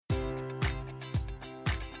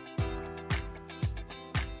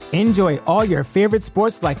Enjoy all your favorite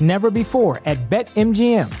sports like never before at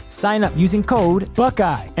BetMGM. Sign up using code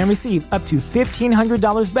Buckeye and receive up to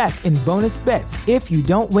 $1,500 back in bonus bets if you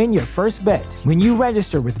don't win your first bet. When you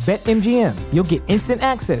register with BetMGM, you'll get instant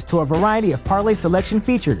access to a variety of parlay selection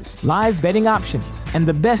features, live betting options, and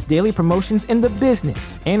the best daily promotions in the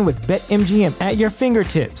business. And with BetMGM at your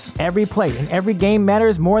fingertips, every play and every game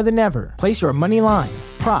matters more than ever. Place your money line,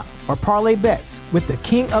 prop, or parlay bets with the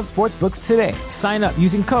king of sportsbooks today. Sign up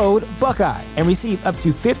using code Buckeye and receive up to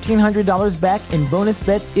 $1,500 back in bonus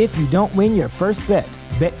bets if you don't win your first bet.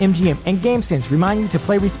 BetMGM and GameSense remind you to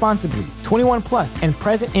play responsibly. 21 plus and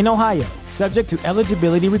present in Ohio, subject to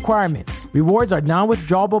eligibility requirements. Rewards are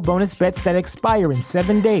non-withdrawable bonus bets that expire in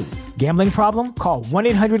 7 days. Gambling problem? Call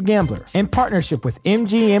 1-800-GAMBLER. In partnership with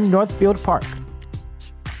MGM Northfield Park.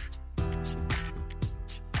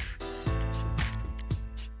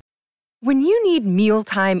 When you need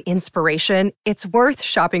mealtime inspiration, it's worth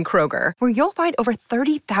shopping Kroger, where you'll find over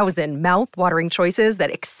 30,000 mouth-watering choices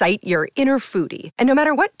that excite your inner foodie. And no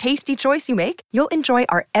matter what tasty choice you make, you'll enjoy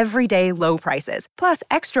our everyday low prices, plus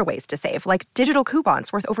extra ways to save, like digital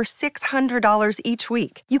coupons worth over $600 each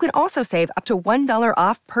week. You can also save up to $1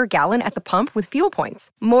 off per gallon at the pump with fuel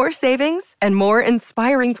points. More savings and more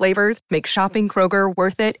inspiring flavors make shopping Kroger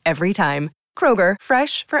worth it every time. Kroger,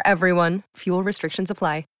 fresh for everyone. Fuel restrictions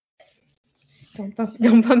apply. Don't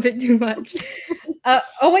bump it too much.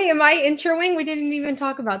 Oh wait, am I introing? We didn't even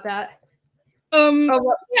talk about that. We're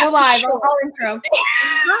live. Sure. I'll intro.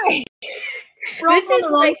 Hi. This is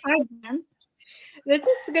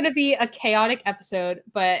going to be a chaotic episode,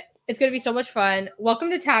 but it's going to be so much fun. Welcome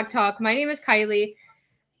to Tag Talk. My name is Kylie.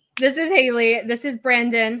 This is Haley. This is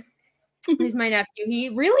Brandon. He's my nephew. He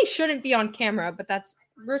really shouldn't be on camera, but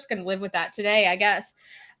we're just going to live with that today, I guess.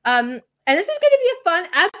 And this is going to be a fun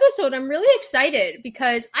episode. I'm really excited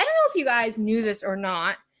because I don't know if you guys knew this or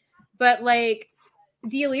not, but like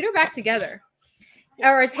the Elite are back together.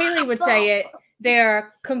 Or as Haley would say it,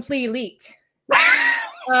 they're complete elite.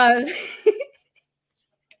 I'm not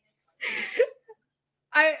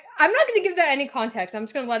going to give that any context. I'm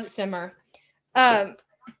just going to let it simmer. But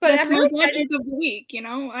that's my project of the week. You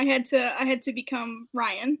know, I had to become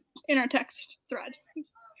Ryan in our text thread.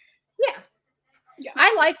 Yeah. Yeah,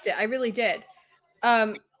 I liked it. I really did.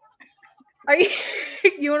 Are you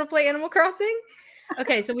you want to play Animal Crossing?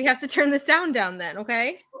 Okay, so we have to turn the sound down then,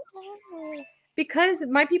 okay? Because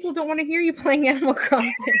my people don't want to hear you playing Animal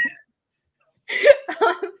Crossing.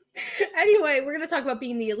 Anyway, we're going to talk about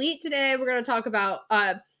being the Elite today. We're going to talk about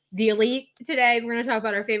the Elite today. We're going to talk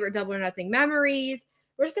about our favorite Double or Nothing memories.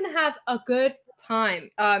 We're just going to have a good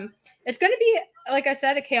time. It's going to be, like I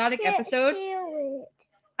said, a chaotic episode.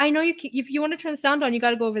 I know you. If you want to turn the sound on, you got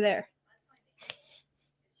to go over there.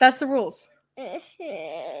 That's the rules. I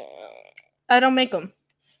don't make them.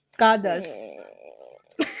 God does.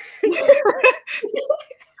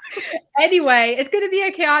 Anyway, it's going to be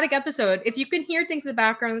a chaotic episode. If you can hear things in the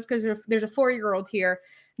background, it's because there's a 4-year-old here.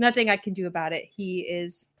 Nothing I can do about it. He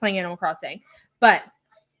is playing Animal Crossing. But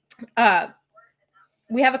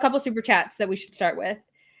we have a couple super chats that we should start with.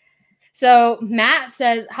 So Matt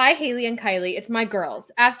says, "Hi, Haley and Kylie. It's my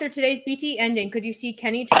girls. After today's BT ending, could you see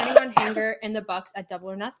Kenny turning on Hanger and the Bucks at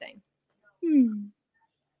Double or Nothing?"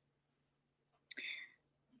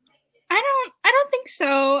 I don't think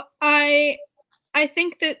so. I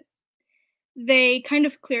think that they kind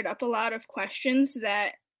of cleared up a lot of questions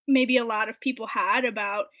that maybe a lot of people had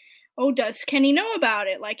about, does Kenny know about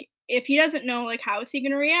it? Like, if he doesn't know, like, how is he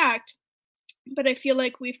going to react? But I feel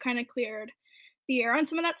like we've kind of cleared the air on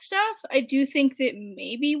some of that stuff. I do think that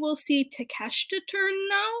maybe we'll see Takeshita turn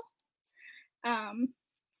though,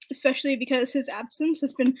 especially because his absence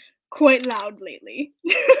has been quite loud lately.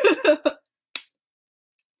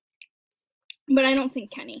 But I don't think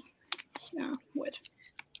Kenny would.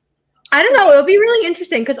 I don't know. It'll be really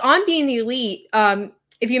interesting because on Being the Elite,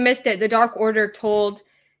 if you missed it, the Dark Order told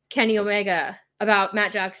Kenny Omega about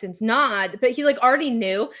Matt Jackson's nod, but he like already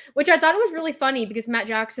knew, which I thought it was really funny because Matt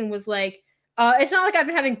Jackson was like, it's not like I've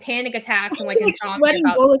been having panic attacks and like sweating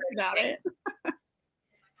bullets about it.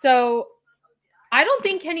 So I don't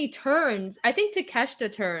think Kenny turns. I think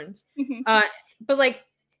Takeshita turns. Mm-hmm. But like,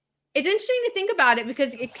 it's interesting to think about it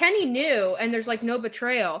because Kenny knew and there's like no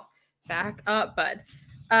betrayal. Back up, bud.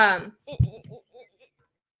 Then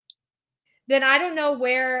I don't know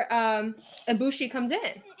where Ibushi comes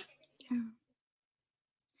in. Yeah.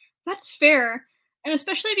 That's fair. And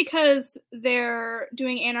especially because they're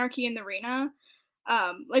doing Anarchy in the Arena,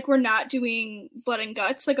 like we're not doing Blood and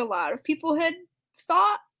Guts like a lot of people had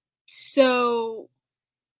thought. So,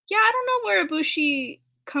 yeah, I don't know where Ibushi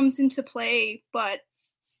comes into play, but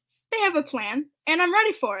they have a plan, and I'm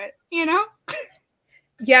ready for it, you know?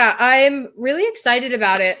 Yeah, I'm really excited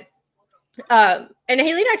about it. And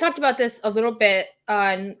Haley and I talked about this a little bit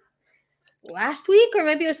on last week, or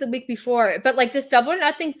maybe it was the week before, but like this Double or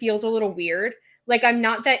Nothing feels a little weird. Like I'm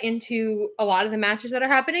not that into a lot of the matches that are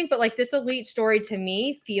happening, but like this Elite story to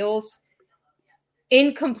me feels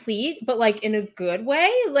incomplete, but like in a good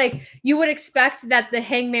way. Like you would expect that the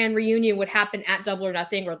Hangman reunion would happen at Double or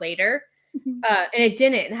Nothing or later. And it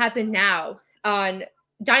didn't. It happened now on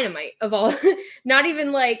Dynamite of all, not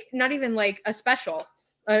even like a special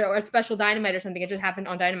or a special Dynamite or something. It just happened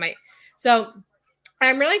on Dynamite. So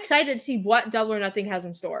I'm really excited to see what Double or Nothing has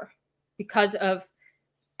in store because of,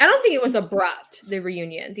 I don't think it was abrupt, the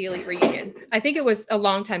Elite reunion. I think it was a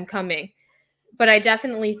long time coming, but I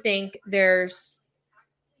definitely think there's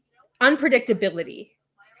unpredictability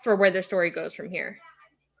for where the story goes from here.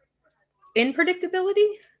 Unpredictability?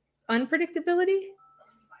 Apredictability?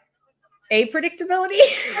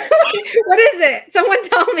 What is it? Someone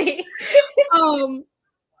tell me.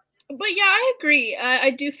 But yeah, I agree. I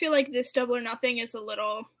do feel like this Double or Nothing is a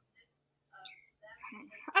little,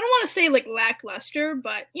 I don't want to say like lackluster,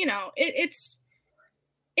 but you know, it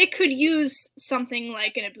could use something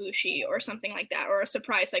like an Ibushi or something like that, or a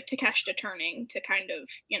surprise like Takeshita turning to kind of,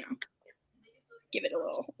 you know, give it a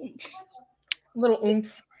little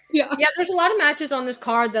oomph. Yeah. Yeah, there's a lot of matches on this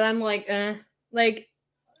card that I'm like, like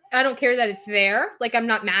I don't care that it's there. Like I'm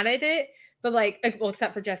not mad at it, but like, well,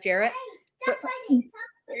 except for Jeff Jarrett.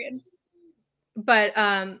 But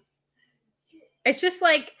it's just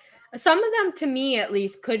like some of them to me at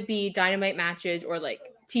least could be Dynamite matches or like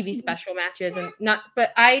TV special matches, and not.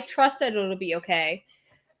 But I trust that it'll be okay.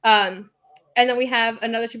 And then we have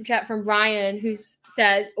another super chat from Ryan who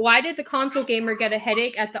says, "Why did the console gamer get a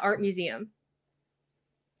headache at the art museum?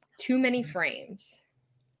 Too many frames."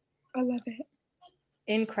 I love it.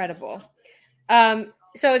 Incredible.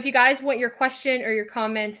 So if you guys want your question or your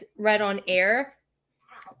comment read on air,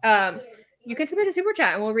 you can submit a super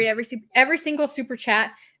chat and we'll read every single super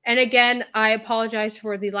chat. And again, I apologize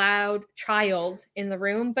for the loud child in the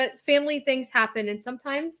room, but family things happen. And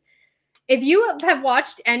sometimes if you have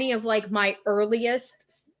watched any of like my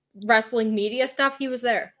earliest wrestling media stuff, he was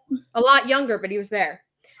there. A lot younger, but he was there.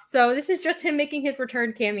 So this is just him making his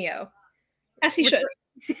return cameo. As he should.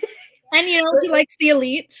 And, you know, he likes the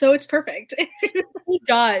Elite, so it's perfect. He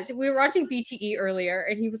does. We were watching BTE earlier,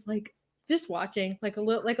 and he was like, just watching, like a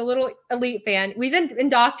little Elite fan. We've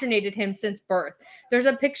indoctrinated him since birth. There's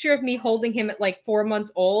a picture of me holding him at like 4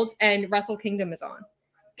 months old, and Wrestle Kingdom is on.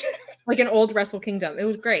 Like an old Wrestle Kingdom. It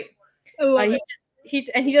was great. I love it.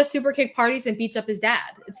 He does super kick parties and beats up his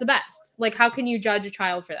dad. It's the best. Like, how can you judge a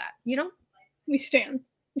child for that? You know? We stand.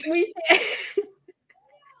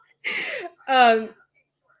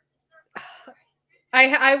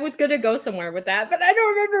 I was gonna go somewhere with that, but I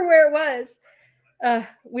don't remember where it was.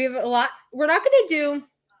 We have a lot. We're not gonna do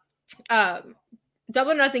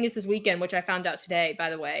Double or Nothing is this weekend, which I found out today, by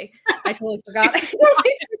the way. I totally forgot. I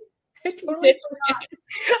totally forgot.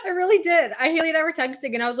 I really did. Haley and I were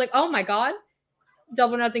texting and I was like, oh my God,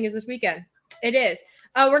 Double or Nothing is this weekend. It is.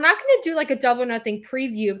 We're not going to do like a Double or Nothing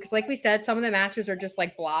preview because like we said, some of the matches are just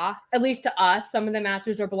like blah. At least to us, some of the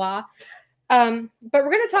matches are blah. But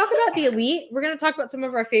we're going to talk about the Elite. We're going to talk about some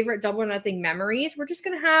of our favorite Double or Nothing memories. We're just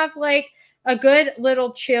going to have like a good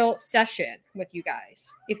little chill session with you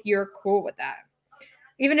guys, if you're cool with that.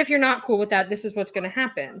 Even if you're not cool with that, this is what's going to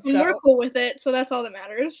happen. So we're cool with it, so that's all that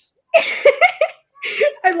matters.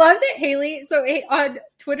 I love that Haley. So on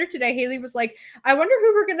Twitter today, Haley was like, "I wonder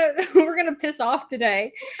who we're gonna piss off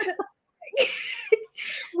today."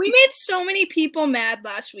 We made so many people mad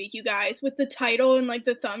last week, you guys, with the title and like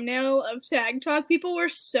the thumbnail of Tag Talk. People were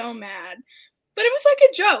so mad, but it was like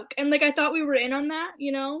a joke, and like I thought we were in on that,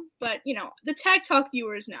 you know. But you know, the Tag Talk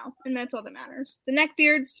viewers know, and that's all that matters. The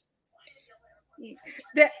neckbeards.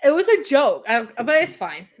 It was a joke, but it's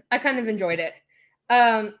fine. I kind of enjoyed it.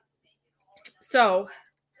 So,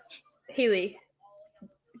 Haley,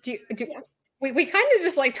 we kind of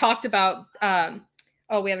just like talked about,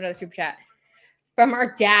 we have another super chat from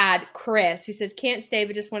our dad, Chris, who says, can't stay,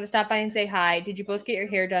 but just want to stop by and say hi. Did you both get your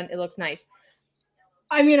hair done? It looks nice.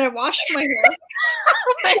 I mean, I washed my hair.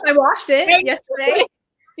 I washed it yesterday.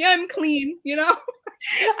 Yeah, I'm clean, you know?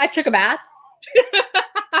 I took a bath.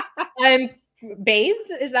 I'm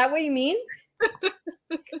bathed. Is that what you mean?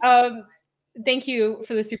 Thank you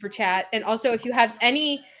for the super chat. And also, if you have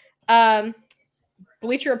any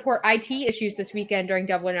Bleacher Report IT issues this weekend during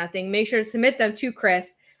Double or Nothing, make sure to submit them to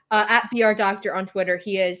Chris at BR Doctor on Twitter.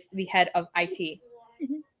 He is the head of IT.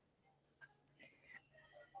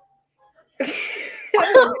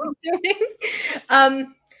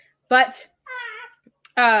 But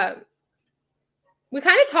we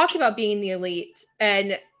kind of talked about being the elite.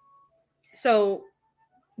 And so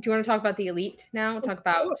do you want to talk about the elite now? Talk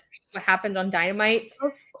about what happened on Dynamite?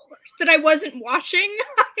 Of course. That I wasn't watching.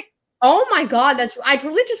 Oh my God. I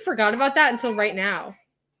totally just forgot about that until right now.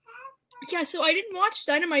 Yeah, so I didn't watch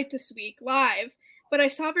Dynamite this week live, but I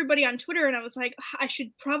saw everybody on Twitter and I was like, I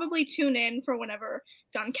should probably tune in for whenever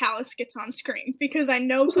Don Callis gets on screen because I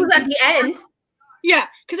know something's at the end. Yeah,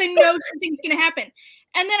 because I know something's going to happen.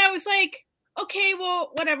 And then I was like, okay,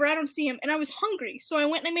 well, whatever, I don't see him. And I was hungry, so I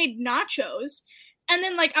went and I made nachos. And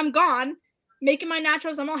then, like, I'm gone, making my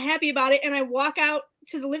nachos. I'm all happy about it. And I walk out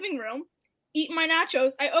to the living room, eat my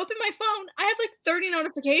nachos. I open my phone. I have, like, 30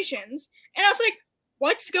 notifications. And I was like,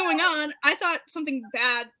 what's going on? I thought something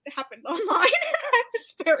bad happened online. And I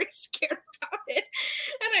was very scared about it.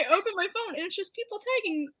 And I opened my phone, and it's just people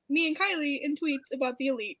tagging me and Kylie in tweets about the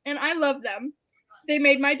elite. And I love them. They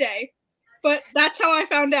made my day. But that's how I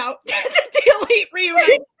found out that the elite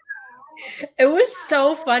reunited. It was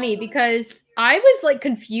so funny because I was like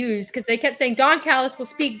confused because they kept saying Don Callis will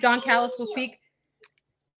speak, Don Callis will speak.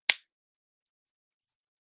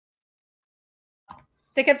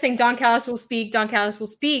 They kept saying Don Callis will speak, Don Callis will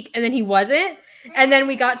speak, and then he wasn't. And then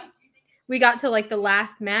we got to like the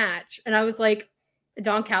last match, and I was like,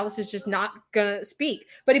 Don Callis is just not gonna speak.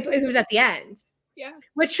 But he was at the end. Yeah.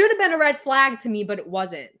 Which should have been a red flag to me, but it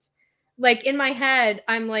wasn't. Like, in my head,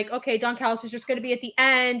 I'm like, okay, Don Callis is just going to be at the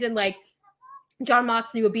end, and, like, Jon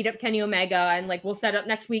Moxley will beat up Kenny Omega, and, like, we'll set up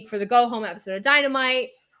next week for the go-home episode of Dynamite.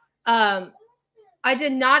 I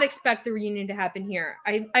did not expect the reunion to happen here.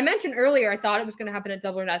 I mentioned earlier I thought it was going to happen at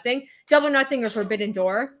Double or Nothing. Double or Nothing or Forbidden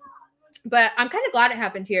Door. But I'm kind of glad it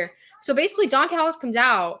happened here. So, basically, Don Callis comes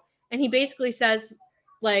out, and he basically says,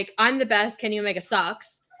 like, I'm the best, Kenny Omega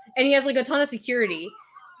sucks. And he has, like, a ton of security.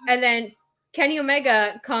 And then Kenny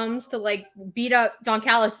Omega comes to, like, beat up Don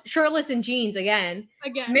Callis, shirtless in jeans again.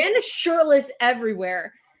 Man is shirtless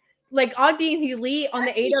everywhere. Like, on being the elite on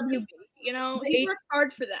the AW. You know, he worked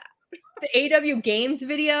hard for that. The AW Games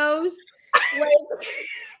videos. Like,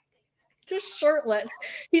 just shirtless.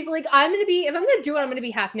 He's like, if I'm going to do it, I'm going to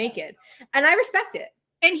be half naked. And I respect it.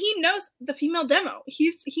 And he knows the female demo.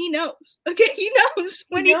 He knows. Okay, he knows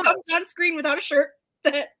when he comes on screen without a shirt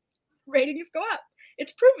that ratings go up.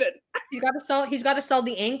 It's proven. He's got to sell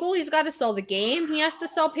the angle. He's got to sell the game. He has to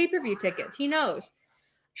sell pay-per-view tickets. He knows.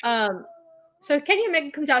 So Kenny Omega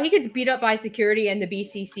comes out. He gets beat up by security and the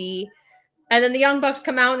BCC. And then the Young Bucks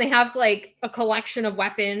come out and they have like a collection of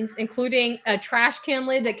weapons, including a trash can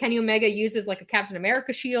lid that Kenny Omega uses like a Captain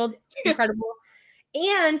America shield. Incredible.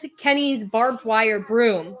 And Kenny's barbed wire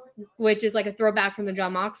broom, which is like a throwback from the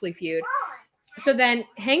Jon Moxley feud. So then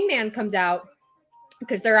Hangman comes out,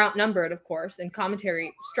 because they're outnumbered, of course, and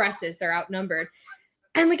commentary stresses they're outnumbered.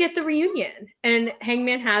 And we get the reunion. And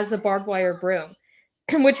Hangman has the barbed wire broom,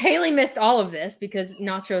 which Haley missed all of this because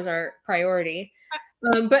nachos are priority.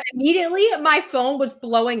 But immediately my phone was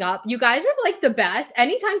blowing up. You guys are like the best.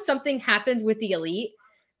 Anytime something happens with the elite,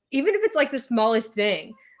 even if it's like the smallest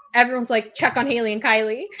thing, everyone's like, check on Haley and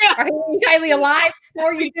Kylie. Yeah. Are Haley and Kylie alive? How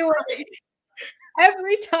are you doing?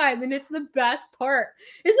 Every time, and it's the best part.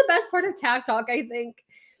 It's the best part of Tag Talk, I think.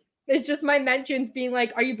 It's just my mentions being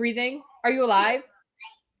like, are you breathing? Are you alive?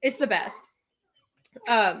 It's the best.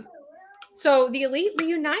 So the elite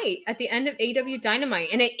reunite at the end of AW Dynamite,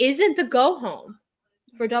 and it isn't the go home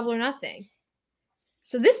for Double or Nothing.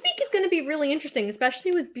 So this week is going to be really interesting,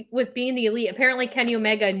 especially with being the elite. Apparently Kenny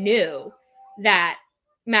Omega knew that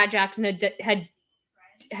Matt Jackson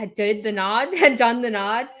had done the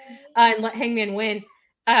nod and let Hangman win,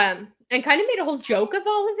 and kind of made a whole joke of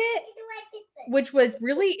all of it, which was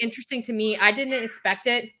really interesting to me. I didn't expect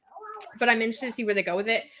it, but I'm interested to see where they go with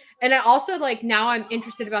it. And I also now I'm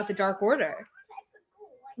interested about the Dark Order,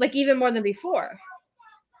 like even more than before.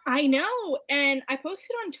 I know, and I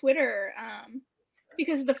posted on Twitter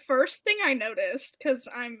because the first thing I noticed, because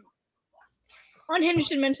I'm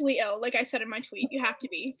unhinged and mentally ill, like I said in my tweet, you have to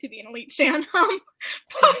be an elite stan.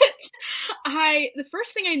 But the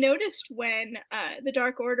first thing I noticed when the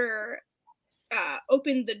Dark Order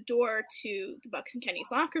opened the door to the Bucks and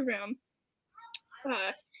Kenny's locker room,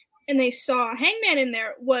 and they saw Hangman in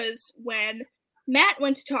there, was when Matt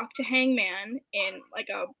went to talk to Hangman in like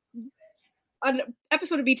an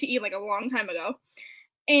episode of BTE like a long time ago,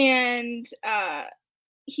 and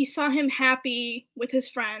he saw him happy with his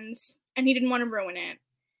friends. And he didn't want to ruin it.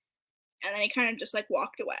 And then he kind of just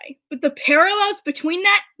walked away. But the parallels between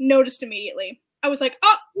that, noticed immediately. I was like,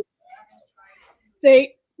 oh,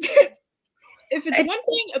 they if it's one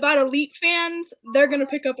thing about Elite fans, they're gonna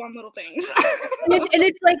pick up on little things. and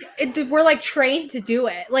it's like we're like trained to do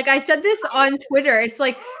it. Like I said this on Twitter. It's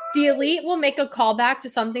like the Elite will make a callback to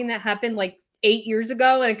something that happened like 8 years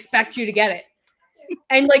ago and expect you to get it,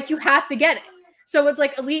 and like you have to get it. So it's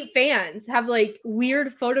like Elite fans have like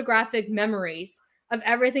weird photographic memories of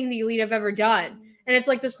everything the Elite have ever done, and it's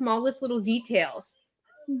like the smallest little details.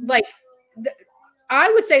 Like I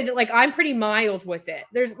would say that like I'm pretty mild with it.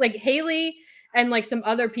 There's like Haley and like some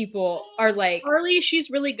other people are like Charlie. She's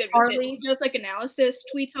really good. With it. She does like analysis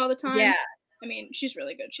tweets all the time. Yeah, I mean, she's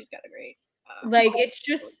really good. She's got a great. Like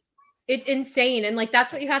it's insane, and like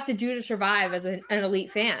that's what you have to do to survive as an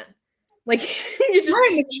Elite fan. Like you just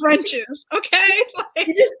we're in the trenches, okay? Like,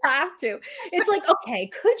 you just have to. It's like, okay,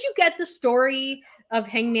 could you get the story of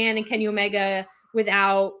Hangman and Kenny Omega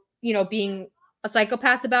without, being a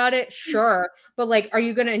psychopath about it? Sure. But like, are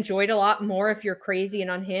you going to enjoy it a lot more if you're crazy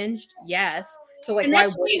and unhinged? Yes. So like, and why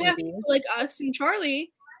that's would you you have be? People like us and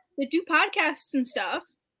Charlie that do podcasts and stuff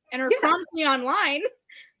and are chronically online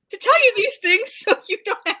to tell you these things so you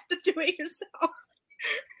don't have to do it yourself.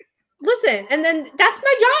 Listen, and then that's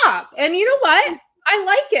my job. And you know what? I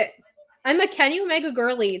like it. I'm a Kenny Omega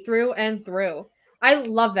girly through and through. I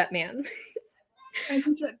love that man.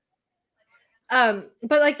 But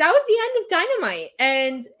like that was the end of Dynamite,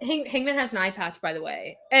 and Hangman has an eye patch, by the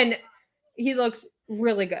way, and he looks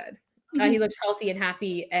really good. He looks healthy and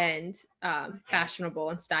happy and fashionable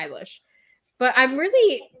and stylish. But I'm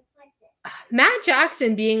really Matt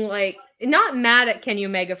Jackson being like not mad at Kenny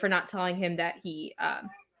Omega for not telling him that he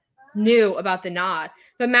knew about the nod,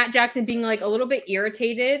 but Matt Jackson being like a little bit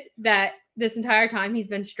irritated that this entire time he's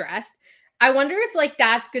been stressed. I wonder if like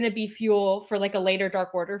that's going to be fuel for like a later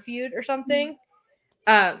Dark Order feud or something.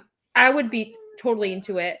 I would be totally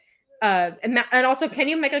into it. And also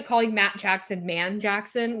Kenny Omega calling Matt Jackson Man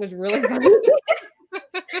Jackson was really funny.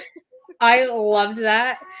 I loved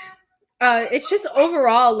that. It's just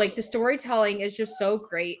overall like the storytelling is just so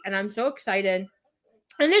great, and I'm so excited.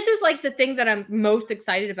 And this is like the thing that I'm most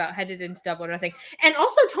excited about headed into Double or Nothing. And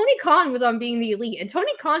also Tony Khan was on Being the Elite, and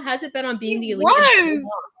Tony Khan hasn't been on Being the Elite.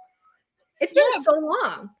 It's been so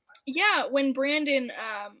long. Yeah, when Brandon,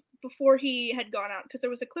 before he had gone out, because there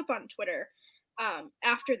was a clip on Twitter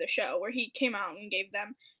after the show where he came out and gave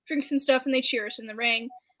them drinks and stuff, and they cheers in the ring.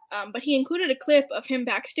 But he included a clip of him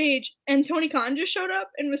backstage, and Tony Khan just showed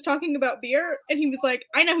up and was talking about beer, and he was like,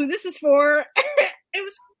 "I know who this is for." It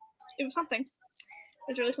was something.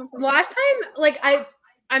 It was really something. Last time, like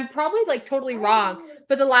I'm probably like totally wrong,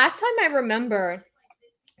 but the last time I remember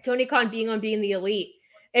Tony Khan being on Being the Elite,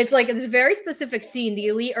 it's like this very specific scene. The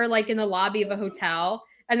Elite are like in the lobby of a hotel,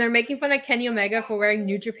 and they're making fun of Kenny Omega for wearing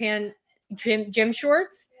New Japan gym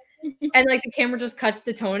shorts, and like the camera just cuts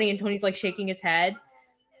to Tony, and Tony's like shaking his head.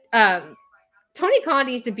 Tony Khan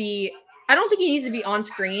needs to be. I don't think he needs to be on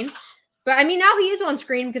screen. But I mean, now he is on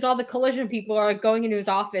screen because all the Collision people are like going into his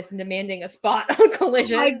office and demanding a spot on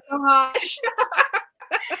Collision. Oh my gosh.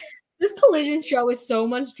 This Collision show is so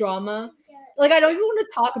much drama. Like, I don't even want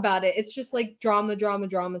to talk about it. It's just like drama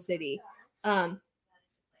city. But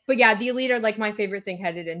yeah, the Elite are like my favorite thing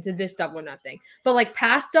headed into this Double or Nothing. But like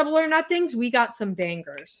past Double or Nothings, we got some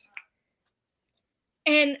bangers.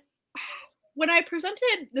 And when I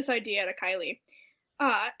presented this idea to Kylie,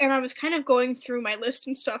 and I was kind of going through my list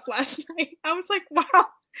and stuff last night, I was like, wow,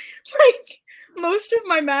 like most of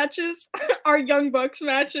my matches are Young Bucks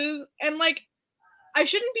matches. And like, I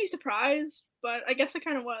shouldn't be surprised, but I guess I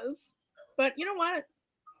kind of was. But you know what?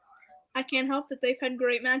 I can't help that they've had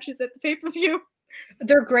great matches at the pay-per-view.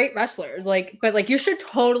 They're great wrestlers. Like, but like you should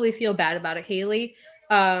totally feel bad about it, Haley.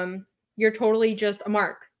 You're totally just a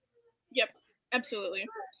mark. Yep, absolutely.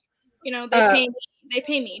 You know, they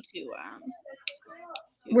pay me to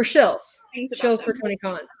we're shills. Shills for Tony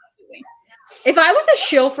Khan. If I was a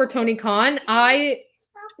shill for Tony Khan, I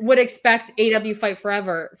would expect AW Fight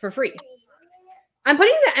Forever for free. I'm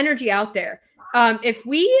putting the energy out there. If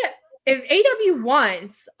AW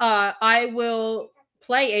wants, I will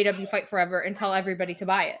play AW Fight Forever and tell everybody to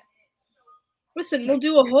buy it. Listen, we'll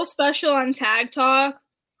do a whole special on Tag Talk.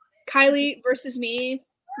 Kylie versus me.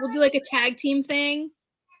 We'll do like a tag team thing.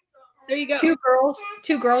 There you go.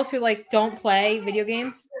 Two girls who like don't play video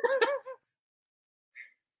games.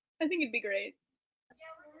 I think it'd be great.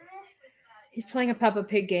 He's playing a Peppa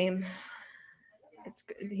Pig game. It's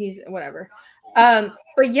good. He's whatever.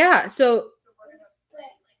 But yeah, so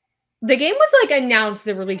the game was like announced.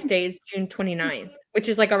 The release date is June 29th, which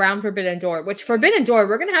is like around Forbidden Door. Which Forbidden Door,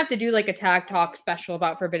 we're gonna have to do like a Tag Talk special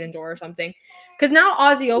about Forbidden Door or something, because now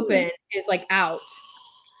Aussie Open is like out.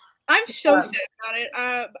 I'm so sad about it.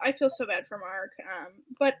 I feel so bad for Mark.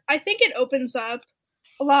 But I think it opens up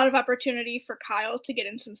a lot of opportunity for Kyle to get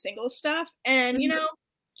in some singles stuff. And, you know,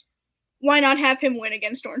 why not have him win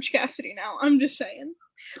against Orange Cassidy now? I'm just saying.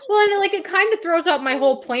 Well, and like it kind of throws out my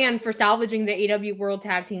whole plan for salvaging the AW World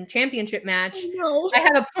Tag Team Championship match. I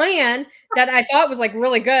had a plan that I thought was like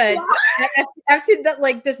really good. After that,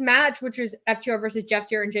 like this match, which was FTR versus Jeff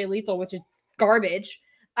Jarrett and Jay Lethal, which is garbage.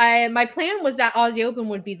 My plan was that Aussie Open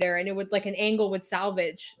would be there and it would like an angle would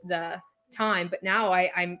salvage the time. But now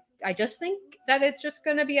I just think that it's just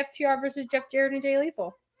gonna be FTR versus Jeff Jarrett and Jay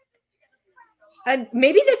Lethal. And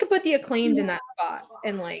maybe they could put the Acclaimed in that spot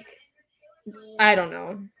and like I don't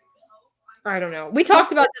know. We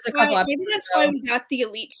talked about this a couple episodes maybe that's why we got the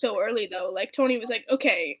Elite so early though. Like Tony was like,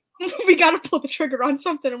 okay, we gotta pull the trigger on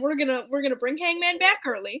something and we're gonna bring Hangman back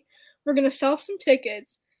early. We're gonna sell some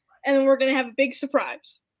tickets and then we're gonna have a big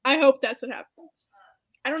surprise. I hope that's what happens.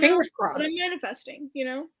 I don't Fingers know, crossed. but I'm manifesting, you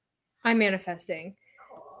know? I'm manifesting.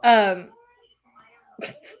 I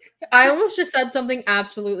almost just said something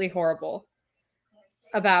absolutely horrible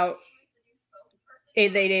about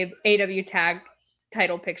the AW tag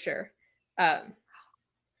title picture.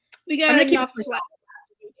 We got enough flat,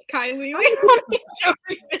 Kylie. We don't need to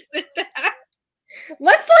revisit that.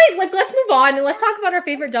 Let's move on and let's talk about our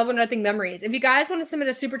favorite Double or Nothing memories. If you guys want to submit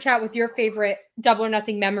a super chat with your favorite Double or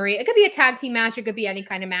Nothing memory, it could be a tag team match, it could be any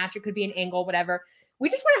kind of match, it could be an angle, whatever. We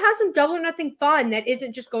just want to have some Double or Nothing fun that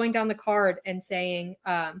isn't just going down the card and saying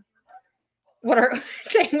what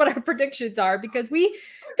our predictions are, because we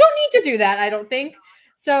don't need to do that, I don't think.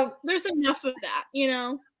 So there's enough of that, you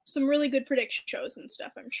know, some really good prediction shows and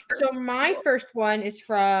stuff, I'm sure. So my first one is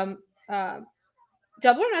from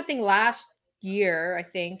Double or Nothing last year, I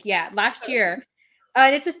think. Yeah, last year.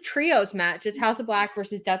 And it's a trios match. It's House of Black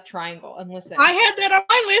versus Death Triangle. And listen, I had that on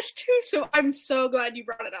my list too, so I'm so glad you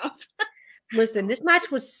brought it up. Listen, this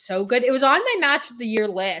match was so good. It was on my match of the year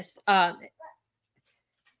list. Yeah,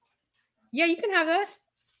 you can have that.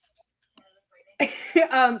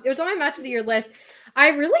 It was on my match of the year list. I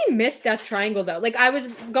really missed Death Triangle though. Like I was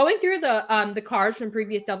going through the cards from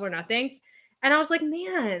previous Double or Nothings, and I was like,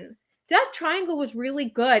 man, Death Triangle was really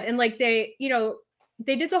good. And like they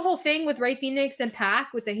did the whole thing with Rey Fenix and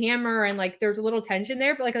Pac with the hammer, and like there's a little tension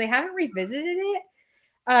there, but like they haven't revisited it.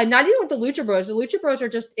 Not even with the Lucha Bros. The Lucha Bros are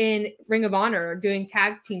just in Ring of Honor doing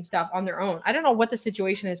tag team stuff on their own. I don't know what the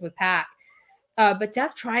situation is with Pac. But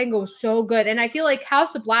Death Triangle was so good. And I feel like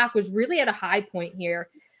House of Black was really at a high point here.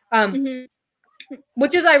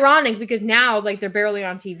 Which is ironic because now like they're barely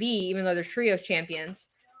on TV, even though they're trios champions.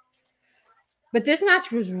 But this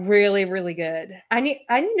match was really, really good. I need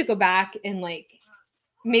to go back and like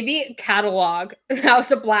maybe catalog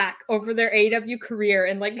House of Black over their AEW career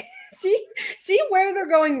and like see where they're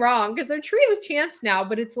going wrong, because they're trios champs now,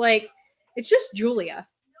 but it's like it's just Julia,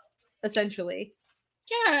 essentially.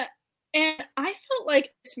 Yeah, and I felt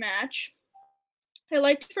like this match, I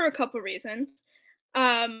liked it for a couple reasons.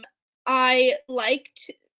 I liked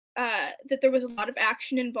that there was a lot of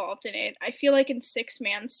action involved in it. I feel like in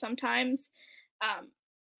six-man sometimes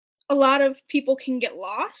a lot of people can get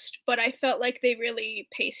lost, but I felt like they really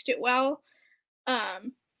paced it well.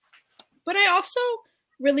 But I also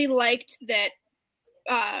really liked that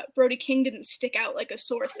Brody King didn't stick out like a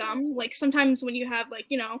sore thumb. Like sometimes when you have like,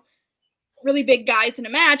 you know, really big guys in a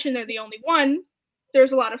match and they're the only one,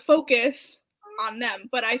 there's a lot of focus on them.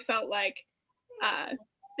 But I felt like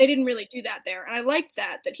they didn't really do that there. And I liked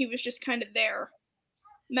that he was just kind of there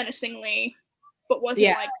menacingly, but wasn't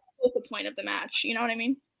like the focal point of the match. You know what I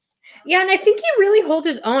mean? Yeah, and I think he really holds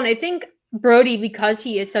his own. I think Brody, because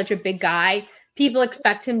he is such a big guy, people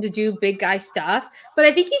expect him to do big guy stuff. But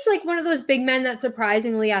I think he's like one of those big men that's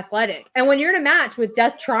surprisingly athletic. And when you're in a match with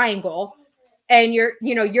Death Triangle and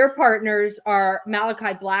your partners are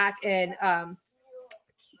Malachi Black and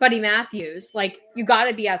Buddy Matthews, like you got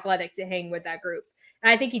to be athletic to hang with that group.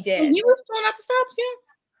 And I think he did. And he was pulling out the stops,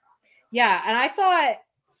 yeah. And I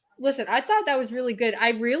thought that was really good.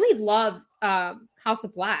 I really love House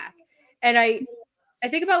of Black. And I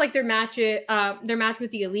think about like their match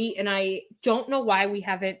with the Elite, and I don't know why we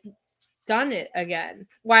haven't done it again.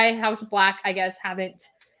 Why House of Black, I guess, haven't.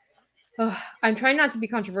 I'm trying not to be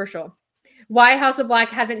controversial. Why House of Black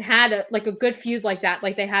haven't had a good feud like that,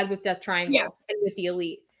 like they had with Death Triangle and with the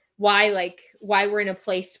Elite. Why we're in a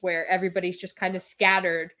place where everybody's just kind of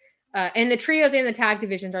scattered, and the trios and the tag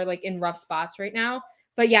divisions are like in rough spots right now.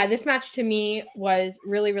 But yeah, this match to me was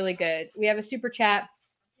really, really good. We have a super chat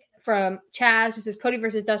from Chaz who says Cody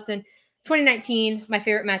versus Dustin 2019, my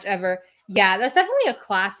favorite match ever. Yeah, that's definitely a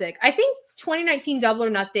classic. I think 2019 Double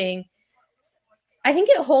or Nothing I think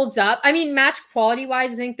it holds up. I mean, match quality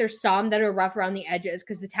wise, I think there's some that are rough around the edges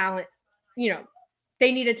because the talent,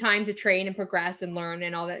 they needed time to train and progress and learn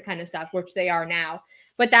and all that kind of stuff, which they are now.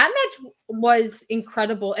 But that match was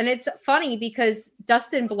incredible. And it's funny because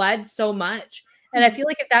Dustin bled so much. And I feel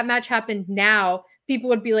like if that match happened now, people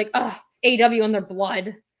would be like, oh, AEW on their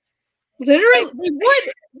blood. Literally, they would.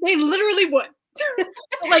 They literally would.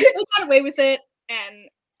 Like, they got away with it. And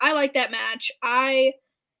I like that match. I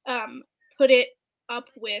put it up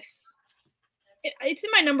with it's in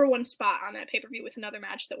my number one spot on that pay-per-view with another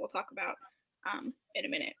match that we'll talk about in a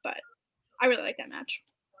minute, but I really like that match.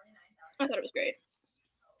 I thought it was great.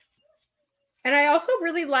 And I also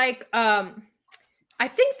really like I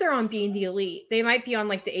think they're on Being the Elite. They might be on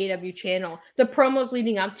like the AEW channel. The promos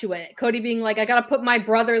leading up to it. Cody being like, I gotta put my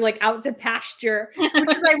brother like out to pasture,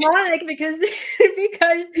 which is ironic because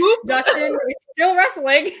Dustin is still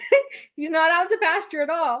wrestling. He's not out to pasture at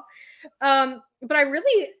all. But I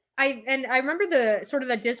remember the sort of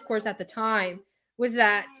the discourse at the time was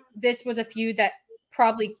that this was a feud that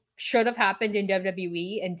probably should have happened in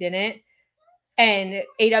WWE and didn't. And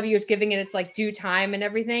AEW is giving it its like due time and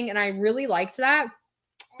everything. And I really liked that.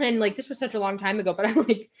 And like, this was such a long time ago, but I'm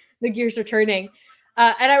like, the gears are turning.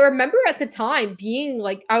 And I remember at the time being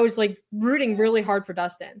like, I was like rooting really hard for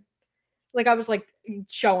Dustin. Like, I was like,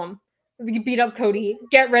 show him. We can beat up Cody,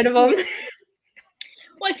 get rid of him.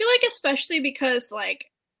 Well, I feel like especially because like,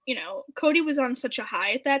 Cody was on such a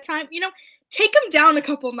high at that time, take him down a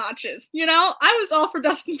couple notches, I was all for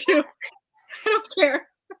Dustin too. I don't care.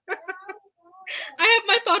 I have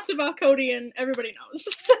my thoughts about Cody and everybody knows.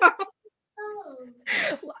 So.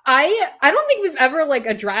 I don't think we've ever like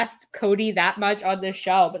addressed Cody that much on this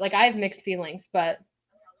show, but like I have mixed feelings. But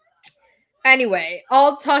anyway,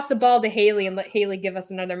 I'll toss the ball to Haley and let Haley give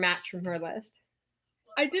us another match from her list.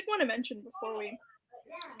 I did want to mention before we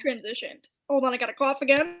transitioned. Hold on, I got a cough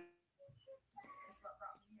again.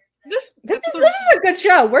 This is a good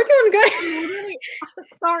show. We're doing good. Really,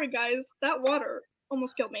 sorry guys, that water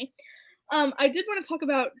almost killed me. I did want to talk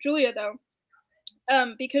about Julia though,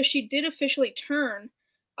 because she did officially turn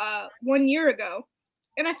 1 year ago,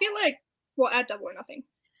 and I feel like, well, at Double or Nothing,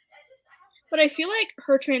 but I feel like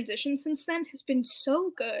her transition since then has been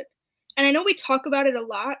so good, and I know we talk about it a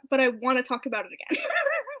lot, but I want to talk about it again.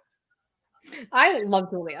 I love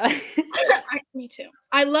Julia. Me too.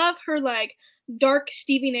 I love her like dark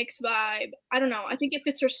Stevie Nicks vibe. I don't know. I think it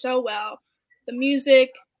fits her so well. The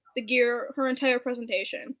music, the gear, her entire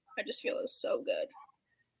presentation. I just feel is so good.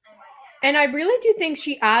 And I really do think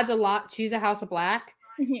she adds a lot to the House of Black.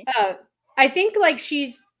 Mm-hmm. I think like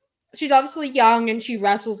she's obviously young and she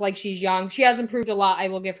wrestles like she's young. She has improved a lot. I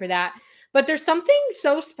will give her that. But there's something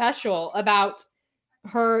so special about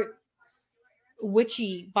her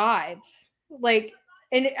witchy vibes. Like,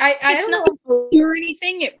 and it's not or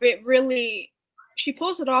anything. It really, she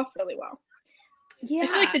pulls it off really well. Yeah, I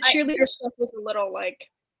feel like the cheerleader stuff was a little like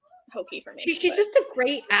hokey for me. She's just a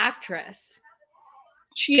great actress.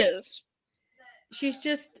 She is. She's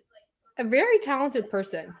just a very talented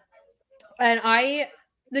person. And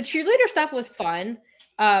the cheerleader stuff was fun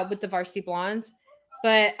with the Varsity Blondes,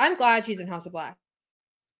 but I'm glad she's in House of Black.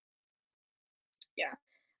 Yeah,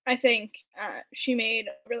 I think she made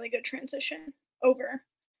a really good transition over.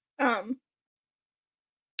 Yeah.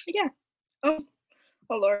 Oh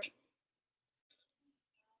Lord.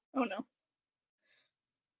 Oh no.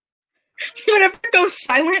 Whenever it goes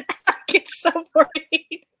silent, I get so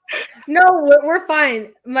worried. No, we're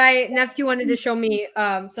fine. My nephew wanted to show me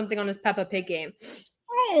something on his Peppa Pig game.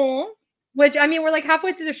 Oh. Which, I mean, we're like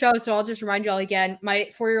halfway through the show, so I'll just remind you all again. My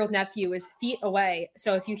 4-year-old nephew is feet away.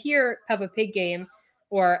 So if you hear Peppa Pig game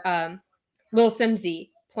or Lil Simsy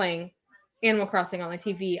playing Animal Crossing on the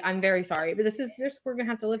TV, I'm very sorry. But this is just, we're going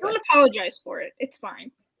to have to live with it. Don't apologize for it. It's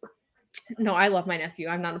fine. No, I love my nephew.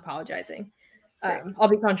 I'm not apologizing. I'll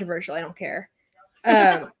be controversial. I don't care.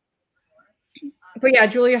 But yeah,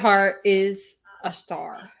 Julia Hart is a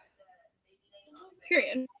star.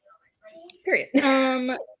 Period.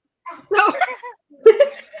 No.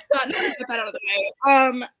 Not to get that out of the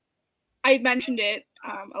way. I mentioned it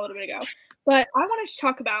a little bit ago, but I wanted to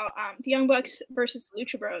talk about the Young Bucks versus the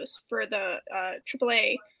Lucha Bros for the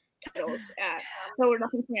AAA titles at Double or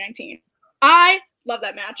Nothing 2019. I love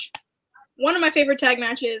that match. One of my favorite tag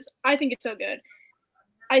matches. I think it's so good.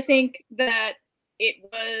 I think that it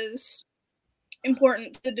was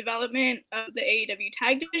important to the development of the AEW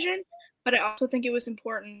tag division, but I also think it was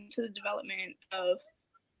important to the development of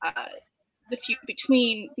the feud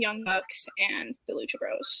between the Young Bucks and the Lucha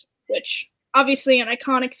Bros, which obviously an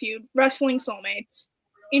iconic feud, wrestling soulmates,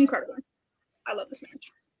 incredible. I love this match.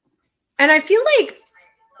 And I feel like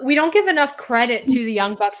we don't give enough credit to the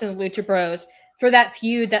Young Bucks and the Lucha Bros for that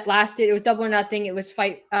feud that lasted. It was Double or Nothing. It was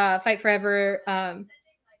Fight Forever,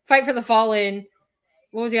 Fight for the Fallen.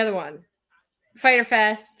 What was the other one? Fyter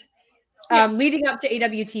Fest, leading up to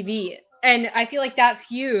AWTV. And I feel like that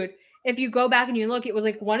feud, if you go back and you look, it was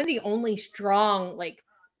like one of the only strong, like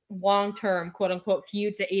long-term, quote unquote,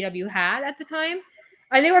 feuds that AW had at the time.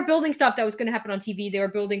 And they were building stuff that was going to happen on TV. They were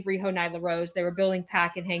building Riho, Nyla Rose. They were building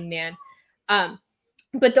Pac and Hangman.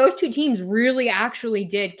 But those two teams really actually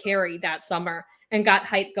did carry that summer and got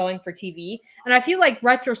hype going for TV. And I feel like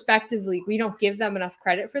retrospectively, we don't give them enough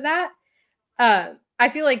credit for that. I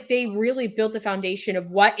feel like they really built the foundation of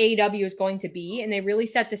what AEW is going to be, and they really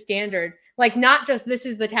set the standard. Like, not just this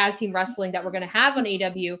is the tag team wrestling that we're going to have on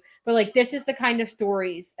AEW, but like this is the kind of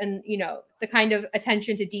stories and, you know, the kind of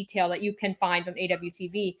attention to detail that you can find on AEW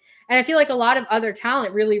TV. And I feel like a lot of other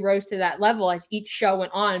talent really rose to that level as each show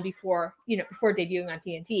went on before debuting on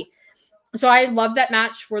TNT. So I love that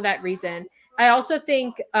match for that reason. I also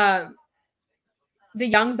think the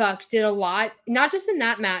Young Bucks did a lot, not just in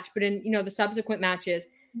that match, but in, you know, the subsequent matches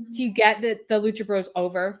to get the Lucha Bros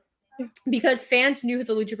over, because fans knew who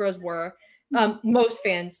the Lucha Bros were. Most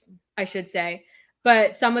fans, I should say,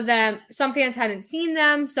 but some fans hadn't seen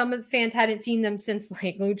them. Some of the fans hadn't seen them since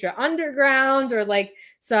like Lucha Underground or like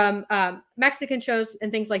some Mexican shows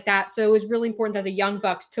and things like that. So it was really important that the Young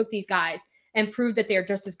Bucks took these guys and proved that they're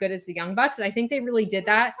just as good as the Young Bucks. And I think they really did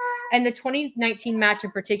that. And the 2019 match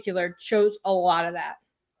in particular shows a lot of that.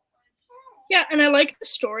 Yeah, and I like the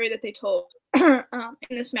story that they told in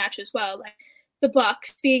this match as well. Like the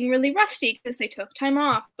Bucks being really rusty because they took time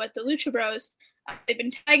off, but the Lucha Bros, they've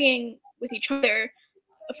been tagging with each other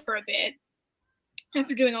for a bit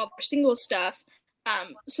after doing all their singles stuff.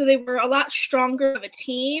 So they were a lot stronger of a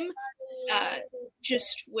team,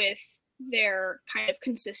 just with their kind of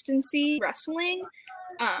consistency wrestling.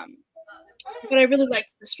 But I really liked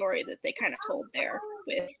the story that they kind of told there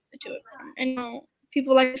with the two of them. And you know,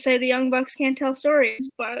 people like to say the Young Bucks can't tell stories,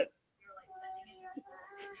 but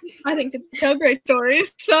I think they tell great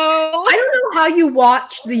stories. So I don't know how you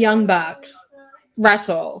watch the Young Bucks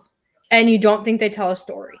wrestle and you don't think they tell a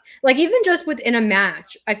story. Like even just within a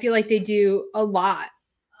match, I feel like they do a lot.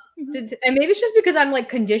 Mm-hmm. And maybe it's just because I'm like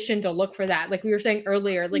conditioned to look for that. Like we were saying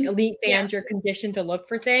earlier, like elite fans, you're conditioned to look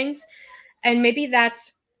for things. And maybe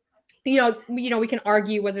that's, you know, we can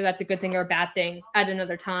argue whether that's a good thing or a bad thing at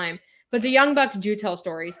another time. But the Young Bucks do tell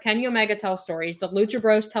stories. Kenny Omega tells stories. The Lucha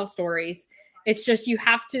Bros tell stories. It's just you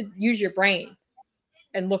have to use your brain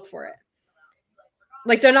and look for it.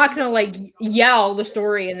 Like they're not going to like yell the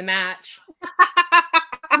story in the match.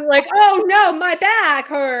 Like, oh no, my back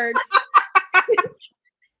hurts.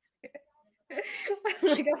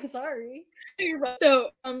 Like, I'm sorry. So,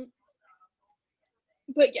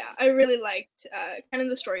 but yeah, I really liked kind of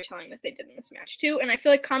the storytelling that they did in this match too. And I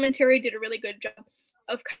feel like commentary did a really good job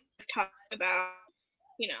of kind of talking about,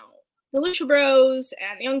 you know, the Lucha Bros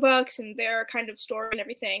and the Young Bucks and their kind of story and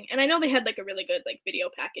everything. And I know they had like a really good like video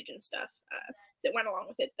package and stuff that went along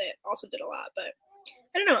with it that also did a lot. But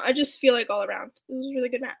I don't know. I just feel like all around it was a really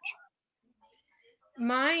good match.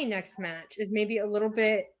 My next match is maybe a little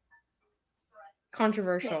bit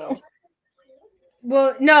controversial. Oh.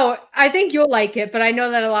 Well, no, I think you'll like it, but I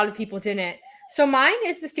know that a lot of people didn't. So mine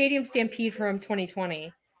is the Stadium Stampede from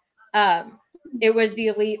 2020. It was the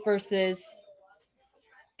Elite versus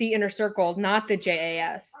the Inner Circle, not the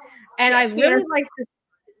JAS. And yes, I really liked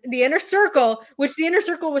the Inner Circle, which the Inner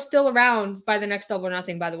Circle was still around by the next Double or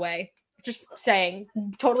Nothing, by the way. Just saying,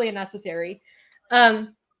 totally unnecessary. I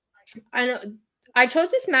know I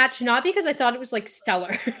chose this match not because I thought it was like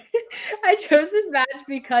stellar. I chose this match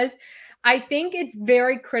because I think it's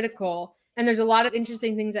very critical, and there's a lot of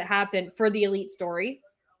interesting things that happen for the Elite story.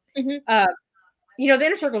 Mm-hmm. You know, the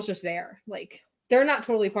Inner Circle's just there. Like, they're not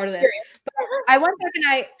totally part of this. But I went back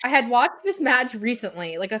and I had watched this match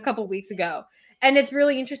recently, like a couple weeks ago, and it's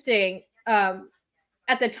really interesting. At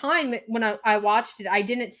the time when I watched it, I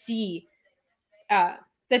didn't see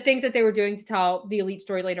the things that they were doing to tell the Elite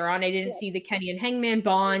story later on. I didn't see the Kenny and Hangman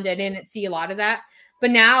bond. I didn't see a lot of that.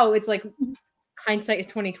 But now it's like hindsight is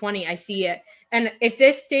 2020. I see it. And if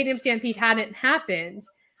this Stadium Stampede hadn't happened,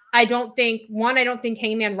 I don't think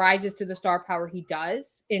Hangman rises to the star power he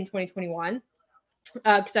does in 2021.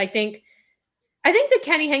 Because I think the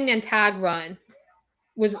Kenny Hangman tag run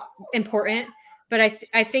was important, but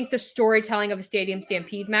I think the storytelling of a Stadium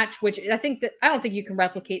Stampede match, which I don't think you can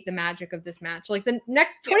replicate the magic of this match. Like the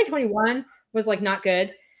next 2021 was like not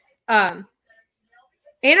good.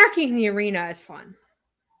 Anarchy in the Arena is fun,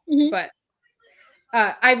 but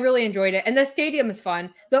I really enjoyed it, and the stadium is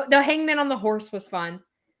fun. The Hangman on the horse was fun.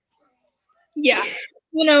 Yeah,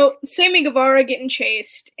 You know, Sammy Guevara getting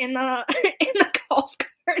chased in the golf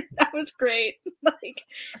cart. That was great. Like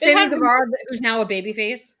Sammy Guevara, who's now a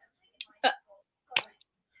babyface.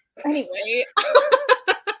 Anyway.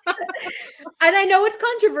 And I know it's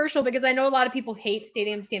controversial because I know a lot of people hate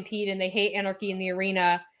Stadium Stampede and they hate Anarchy in the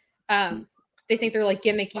Arena. They think they're like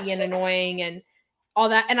gimmicky and annoying and all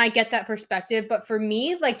that. And I get that perspective. But for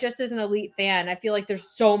me, like just as an Elite fan, I feel like there's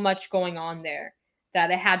so much going on there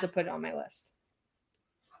that I had to put it on my list.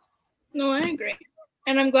 No, I agree.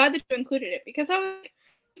 And I'm glad that you included it because I was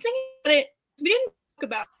thinking about it. We didn't talk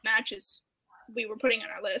about matches we were putting on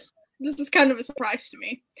our list. This is kind of a surprise to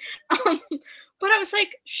me. But I was like,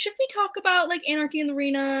 should we talk about like Anarchy in the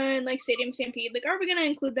Arena and like Stadium Stampede? Like, are we going to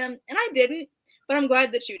include them? And I didn't, but I'm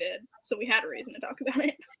glad that you did. So we had a reason to talk about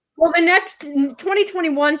it. Well, the next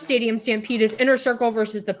 2021 Stadium Stampede is Inner Circle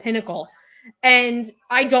versus the Pinnacle. And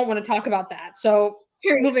I don't want to talk about that. So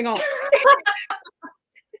moving on.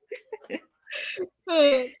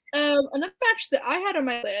 Another match that I had on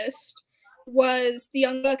my list was the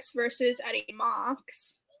Young Bucks versus Eddie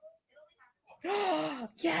Mox.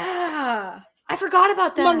 Yeah. I forgot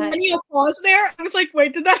about that. When you pause there, I was like,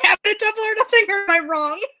 wait, did that happen at Double or Nothing, or am I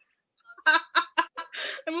wrong? I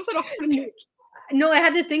almost had a heart attack. No, I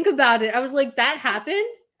had to think about it. I was like, that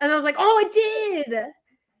happened? And I was like, oh, it did.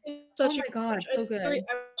 Oh my God, so good. I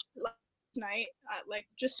watched it last night, like,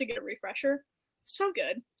 just to get a refresher. So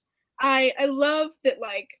good. I love that,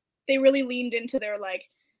 like, they really leaned into their, like,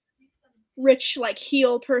 rich, like,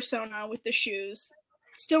 heel persona with the shoes.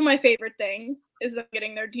 Still my favorite thing is them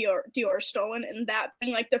getting their Dior stolen and that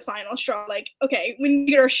being like the final straw. Like, okay, we need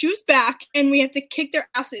to get our shoes back and we have to kick their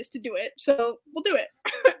asses to do it. So we'll do it.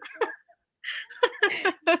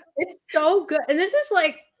 It's so good. And this is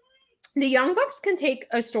like the Young Bucks can take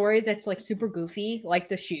a story that's like super goofy, like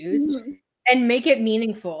the shoes, and make it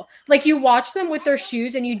meaningful. Like you watch them with their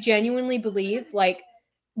shoes and you genuinely believe like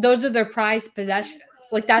those are their prized possessions.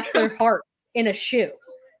 Like that's their heart in a shoe.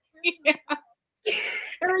 Yeah.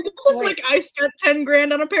 And I just look like I spent 10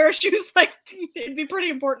 grand on a pair of shoes. Like it'd be pretty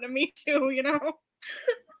important to me too, you know.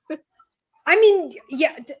 I mean,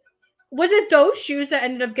 yeah. Was it those shoes that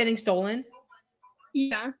ended up getting stolen?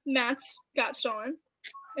 Yeah, Matt's got stolen,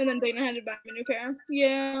 and then Dana had to buy him a new pair.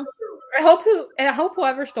 Yeah. I hope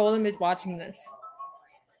whoever stole them is watching this.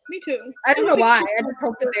 Me too. I don't know why. I just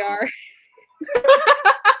hope that they are.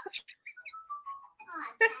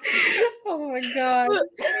 Oh my God.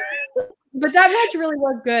 But that match really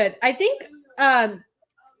was good. I think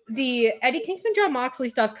the Eddie Kingston John Moxley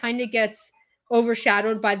stuff kind of gets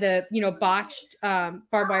overshadowed by the botched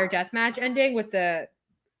barbed wire death match ending with the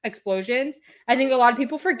explosions. I think a lot of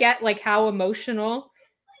people forget like how emotional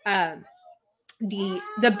the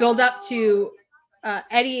build up to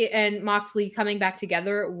Eddie and Moxley coming back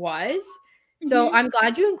together was. So I'm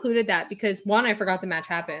glad you included that because one, I forgot the match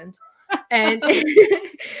happened. And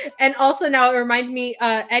and also now it reminds me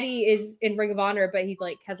Eddie is in Ring of Honor, but he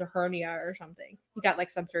like has a hernia or something. He got like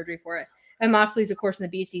some surgery for it. And Moxley's of course in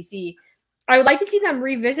the BCC. I would like to see them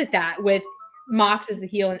revisit that with Mox as the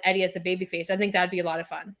heel and Eddie as the babyface. I think that'd be a lot of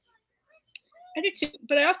fun. I do too,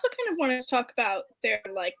 but I also kind of wanted to talk about their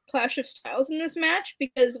like clash of styles in this match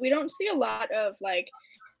because we don't see a lot of like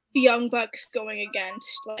the Young Bucks going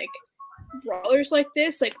against like brawlers like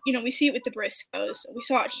this. Like, we see it with the Briscoes. We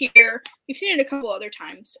saw it here. We've seen it a couple other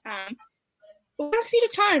times. But we don't see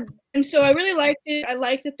it a ton. And so I really liked it. I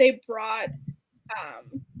like that they brought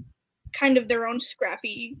kind of their own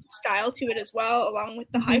scrappy style to it as well, along with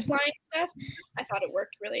the high flying stuff. I thought it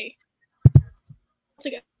worked really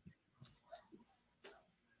together.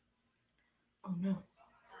 Oh no.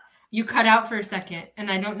 You cut out for a second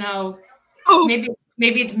and I don't know. Oh, maybe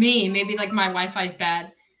it's me. Maybe like my Wi-Fi's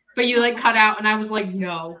bad. But you like cut out and I was like,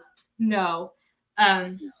 no. But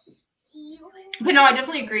no, I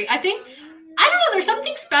definitely agree. I think, I don't know, there's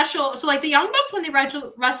something special. So like the Young Bucks, when they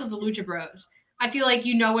wrestle the Lucha Bros, I feel like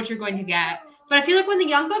you know what you're going to get. But I feel like when the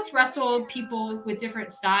Young Bucks wrestle people with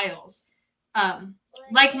different styles,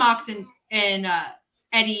 like Mox and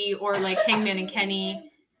Eddie or like Hangman and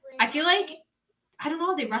Kenny, I feel like, I don't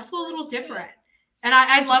know, they wrestle a little different. And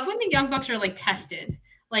I love when the Young Bucks are like tested.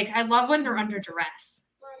 Like I love when they're under duress.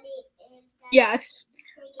 Yes.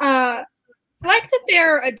 I like that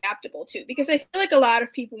they're adaptable too, because I feel like a lot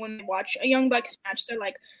of people when they watch a Young Bucks match, they're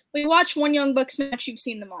like, well, you watch one Young Bucks match, you've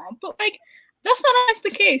seen them all. But like, that's not always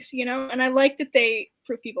the case, and I like that they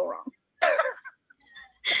prove people wrong.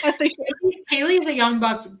 As they should. Haley is a Young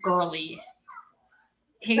Bucks girly.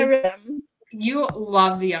 I really am. You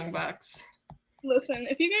love the Young Bucks. Listen,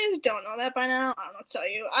 if you guys don't know that by now, I don't know what to tell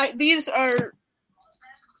you. These are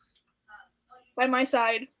by my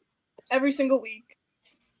side every single week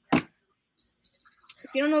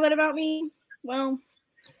you don't know that about me, well,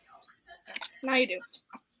 now you do.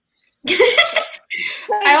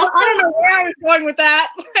 I don't know where I was going with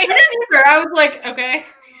that. I was like, okay.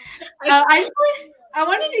 I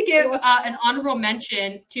wanted to give an honorable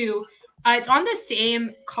mention to. It's on the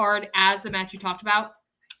same card as the match you talked about.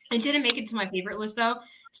 It didn't make it to my favorite list though.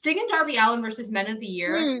 Sting and Darby Allin versus Men of the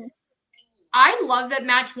Year. I love that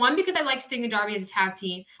match. One, because I like Sting and Darby as a tag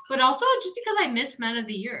team, but also just because I miss Men of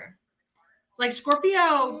the Year. Like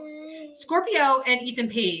Scorpio and Ethan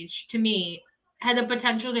Page, to me, had the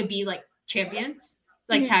potential to be like champions,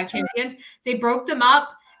 like tag champions. They broke them up,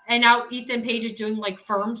 and now Ethan Page is doing like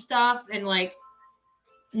firm stuff, and like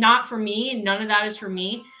not for me. And none of that is for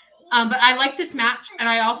me. But I like this match, and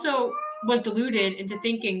I also was deluded into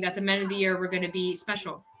thinking that the Men of the Year were going to be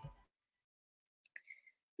special.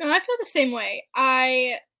 No, I feel the same way.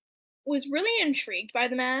 I was really intrigued by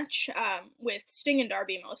the match with Sting and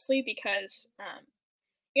Darby mostly because,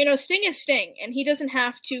 Sting is Sting, and he doesn't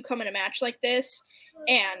have to come in a match like this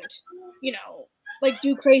and, like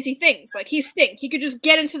do crazy things. Like, he's Sting. He could just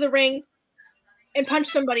get into the ring and punch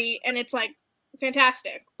somebody, and it's, like,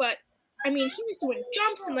 fantastic. But, I mean, he was doing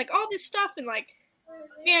jumps and, like, all this stuff, and, like,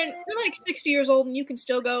 man, you're, like, 60 years old and you can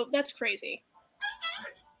still go. That's crazy.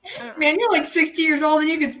 Man, you're like 60 years old and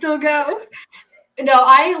you can still go. No,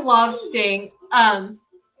 I love Sting. I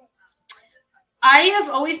have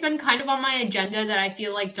always been kind of on my agenda that I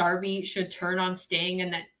feel like Darby should turn on Sting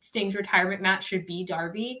and that Sting's retirement match should be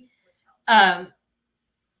Darby. I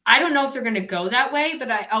don't know if they're going to go that way, but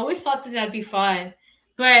I always thought that that'd be fun.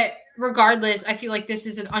 But regardless, I feel like this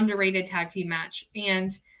is an underrated tag team match.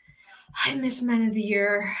 And I miss Men of the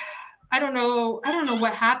Year. I don't know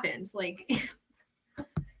what happens. Like...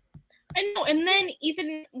 I know, and then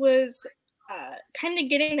Ethan was kind of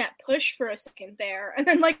getting that push for a second there, and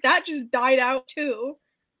then like that just died out too.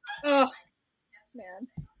 Oh man,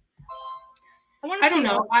 I don't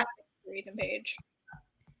know. Ethan Page.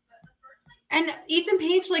 And Ethan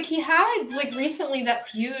Page, like he had like recently that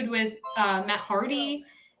feud with Matt Hardy,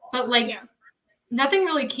 but like nothing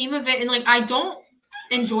really came of it. And like I don't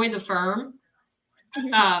enjoy the firm,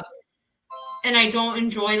 and I don't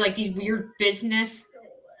enjoy like these weird business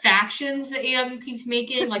factions that AW keeps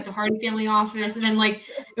making, like the Hardy family office, and then like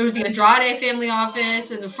it was the Andrade family office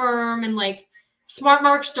and the firm, and like Smart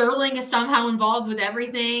Mark Sterling is somehow involved with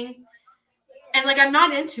everything, and like I'm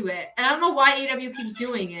not into it, and I don't know why AW keeps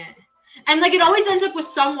doing it, and like it always ends up with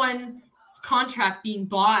someone's contract being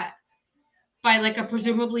bought by like a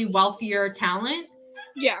presumably wealthier talent.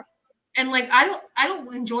 Yeah, and like I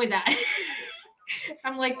don't enjoy that.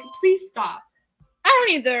 I'm like, please stop. I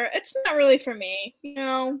don't either. It's not really for me,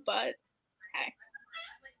 but hey.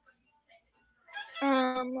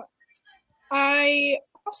 I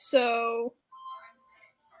also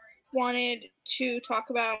wanted to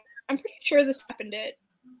talk about, I'm pretty sure this happened at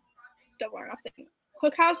Double or Nothing.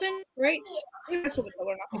 Hookhausen, right? We wrestled with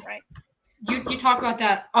Double or Nothing, right? You talk about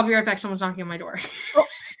that. I'll be right back. Someone's knocking on my door. Oh.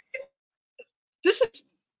 This is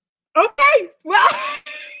okay. Well,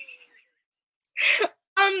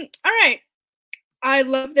 all right. I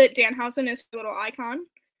love that Danhausen is a little icon,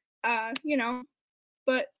 but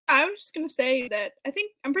I was just going to say that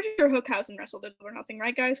I'm pretty sure Hookhausen wrestled at Double or Nothing,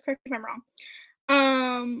 right, guys? Correct me if I'm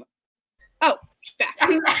wrong. Oh, she's back.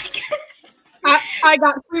 I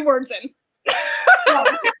got 3 words in.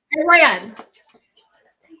 I ran.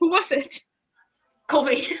 Who was it?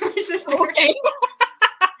 Colby, my sister. Okay.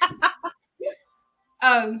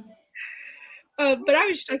 But I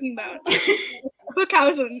was just talking about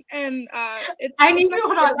Hookhausen, and I need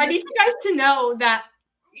you guys to know that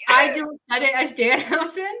I didn't set it as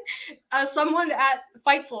Danhausen. Someone at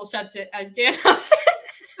Fightful sets it as Danhausen.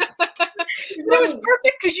 It was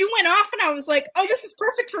perfect because you went off, and I was like, "Oh, this is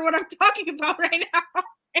perfect for what I'm talking about right now."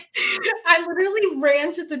 I literally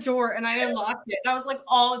ran to the door and I unlocked it. And I was like,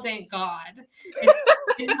 "Oh, thank God!"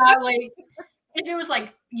 It's not like if it was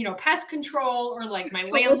like pest control or like my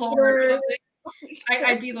landlord or something.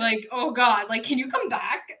 I'd be like, oh God, like, can you come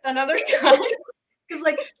back another time? Because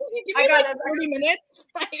like, I got 30 minutes.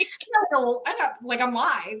 I got like, I'm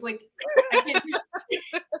live. Like, I can't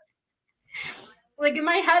do like in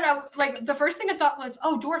my head, like the first thing I thought was,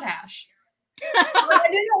 oh, DoorDash. I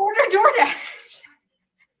didn't order DoorDash.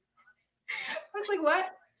 I was like,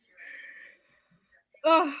 what?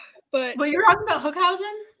 Oh, but you're talking about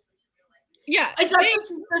Hookhausen? Yeah. Is that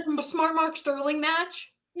the Smart Mark Sterling match?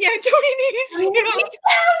 Yeah, Tony Nese.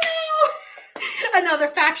 Another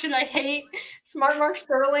faction I hate. Smart Mark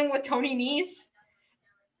Sterling with Tony Nese.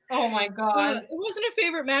 Oh my God. It wasn't a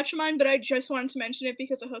favorite match of mine, but I just wanted to mention it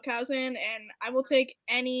because of Hookhausen, and I will take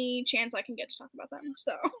any chance I can get to talk about them.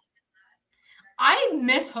 So I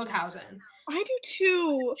miss Hookhausen. I do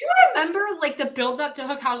too. Do you remember like the build up to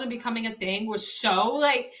Hookhausen becoming a thing was so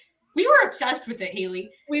like we were obsessed with it, Haley.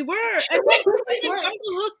 We were. And like Jungle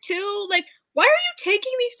Hook too. Like, why are you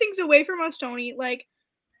taking these things away from us, Tony? Like,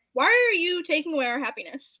 why are you taking away our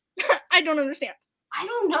happiness? I don't understand. I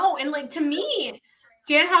don't know. And like to me,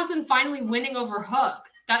 Danhausen finally winning over Hook,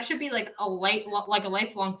 that should be like a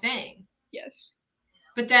lifelong thing. Yes.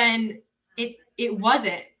 But then it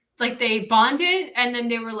wasn't. Like they bonded and then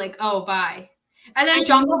they were like, oh, bye. And then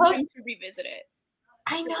Jungle Hook to revisit it.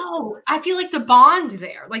 I know. I feel like the bond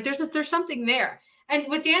there. Like there's something there. And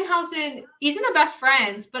with Danhausen, he's in the best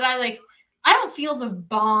friends, but I don't feel the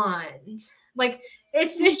bond. Like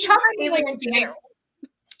it's Chuck Taylor and Dan.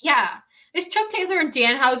 Yeah. Is Chuck Taylor and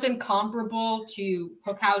Danhausen comparable to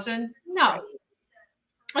Hookhausen? No.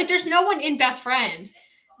 Like there's no one in Best Friends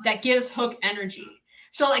that gives Hook energy.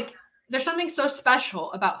 So like there's something so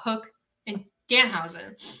special about Hook and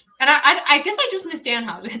Danhausen. And I guess I just miss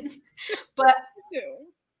Danhausen. But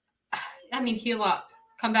I mean, heal up.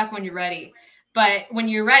 Come back when you're ready. But when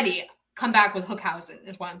you're ready, come back with Hookhausen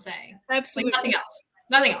is what I'm saying. Absolutely. Like nothing else.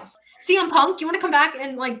 Nothing else. CM Punk, you want to come back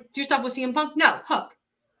and like do stuff with CM Punk? No, Hook.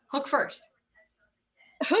 Hook first.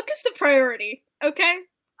 Hook is the priority, okay?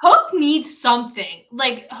 Hook needs something.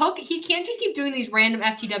 Like Hook, he can't just keep doing these random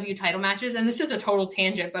FTW title matches. And this is a total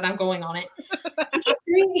tangent, but I'm going on it.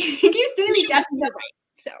 He keeps doing these FTW.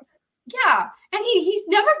 So yeah, and he's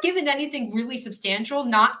never given anything really substantial,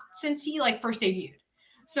 not since he like first debuted.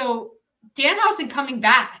 So Danhausen coming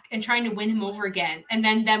back and trying to win him over again, and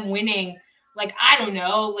then them winning, like I don't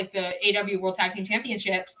know, like the AW World Tag Team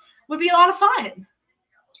Championships would be a lot of fun.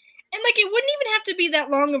 And like it wouldn't even have to be that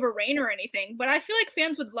long of a reign or anything, but I feel like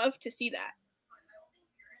fans would love to see that.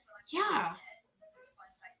 Yeah.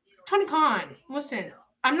 Tony Khan, listen,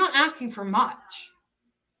 I'm not asking for much.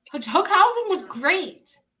 Hookhausen was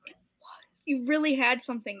great. You really had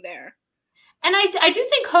something there. And I do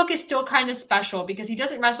think Hook is still kind of special because he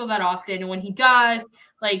doesn't wrestle that often. And when he does,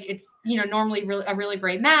 like it's, normally a really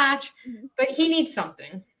great match, but he needs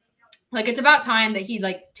something. Like it's about time that he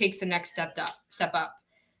like takes the next step up.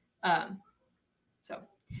 So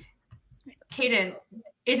Caden,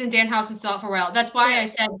 isn't Danhausen still out for a while? That's why I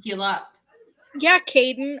said heal up. Yeah,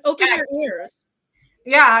 Caden, open your ears.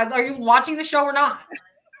 Yeah, are you watching the show or not?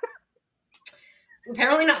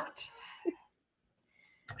 Apparently not.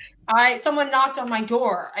 Someone knocked on my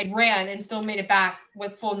door. I ran and still made it back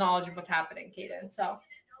with full knowledge of what's happening, Caden. So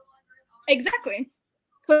exactly.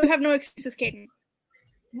 So you have no excuses, Caden.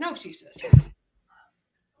 No excuses.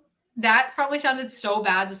 That probably sounded so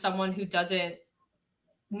bad to someone who doesn't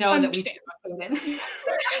know that we Caden. Someone's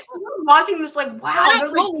watching this like, wow, they're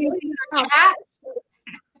like in our chat.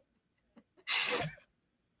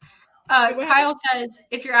 Kyle says,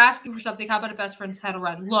 if you're asking for something, how about a best friend's title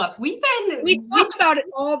run? Look, we talk about it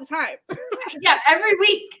all the time. Yeah, every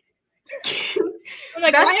week. We're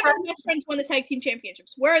like, why haven't the best friends won the tag team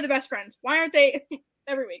championships? Where are the best friends? Why aren't they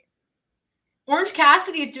every week? Orange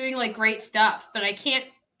Cassidy is doing like great stuff, but I can't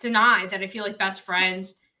deny that I feel like best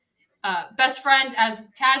friends as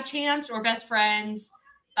tag champs or best friends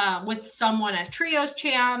with someone as trios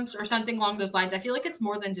champs or something along those lines. I feel like it's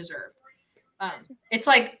more than deserved. It's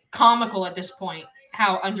like comical at this point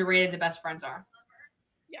how underrated the best friends are.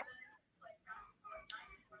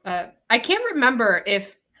 Yeah. I can't remember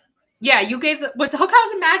if, you gave was the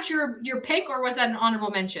Hookhausen match your pick or was that an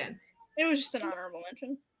honorable mention? It was just an honorable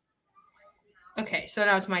mention. Okay, so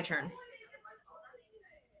now it's my turn.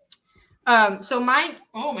 So mine,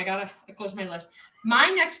 oh my God, I closed my list. My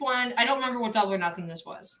next one, I don't remember what Double or Nothing this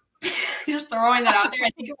was. Just throwing that out there.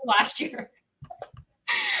 I think it was last year.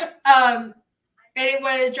 And it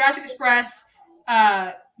was Jurassic Express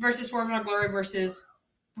versus Swerve and Glory versus,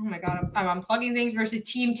 oh my God, I'm unplugging things, versus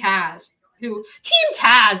Team Taz. Team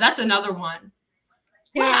Taz, that's another one.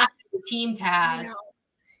 What happened to Team Taz?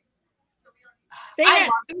 They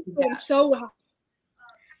was doing so well.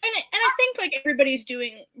 And I think like everybody's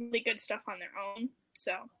doing really good stuff on their own.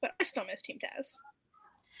 So, but I still miss Team Taz.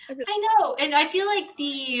 I know, and I feel like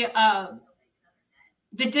the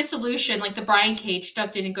dissolution, like the Brian Cage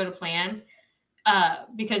stuff, didn't go to plan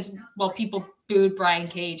because people booed Brian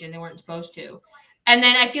Cage and they weren't supposed to. And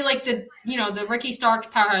then I feel like the Ricky Starks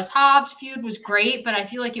Powerhouse Hobbs feud was great, but I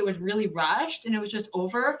feel like it was really rushed and it was just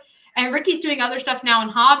over. And Ricky's doing other stuff now, and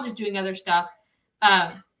Hobbs is doing other stuff.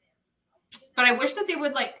 But I wish that they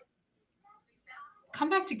would like come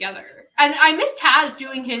back together. And I miss Taz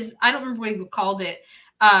doing his, I don't remember what he called it.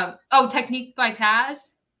 Technique by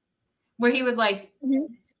Taz, where he would like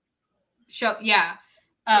show,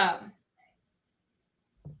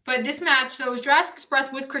 But this match, so it was Jurassic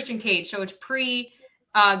Express with Christian Cage. So it's pre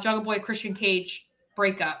Jungle Boy Christian Cage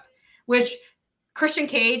breakup, which Christian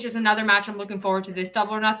Cage is another match I'm looking forward to this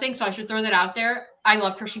Double or Nothing. So I should throw that out there. I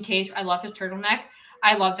love Christian Cage. I love his turtleneck.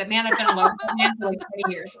 I love that man. I've been in love with that man for like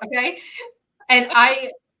 20 years. Okay. And I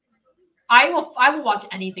will watch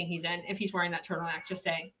anything he's in if he's wearing that turtleneck, just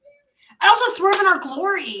saying. And also Swerve in Our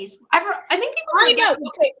Glories. I think people know.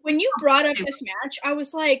 Okay, when you brought up this match, I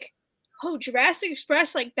was like, oh, Jurassic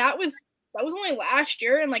Express, like that was only last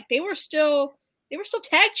year, and like they were still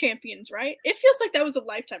tag champions, right? It feels like that was a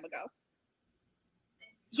lifetime ago.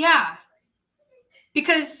 Yeah.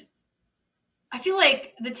 Because I feel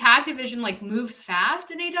like the tag division like moves fast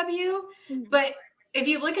in AW, but if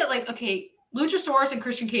you look at like, okay, Luchasaurus and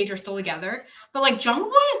Christian Cage are still together, but like Jungle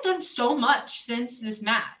Boy has done so much since this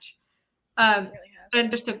match. And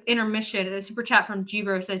just an intermission, a super chat from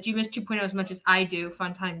Gibro says, do you miss 2.0 as much as I do?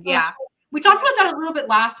 Fun time. Yeah. We talked about that a little bit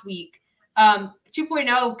last week.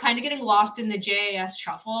 2.0 kind of getting lost in the JAS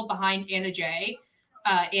shuffle behind Anna Jay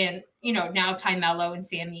and, you know, now Ty Mello and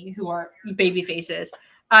Sammy, who are baby faces.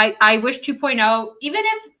 I wish 2.0, even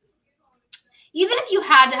if you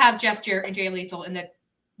had to have Jeff Jarrett and Jay Lethal in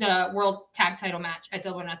the World Tag Title match at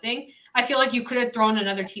Double or Nothing, I feel like you could have thrown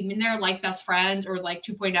another team in there like Best Friends or like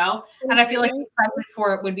 2.0. And I feel like the excitement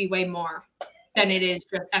for it would be way more than it is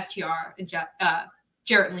just FTR and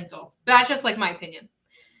Jarrett and Lethal. But that's just like my opinion.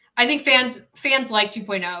 I think fans like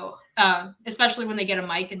 2.0, especially when they get a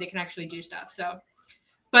mic and they can actually do stuff. So,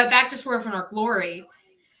 but back to Swerve in Our Glory.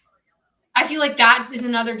 I feel like that is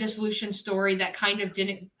another dissolution story that kind of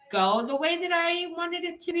didn't go the way that I wanted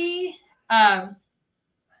it to be.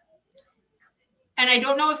 And I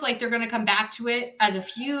don't know if like they're going to come back to it as a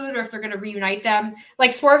feud or if they're going to reunite them.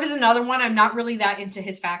 Like Swerve is another one. I'm not really that into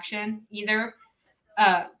his faction either.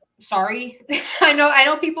 Sorry. I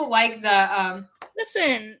know people like the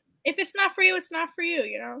listen, if it's not for you, it's not for you,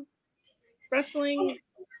 you know. Wrestling.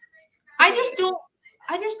 I just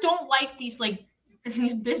don't like these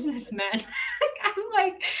businessmen.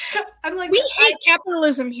 I'm like we hate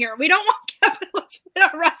capitalism here. We don't want capitalism in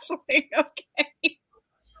our wrestling, okay?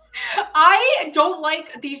 I don't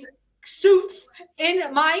like these suits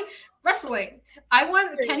in my wrestling. I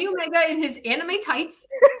want Kenny Omega in his anime tights.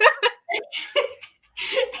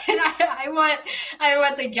 And I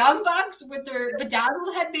want the Young Bucks with their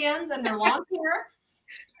bedazzled headbands and their long hair.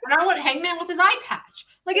 And I want Hangman with his eye patch.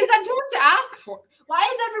 Like, is that too much to ask for? Why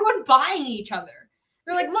is everyone buying each other?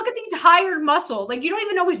 They're like, look at these hired muscle. Like, you don't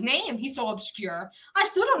even know his name. He's so obscure. I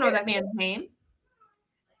still don't know that man's name.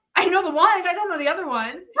 I know the one. I don't know the other one.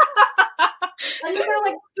 And they're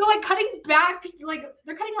like cutting back, like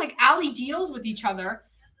they're cutting like alley deals with each other.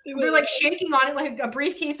 They're like shaking on it like a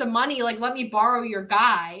briefcase of money. Like, let me borrow your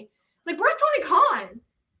guy. Like, where's Tony Khan?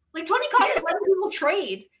 Like, Tony Khan is letting people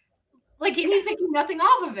trade. Like, and he's making nothing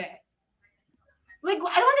off of it. Like,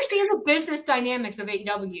 I don't understand the business dynamics of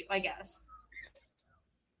AEW, I guess.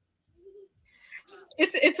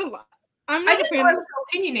 It's a lot. I didn't know I was so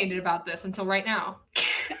opinionated about this until right now.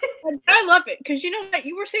 I love it because you know what,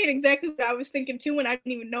 you were saying exactly what I was thinking too, when I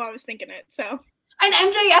didn't even know I was thinking it. So, and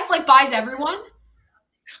MJF like buys everyone.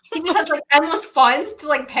 He just has like endless funds to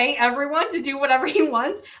like pay everyone to do whatever he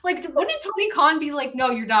wants. Like, wouldn't Tony Khan be like,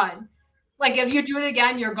 "No, you're done. Like, if you do it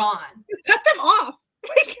again, you're gone." Cut them off.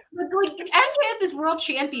 Like MJF is world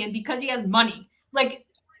champion because he has money. Like,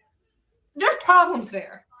 there's problems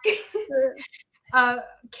there.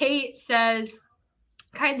 Kate says,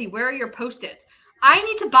 "Kindly, where are your Post-its? I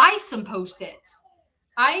need to buy some Post-its.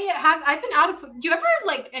 I've been out of. Do you ever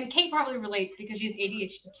like? And Kate probably relates because she has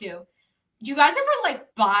ADHD too. Do you guys ever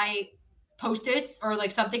like buy Post-its or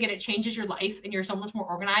like something and it changes your life and you're so much more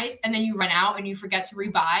organized, and then you run out and you forget to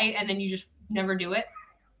rebuy and then you just never do it?"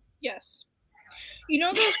 Yes. You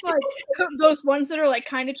know those like those ones that are like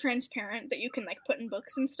kind of transparent that you can like put in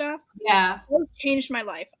books and stuff? Yeah. Those changed my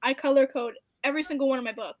life. I color code every single one of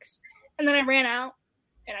my books. And then I ran out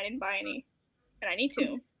and I didn't buy any. And I need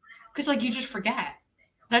to. Because like you just forget.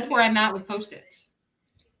 That's where I'm at with Post-its.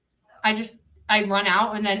 I run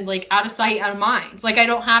out and then like out of sight, out of mind. Like I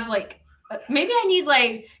don't have like, maybe I need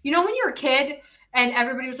like, you know, when you're a kid and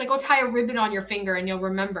everybody was like, "Oh, tie a ribbon on your finger and you'll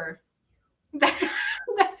remember."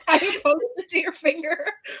 I post it to your finger.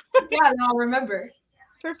 Yeah, and I'll remember.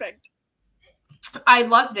 Perfect. I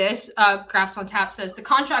love this. Craps on Tap says the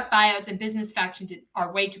contract buyouts and business factions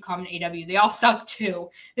are way too common in AW. They all suck too.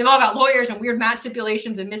 They've all got lawyers and weird match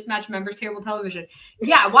stipulations and mismatched members, terrible television.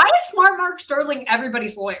 Yeah, why is Smart Mark Sterling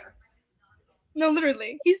everybody's lawyer? No,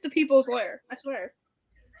 literally, he's the people's lawyer. I swear.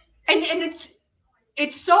 And it's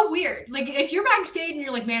it's so weird. Like, if you're backstage and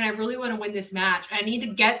you're like, man, I really want to win this match. I need to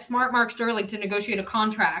get Smart Mark Sterling to negotiate a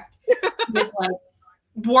contract with like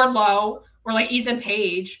Wardlow or like Ethan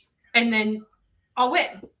Page, and then I'll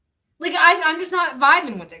win. Like, I'm just not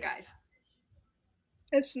vibing with it, guys.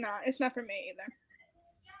 It's not for me either.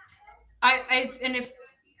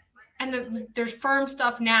 There's firm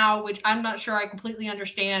stuff now, which I'm not sure I completely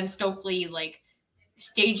understand. Stokely like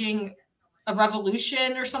staging a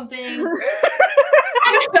revolution or something.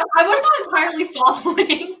 I was not entirely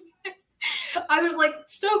following. I was like,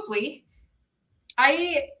 Stokely,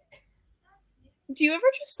 do you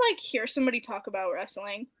ever just like hear somebody talk about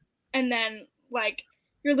wrestling and then like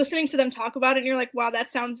you're listening to them talk about it and you're like, wow, that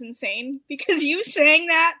sounds insane? Because you saying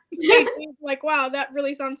that, like, wow, that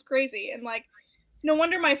really sounds crazy. And like, no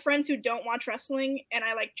wonder my friends who don't watch wrestling and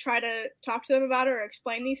I like try to talk to them about it or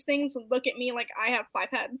explain these things look at me like I have 5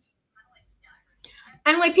 heads.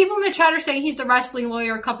 And like people in the chat are saying he's the wrestling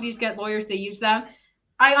lawyer. Companies get lawyers, they use them.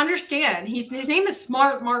 I understand. His name is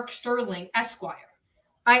Smart Mark Sterling, Esquire.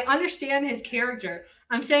 I understand his character.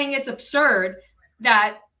 I'm saying it's absurd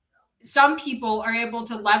that some people are able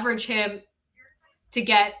to leverage him to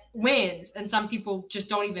get wins and some people just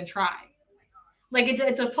don't even try. Like,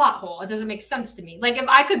 it's a plot hole. It doesn't make sense to me. Like, if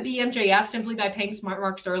I could be MJF simply by paying Smart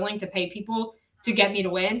Mark Sterling to pay people to get me to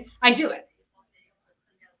win, I'd do it.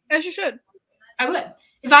 As you should. I would.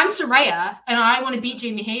 If I'm Saraya and I want to beat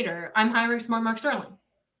Jamie Hayter, I'm hiring Smart Mark Sterling.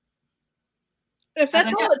 If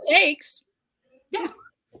that's all it takes. Yeah.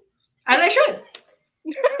 As I should.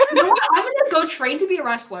 You know what? I'm going to go train to be a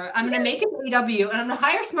wrestler. I'm going to make it AEW, and I'm going to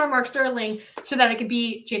hire Smart Mark Sterling so that I could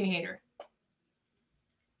beat Jamie Hayter.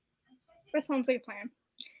 That sounds like a plan.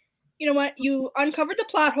 You know what? You uncovered the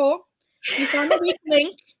plot hole. You found the weak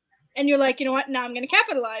link. And you're like, you know what? Now I'm going to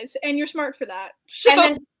capitalize. And you're smart for that. So, and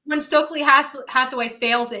then when Stokely Hathaway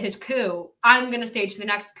fails at his coup, I'm going to stage the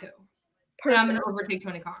next coup. Perfect. And I'm going to overtake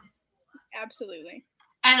Tony Khan. Absolutely.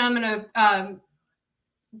 And I'm going to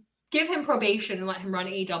give him probation and let him run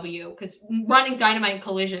AEW, because running Dynamite and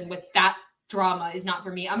Collision with that drama is not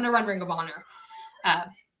for me. I'm going to run Ring of Honor. And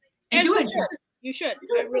do it. You should. I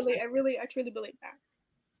truly believe that.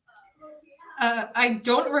 I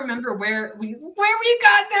don't remember where we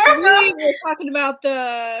got there. We were talking about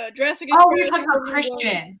the Jurassic Express. Oh, we were talking about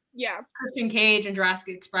Christian. Yeah. Christian Cage and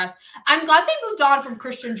Jurassic Express. I'm glad they moved on from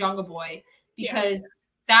Christian Jungle Boy, because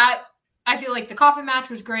that, I feel like the coffin match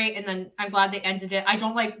was great, and then I'm glad they ended it. I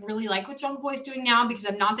don't really like what Jungle Boy's doing now, because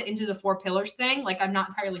I'm not into the 4 pillars thing. Like, I'm not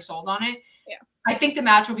entirely sold on it. Yeah. I think the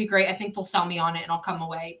match will be great. I think they'll sell me on it, and I'll come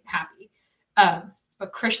away happy.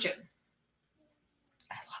 But Christian,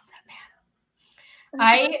 I love that man.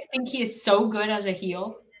 I think he is so good as a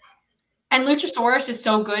heel. And Luchasaurus is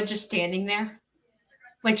so good just standing there.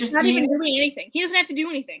 Like, just not even doing anything. He doesn't have to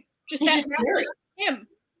do anything. Just him.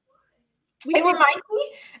 It reminds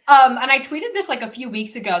me, and I tweeted this like a few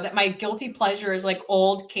weeks ago, that my guilty pleasure is like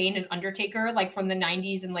old Kane and Undertaker, like from the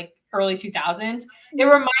 90s and like early 2000s. It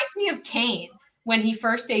reminds me of Kane when he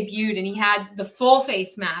first debuted and he had the full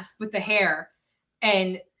face mask with the hair,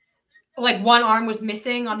 and like one arm was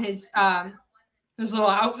missing on his little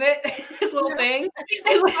outfit, his little thing.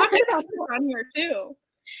 On here too.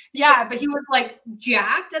 Yeah, but he was like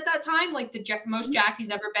jacked at that time, like the most jacked he's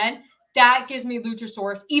ever been. That gives me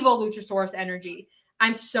Luchasaurus, evil Luchasaurus energy.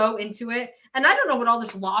 I'm so into it. And I don't know what all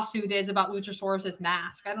this lawsuit is about Luchasaurus's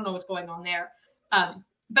mask. I don't know what's going on there.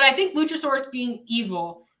 But I think Luchasaurus being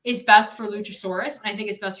evil is best for Luchasaurus. And I think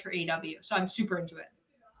it's best for AEW. So I'm super into it.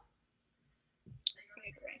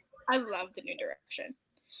 I love the new direction.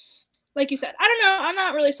 Like you said, I don't know. I'm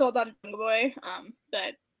not really sold on Jungle Boy.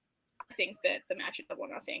 But I think that the match at Double or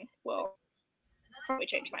Nothing will probably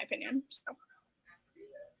change my opinion. So.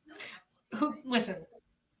 Listen,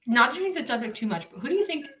 not to change the subject too much, but who do you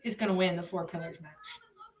think is going to win the 4 pillars match?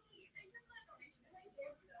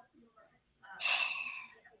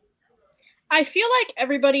 I feel like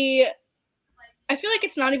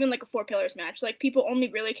it's not even like a 4 pillars match. Like, people only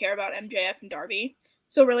really care about MJF and Darby.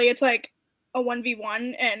 So really it's like a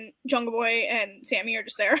 1v1 and Jungle Boy and Sammy are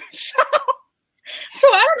just there. So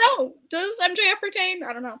I don't know. Does MJF retain?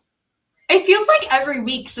 I don't know. It feels like every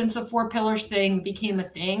week since the 4 pillars thing became a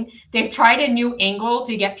thing, they've tried a new angle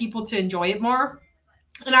to get people to enjoy it more.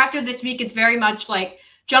 And after this week, it's very much like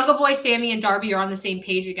Jungle Boy, Sammy, and Darby are on the same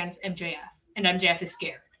page against MJF, and MJF is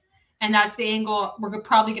scared. And that's the angle we're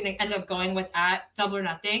probably going to end up going with at Double or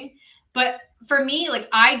Nothing. But for me, like,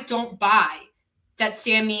 I don't buy that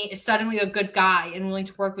Sammy is suddenly a good guy and willing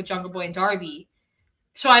to work with Jungle Boy and Darby.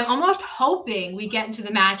 So I'm almost hoping we get into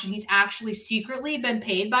the match and he's actually secretly been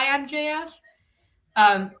paid by MJF,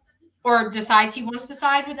 or decides he wants to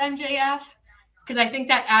side with MJF. because I think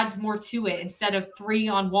that adds more to it instead of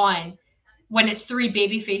 3-on-1 when it's 3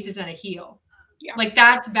 baby faces and a heel. Yeah. Like,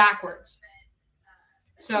 that's backwards.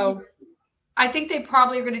 So I think they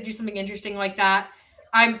probably are going to do something interesting like that.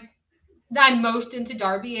 I'm most into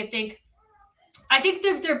Darby. I think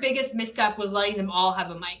their biggest misstep was letting them all have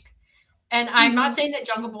a mic. And I'm not saying that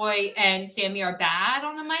Jungle Boy and Sammy are bad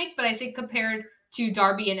on the mic, but I think compared to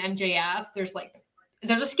Darby and MJF, there's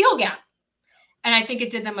a skill gap. And I think it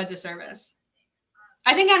did them a disservice.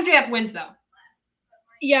 I think MJF wins, though.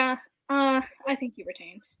 Yeah, I think he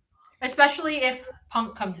retains. Especially if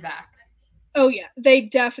Punk comes back. Oh, yeah. They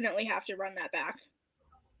definitely have to run that back.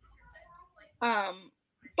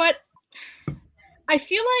 But I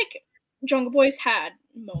feel like Jungle Boy's had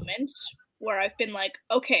moments where I've been like,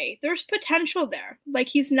 okay, there's potential there. Like,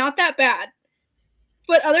 he's not that bad.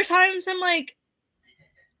 But other times I'm like,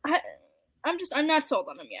 I'm not sold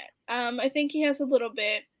on him yet. I think he has a little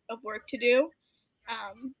bit of work to do.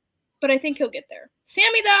 But I think he'll get there.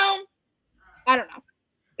 Sammy, though, I don't know.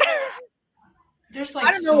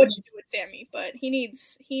 I don't know what to do with Sammy, but he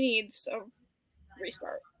needs a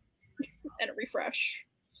restart and a refresh.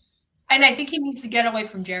 And I think he needs to get away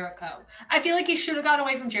from Jericho. I feel like he should have gotten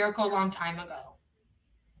away from Jericho a long time ago.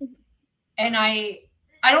 And I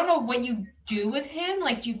don't know what you do with him.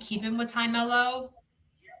 Like, do you keep him with Ty Mello?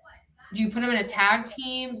 Do you put him in a tag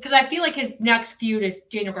team? Because I feel like his next feud is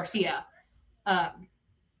Daniel Garcia.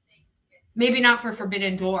 Maybe not for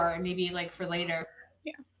Forbidden Door, maybe like for later.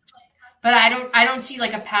 Yeah. But I don't see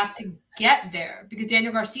like a path to get there because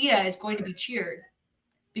Daniel Garcia is going to be cheered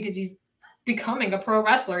because he's becoming a pro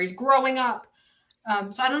wrestler. He's growing up.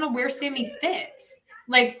 So I don't know where Sammy fits.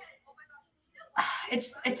 Like,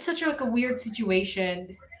 it's such a weird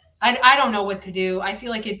situation. I don't know what to do. I feel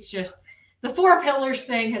like it's just the 4 pillars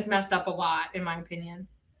thing has messed up a lot, in my opinion.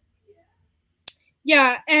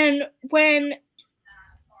 Yeah, and when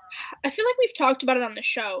I feel like we've talked about it on the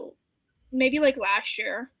show, maybe like last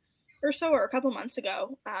year or so, or a couple months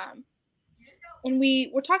ago, and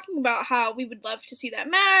we were talking about how we would love to see that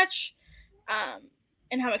match,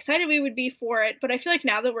 and how excited we would be for it. But I feel like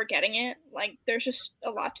now that we're getting it, like there's just a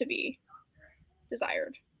lot to be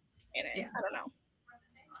desired in it. Yeah. I don't know.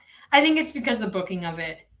 I think it's because the booking of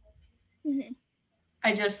it. Mm-hmm.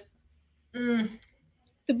 I just the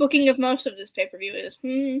booking of most of this pay-per-view is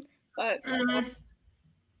but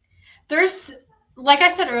there's, like I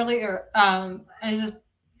said earlier, and this is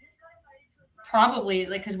probably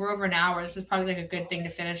like because we're over an hour, this is probably like a good thing to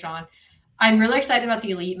finish on. I'm really excited about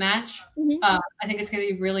the Elite match. I think it's going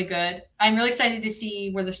to be really good. I'm really excited to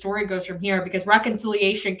see where the story goes from here because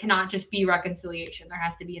reconciliation cannot just be reconciliation. There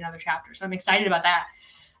has to be another chapter. So I'm excited about that.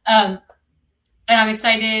 And I'm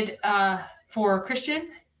excited for Christian.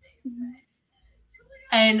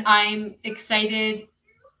 And I'm excited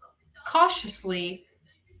cautiously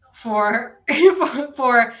for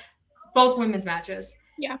both women's matches.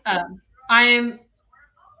 Yeah. I'm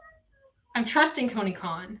trusting Tony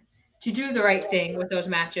Khan to do the right thing with those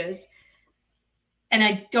matches. And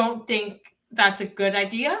I don't think that's a good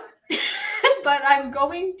idea, but I'm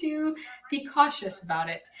going to be cautious about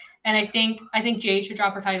it. And I think Jade should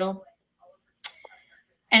drop her title.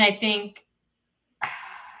 And I think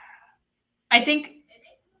I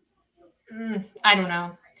don't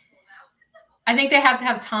know. I think they have to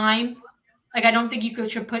have time. Like, I don't think you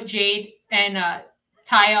should put Jade and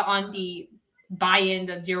Taya on the buy-in,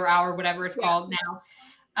 the 0 hour, whatever it's called now.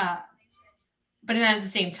 But then at the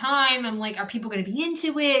same time, I'm like, are people going to be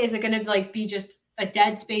into it? Is it going to like be just a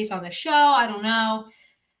dead space on the show? I don't know.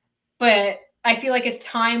 But I feel like it's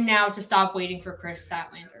time now to stop waiting for Chris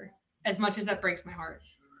Statlander. As much as that breaks my heart.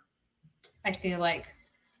 I feel like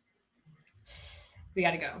we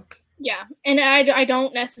got to go. Yeah, and I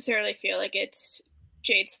don't necessarily feel like it's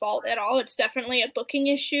Jade's fault at all. It's definitely a booking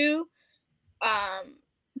issue.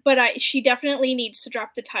 But she definitely needs to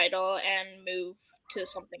drop the title and move to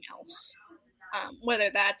something else. Whether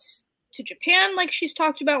that's to Japan, like she's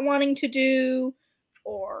talked about wanting to do,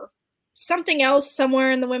 or something else somewhere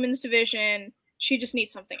in the women's division. She just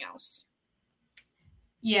needs something else.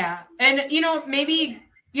 Yeah. And, maybe,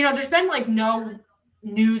 there's been like no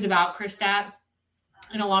news about Chris Stat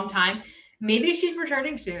in a long time. Maybe she's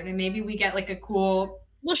returning soon and maybe we get like a cool.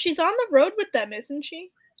 Well, she's on the road with them, isn't she?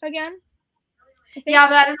 Again? Yeah,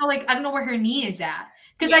 but I don't know where her knee is at.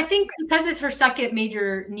 Because I think because it's her second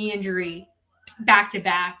major knee injury back to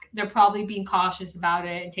back, they're probably being cautious about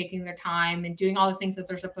it and taking their time and doing all the things that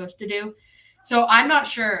they're supposed to do. So I'm not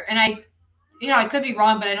sure. And I could be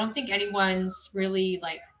wrong, but I don't think anyone's really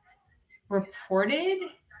like reported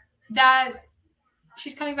that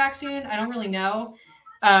she's coming back soon. I don't really know.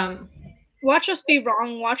 Watch us be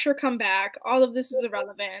wrong. Watch her come back. All of this is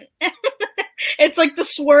irrelevant. It's like the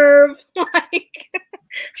swerve. Like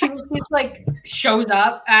She just like shows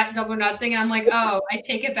up at Double Nothing, and I'm like, oh, I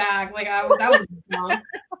take it back. Like that was dumb.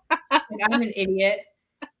 Like, I'm an idiot.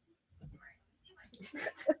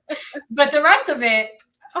 But the rest of it,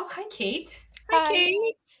 oh, hi, Kate. Hi,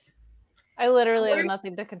 Kate. I literally have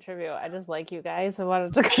nothing to contribute. I just like you guys. I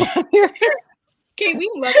wanted to come up here. Kate,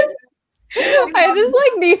 we love you. I just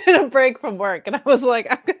like needed a break from work, and I was like,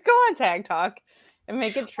 I'm gonna go on Tag Talk and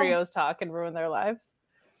make it trios talk and ruin their lives.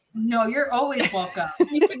 No, you're always welcome.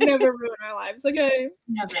 You could never ruin our lives. Okay.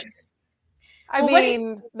 Never. I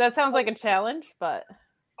mean, that sounds like a challenge, but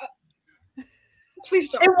please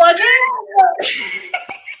don't. It wasn't.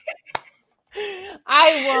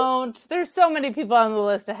 I won't. There's so many people on the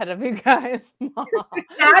list ahead of you guys.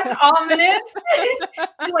 That's ominous.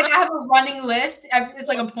 Like I have a running list. It's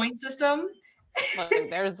like a point system. Like,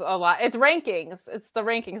 there's a lot. It's rankings. It's the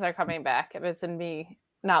rankings are coming back, and it's in me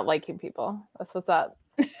not liking people. That's what's up.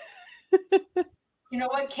 You know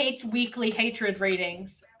what? Kate's weekly hatred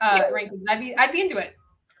rankings. I'd be into it.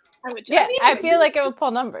 I would. Yeah, I feel like it would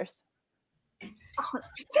pull numbers.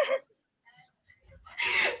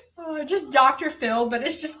 Just Dr. Phil, but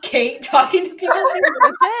it's just Kate talking to people.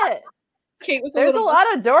 That's it. Kate with There's a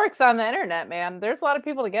lot of dorks on the internet, man. There's a lot of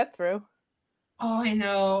people to get through. Oh, I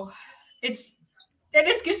know. It's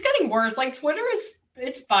just getting worse. Like Twitter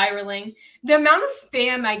it's spiraling. The amount of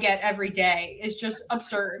spam I get every day is just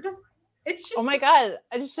absurd. It's just, oh my god,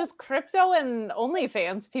 it's just crypto and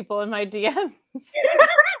OnlyFans people in my DMs.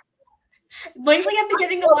 Lately, I've been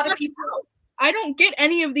getting a lot of people. I don't get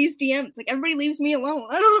any of these DMs. Like everybody leaves me alone.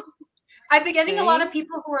 I don't know. I've been getting a lot of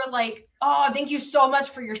people who are like, "Oh, thank you so much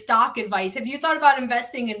for your stock advice. Have you thought about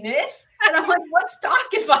investing in this?" And I'm like, "What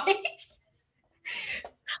stock advice?"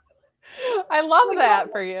 I love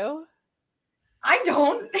that for you. I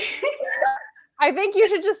don't. I think you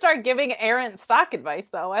should just start giving errant stock advice,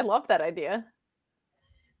 though. I love that idea.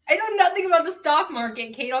 I know nothing about the stock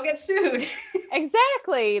market, Kate. I'll get sued.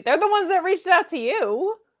 Exactly. They're the ones that reached out to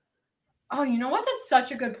you. Oh, you know what? That's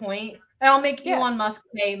such a good point. And I'll make Elon Musk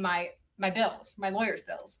pay my bills, my lawyer's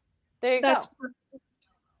bills. There you go.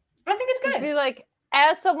 I think it's good. Just be like,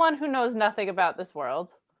 as someone who knows nothing about this world,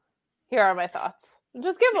 here are my thoughts.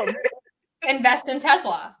 Just give them. Invest in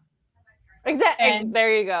Tesla. Exactly. And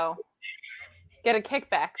there you go. Get a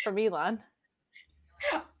kickback from Elon.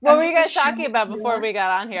 What were you guys talking about before we got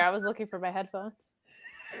on here? I was looking for my headphones.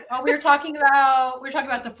 Oh, we were talking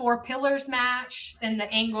about the 4 Pillars match and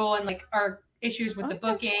the angle and like our issues with the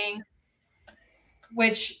booking.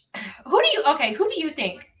 Which who do you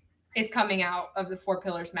think is coming out of the 4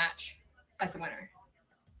 Pillars match as the winner?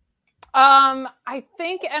 I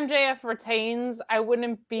think MJF retains. I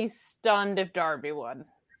wouldn't be stunned if Darby won.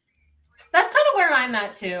 That's kind of where I'm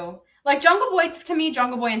at too. Like Jungle Boy, to me,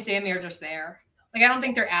 Jungle Boy and Sammy are just there. Like I don't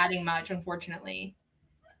think they're adding much, unfortunately.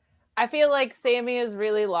 I feel like Sammy is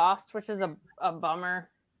really lost, which is a bummer.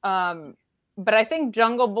 But I think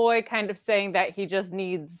Jungle Boy kind of saying that he just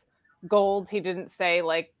needs gold. He didn't say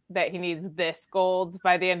like that he needs this gold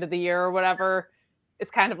by the end of the year or whatever.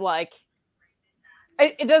 It's kind of like,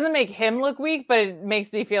 it doesn't make him look weak, but it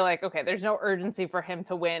makes me feel like, okay, there's no urgency for him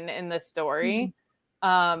to win in this story.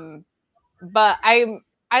 Mm-hmm. But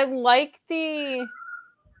I like the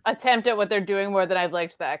attempt at what they're doing more than I've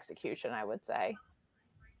liked the execution, I would say.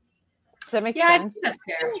 Does that make sense? That's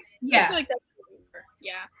fair. Yeah. I feel like that's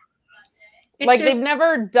It's like they've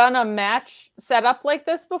never done a match set up like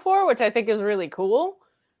this before, which I think is really cool.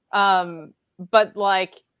 But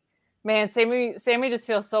like, man, Sammy just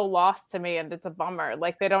feels so lost to me, and it's a bummer.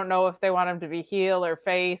 Like they don't know if they want him to be heel or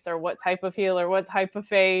face, or what type of heel or what type of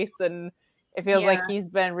face, and it feels like he's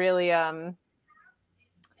been really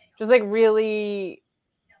just like really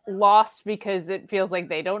lost because it feels like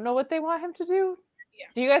they don't know what they want him to do. Yeah.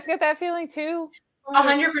 Do you guys get that feeling too?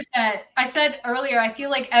 100%. I said earlier, I feel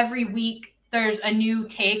like every week there's a new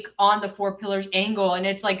take on the 4 Pillars angle, and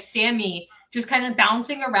it's like Sammy just kind of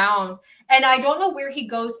bouncing around. And I don't know where he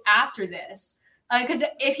goes after this. Because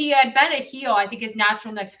if he had been a heel, I think his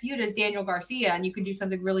natural next feud is Daniel Garcia, and you could do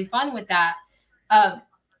something really fun with that.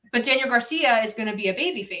 But Daniel Garcia is going to be a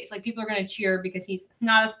babyface. Like people are going to cheer because he's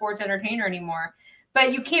not a sports entertainer anymore.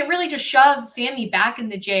 But you can't really just shove Sammy back in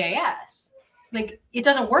the JAS. Like it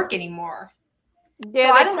doesn't work anymore. Yeah,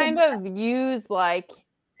 so I don't kind of use like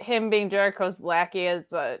him being Jericho's lackey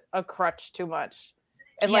as a crutch too much.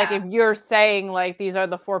 And like if you're saying like these are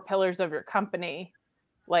the 4 pillars of your company,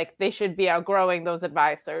 like they should be outgrowing those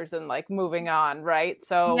advisors and like moving on, right?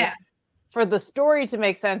 So for the story to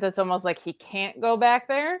make sense, it's almost like he can't go back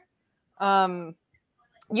there.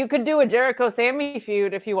 You could do a Jericho Sammy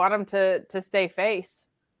feud if you want him to stay face.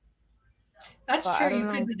 That's true. You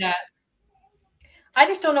could do that. I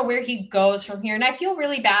just don't know where he goes from here. And I feel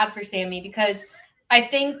really bad for Sammy because I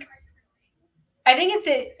think if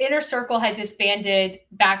the Inner Circle had disbanded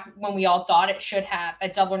back when we all thought it should have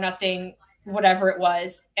at Double or Nothing, whatever it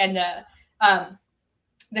was, and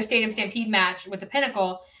the Stadium Stampede match with the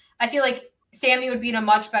Pinnacle, I feel like Sammy would be in a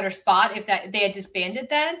much better spot if they had disbanded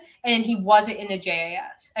then and he wasn't in the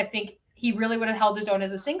JAS. I think he really would have held his own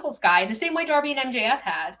as a singles guy in the same way Darby and MJF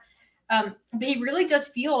had. But he really does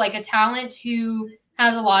feel like a talent who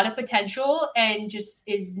has a lot of potential and just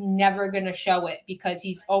is never going to show it because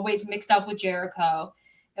he's always mixed up with Jericho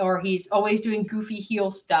or he's always doing goofy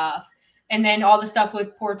heel stuff. And then all the stuff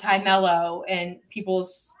with poor Ty Mello and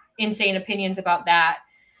people's insane opinions about that.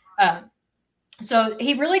 So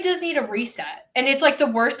he really does need a reset. And it's like the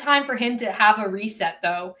worst time for him to have a reset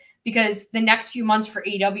though, because the next few months for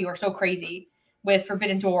AEW are so crazy with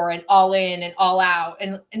Forbidden Door and All In and All Out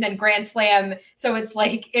and then Grand Slam. So it's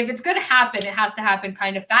like, if it's going to happen, it has to happen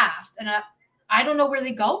kind of fast. And I don't know where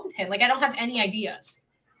they go with him. Like, I don't have any ideas.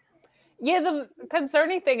 Yeah, the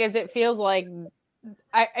concerning thing is it feels like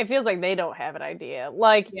they don't have an idea.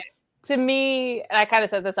 Like, to me, and I kind of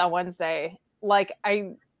said this on Wednesday, like,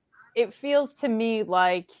 it feels to me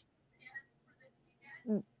like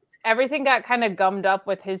everything got kind of gummed up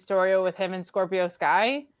with his story with him and Scorpio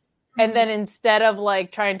Sky. And then instead of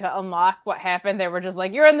like trying to unlock what happened, they were just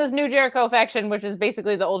like, you're in this new Jericho faction, which is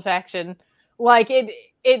basically the old faction. Like they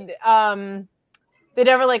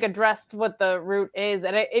never like addressed what the root is.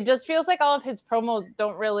 And it just feels like all of his promos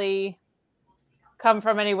don't really come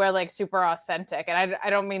from anywhere like super authentic. And I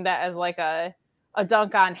don't mean that as like a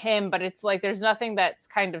dunk on him, but it's like, there's nothing that's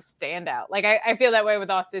kind of standout. Like I feel that way with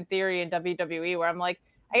Austin Theory and WWE where I'm like,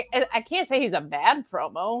 I can't say he's a bad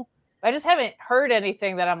promo. I just haven't heard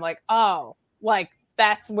anything that I'm like, oh, like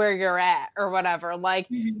that's where you're at or whatever. Like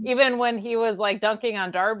even when he was like dunking on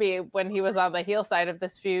Darby when he was on the heel side of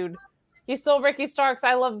this feud, he stole Ricky Stark's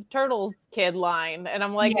 "I Love Turtles" kid line, and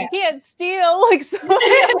I'm like, you can't steal like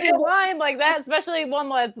somebody else's line like that, especially one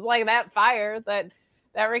that's like that fire that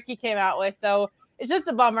Ricky came out with. So it's just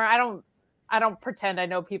a bummer. I don't pretend I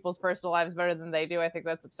know people's personal lives better than they do. I think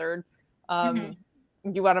that's absurd.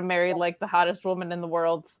 You want to marry like the hottest woman in the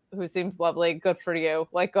world who seems lovely, good for you.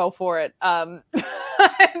 Like, go for it.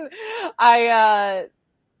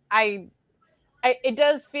 It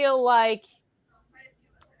does feel like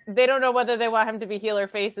they don't know whether they want him to be heel or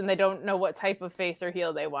face, and they don't know what type of face or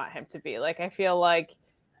heel they want him to be. Like, I feel like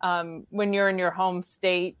when you're in your home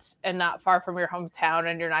state and not far from your hometown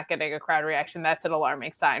and you're not getting a crowd reaction, that's an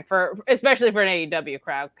alarming sign especially for an AEW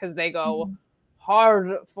crowd, because they go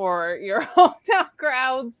hard for your hometown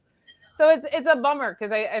crowds. So it's a bummer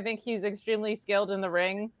because I think he's extremely skilled in the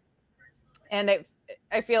ring. And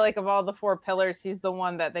I feel like of all the four pillars, he's the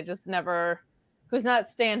one that they just never, who's not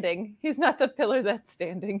standing. He's not the pillar that's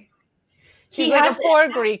standing. He's like a poor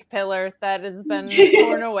Greek pillar that has been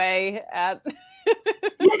torn away at.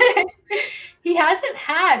 He hasn't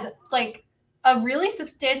had like a really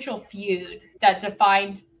substantial feud that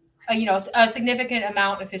defined a significant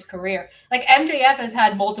amount of his career. Like MJF has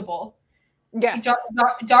had multiple. Yeah.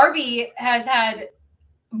 Darby has had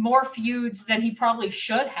more feuds than he probably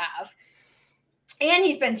should have. And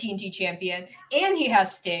he's been TNT champion. And he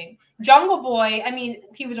has Sting. Jungle Boy, I mean,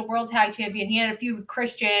 he was a world tag champion. He had a feud with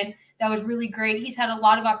Christian that was really great. He's had a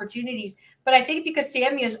lot of opportunities. But I think because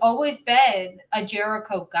Sammy has always been a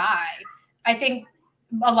Jericho guy, I think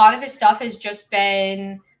a lot of his stuff has just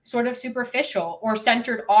been sort of superficial or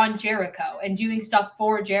centered on Jericho and doing stuff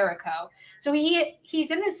for Jericho. So he's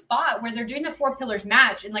in this spot where they're doing the four pillars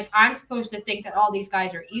match. And like, I'm supposed to think that all these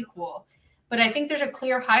guys are equal, but I think there's a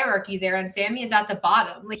clear hierarchy there. And Sammy is at the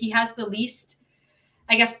bottom. Like, he has the least,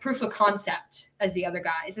 I guess, proof of concept as the other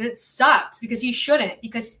guys. And it sucks because he shouldn't,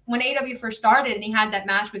 because when AEW first started and he had that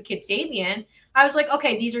match with Kip Sabian, I was like,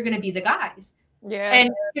 okay, these are going to be the guys. Yeah. And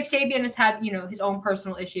Kip Sabian has had, his own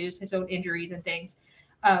personal issues, his own injuries and things.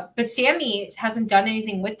 But Sammy hasn't done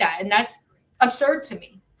anything with that. And that's absurd to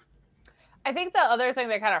me. I think the other thing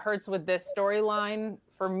that kind of hurts with this storyline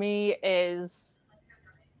for me is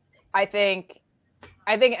I think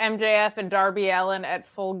MJF and Darby Allin at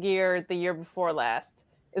Full Gear the year before last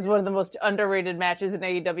is one of the most underrated matches in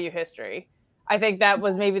AEW history. I think that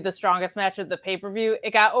was maybe the strongest match of the pay-per-view.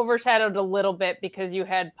 It got overshadowed a little bit because you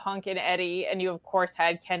had Punk and Eddie, and you of course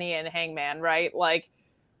had Kenny and Hangman, right? Like,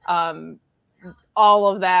 all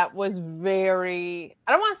of that was very,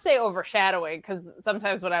 I don't want to say overshadowing, because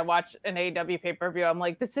sometimes when I watch an AEW pay-per-view, I'm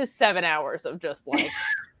like, this is 7 hours of just like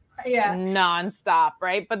Yeah. nonstop,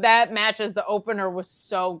 right? But that match as the opener was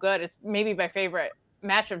so good. It's maybe my favorite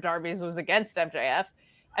match of Darby's was against MJF.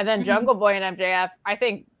 And then Jungle Boy and MJF, I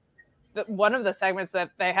think one of the segments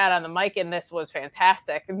that they had on the mic in this was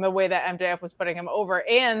fantastic. And the way that MJF was putting him over.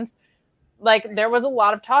 And like, there was a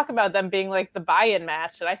lot of talk about them being like the buy-in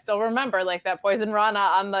match. And I still remember like that Poison Rana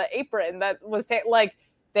on the apron that was like,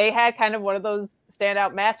 they had kind of one of those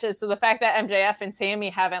standout matches. So the fact that MJF and Sammy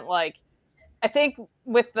haven't like, I think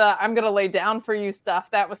with the I'm going to lay down for you stuff,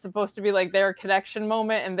 that was supposed to be like their connection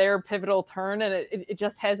moment and their pivotal turn. And it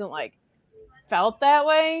just hasn't like felt that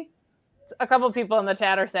way. A couple of people in the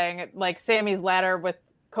chat are saying it, like Sammy's ladder with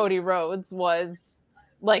Cody Rhodes was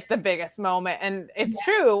like the biggest moment. And it's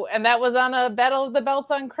true. And that was on a Battle of the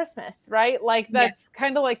Belts on Christmas, right? Like that's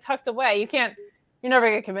kind of like tucked away. You're never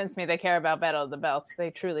going to convince me they care about Battle of the Belts.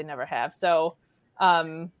 They truly never have. So,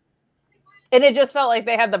 and it just felt like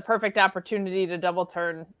they had the perfect opportunity to double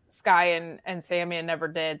turn Sky and Sammy and never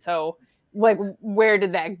did. So like, where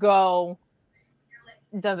did that go?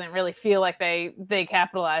 Doesn't really feel like they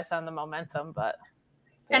capitalized on the momentum, but.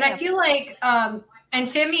 And I feel like, and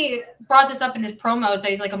Sammy brought this up in his promos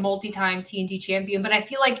that he's like a multi-time TNT champion, but I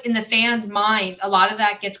feel like in the fans' mind, a lot of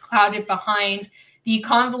that gets clouded behind the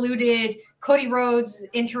convoluted Cody Rhodes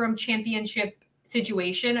interim championship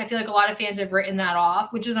situation. I feel like a lot of fans have written that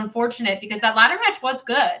off, which is unfortunate because that ladder match was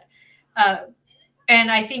good.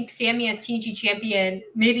 And I think Sammy as TNT champion,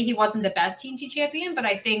 maybe he wasn't the best TNT champion, but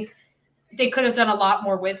I think they could have done a lot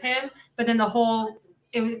more with him. But then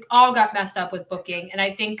it all got messed up with booking. And I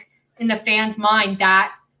think in the fans' mind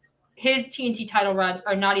that his TNT title runs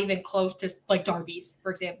are not even close to like Darby's,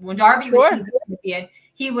 for example. When Darby was TNT champion,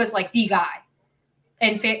 he was like the guy.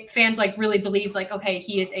 And fans like really believed like, okay,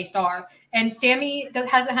 he is a star. And Sammy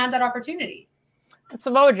hasn't had that opportunity.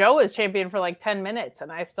 Samoa Joe was champion for like 10 minutes.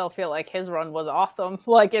 And I still feel like his run was awesome.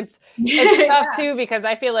 Like it's tough too, because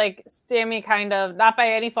I feel like Sammy kind of, not by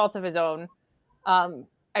any fault of his own,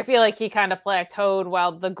 I feel like he kind of plateaued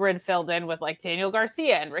while the grid filled in with like Daniel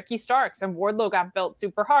Garcia and Ricky Starks, and Wardlow got built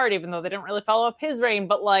super hard, even though they didn't really follow up his reign.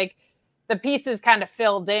 But like the pieces kind of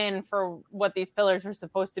filled in for what these pillars were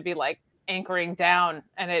supposed to be like anchoring down.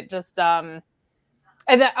 And it just, and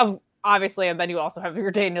then, obviously, and then you also have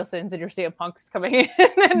your Danielsons and your CM Punks coming in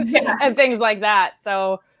and things like that.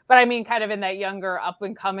 So, but I mean, kind of in that younger up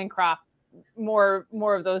and coming crop, more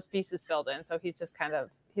of those pieces filled in. So he's just kind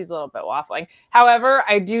of, he's a little bit waffling. However,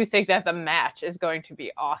 I do think that the match is going to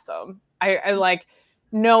be awesome. I like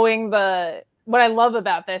knowing what I love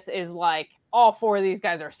about this is like all four of these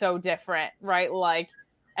guys are so different, right? Like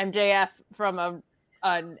MJF from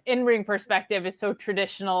an in-ring perspective is so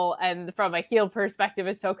traditional, and from a heel perspective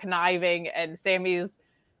is so conniving, and Sammy's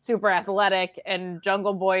super athletic, and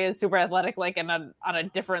Jungle Boy is super athletic, like on a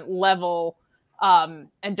different level. And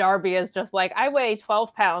Darby is just like, I weigh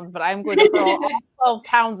 12 pounds, but I'm going to throw all 12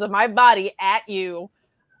 pounds of my body at you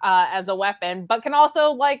as a weapon, but can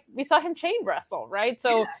also, like, we saw him chain wrestle, right?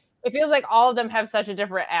 So it feels like all of them have such a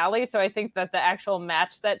different alley. So I think that the actual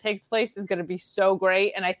match that takes place is going to be so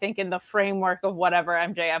great. And I think in the framework of whatever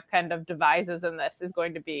MJF kind of devises in this is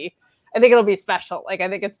going to be, I think it'll be special. Like, I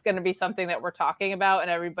think it's going to be something that we're talking about,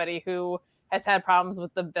 and everybody who has had problems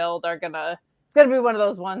with the build it's going to be one of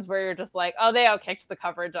those ones where you're just like, oh, they outkicked the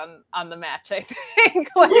coverage on the match. I think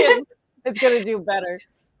like it's going to do better.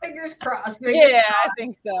 Fingers crossed. I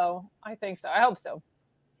think so. I hope so.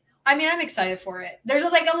 I mean, I'm excited for it. There's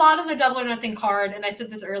like a lot of the Double or Nothing card, and I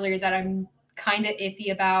said this earlier that I'm kind of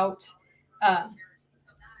iffy about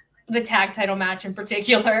the tag title match in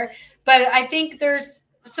particular. But I think there's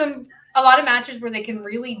a lot of matches where they can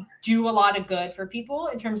really do a lot of good for people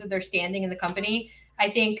in terms of their standing in the company. I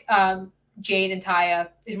think Jade and Taya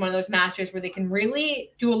is one of those matches where they can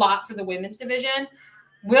really do a lot for the women's division.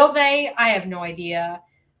 Will they? I have no idea.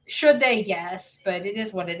 Should they? Yes, but it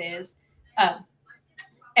is what it is.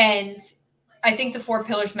 And I think the Four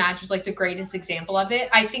Pillars match is like the greatest example of it.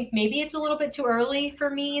 I think maybe it's a little bit too early for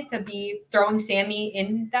me to be throwing Sammy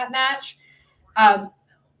in that match,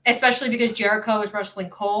 especially because Jericho is wrestling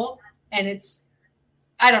Cole, and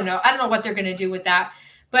I don't know what they're going to do with that,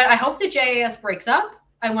 but I hope the JAS breaks up.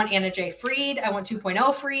 I want Anna Jay Freed. I want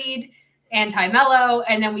 2.0 Freed and Ty Mello,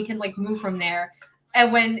 and then we can like move from there.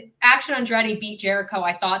 And when Action Andretti beat Jericho,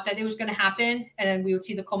 I thought that it was going to happen, and then we would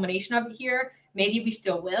see the culmination of it here. Maybe we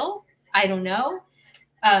still will. I don't know.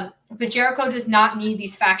 But Jericho does not need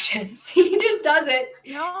these factions. He just doesn't.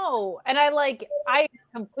 No. And I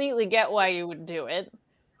completely get why you would do it.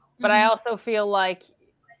 But I also feel like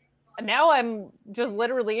now I'm just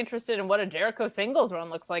literally interested in what a Jericho singles run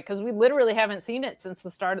looks like, because we literally haven't seen it since the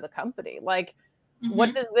start of the company. Like,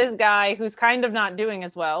 What does this guy who's kind of not doing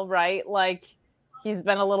as well, right? Like he's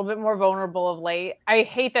been a little bit more vulnerable of late. I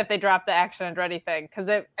hate that they dropped the Action Andretti thing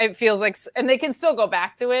because it feels like, and they can still go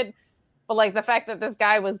back to it, but like the fact that this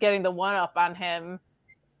guy was getting the one up on him,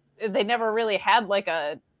 they never really had like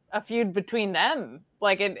a feud between them.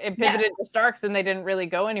 Like it pivoted to Starks and they didn't really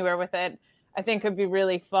go anywhere with it. I think could be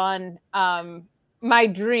really fun. My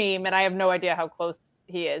dream, and I have no idea how close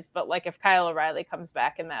he is, but like if Kyle O'Reilly comes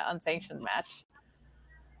back in that unsanctioned match,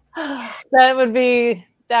 that would be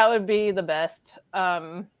the best.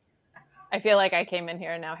 I feel like I came in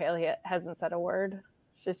here and now Haley hasn't said a word.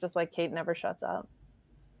 She's just like, Kate never shuts up.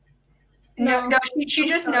 No, she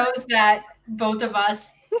just knows that both of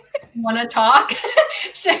us want to talk.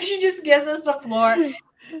 So she just gives us the floor.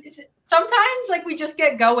 Sometimes like we just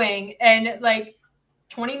get going and like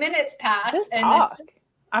 20 minutes pass. Just and talk.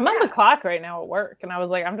 I'm on the clock right now at work and I was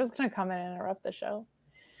like, I'm just going to come in and interrupt the show.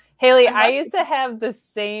 Haley, I used to have the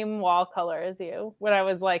same wall color as you when I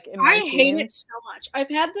was like in my teens. hate it so much. I've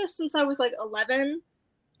had this since I was like 11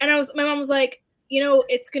 and my mom was like,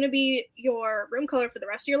 it's going to be your room color for the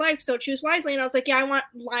rest of your life, so choose wisely. And I was like, yeah, I want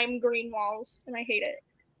lime green walls, and I hate it.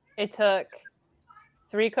 It took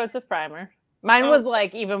 3 coats of primer. Mine was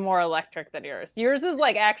like even more electric than yours. Yours is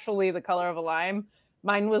like actually the color of a lime.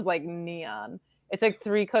 Mine was like neon. It took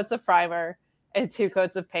 3 coats of primer and 2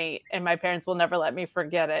 coats of paint. And my parents will never let me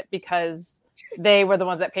forget it because they were the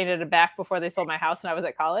ones that painted it back before they sold my house when I was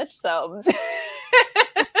at college. So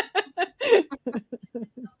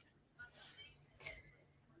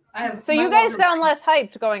so you guys sound less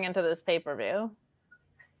hyped going into this pay-per-view.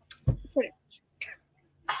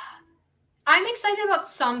 I'm excited about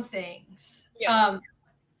some things. Yeah.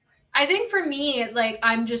 I think for me, like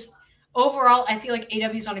I'm just overall, I feel like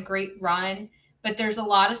AEW's on a great run, but there's a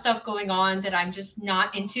lot of stuff going on that I'm just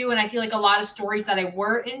not into, and I feel like a lot of stories that I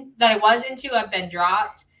was into have been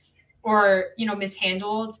dropped or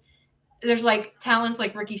mishandled. There's like talents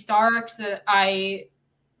like Ricky Starks that I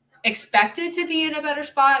expected to be in a better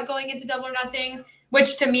spot going into Double or Nothing,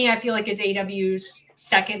 which to me I feel like is AEW's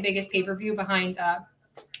second biggest pay-per-view behind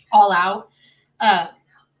All Out.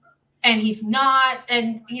 And he's not,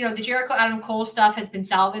 and the Jericho Adam Cole stuff has been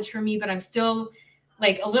salvaged for me, but I'm still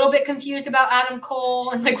like a little bit confused about Adam Cole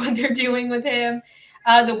and like what they're doing with him.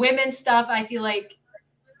 The women's stuff, I feel like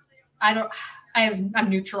I'm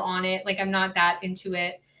neutral on it. Like I'm not that into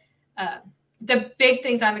it. The big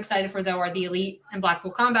things I'm excited for though are the Elite and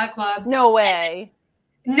Blackpool Combat Club. No way.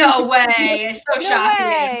 No way. It's so shocking.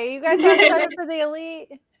 Way. You guys are excited for the Elite?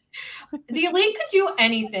 The Elite could do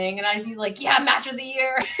anything, and I'd be like, yeah, match of the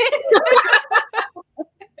year.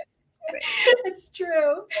 It's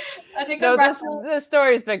true. I think this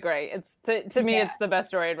story's been great. It's to me, it's the best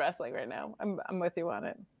story in wrestling right now. I'm with you on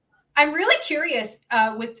it. I'm really curious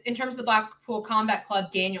in terms of the Blackpool Combat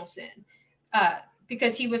Club, Danielson,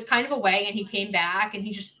 because he was kind of away and he came back and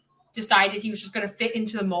he just decided he was just going to fit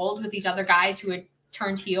into the mold with these other guys who had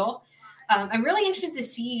turned heel. I'm really interested to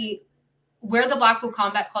see where the Blackpool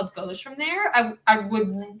Combat Club goes from there. I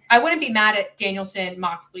wouldn't be mad at Danielson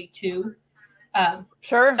Moxley too.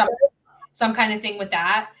 Sure. Some kind of thing with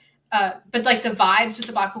that. But like the vibes with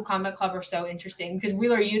the Blackpool Combat Club are so interesting because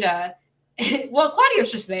Wheeler Yuta, well,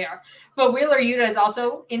 Claudio's just there, but Wheeler Yuta is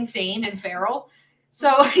also insane and feral.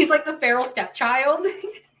 So he's like the feral stepchild.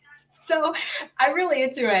 So I'm really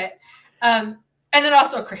into it. And then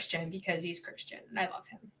also Christian because he's Christian and I love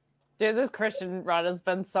him. Dude, this Christian run has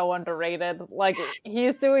been so underrated. Like,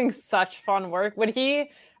 he's doing such fun work. I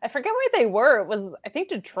forget where they were. It was, I think,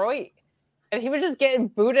 Detroit. And he was just getting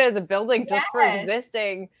booed out of the building just for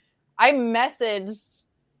existing. I messaged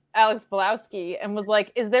Alex Belowski and was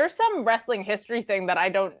like, is there some wrestling history thing that I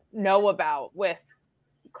don't know about with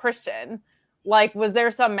Christian? Like, was there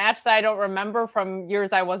some match that I don't remember from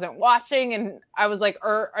years I wasn't watching? And I was like,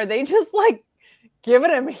 are they just like,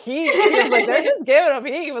 giving him heat? He was like, they're just giving him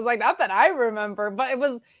heat. He was like, not that I remember, but it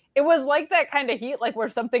was like that kind of heat, like where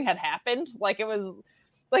something had happened. Like it was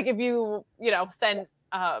like if you sent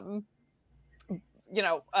Shawn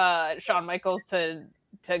Michaels to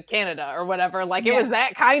Canada or whatever. Like it was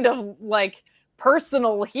that kind of like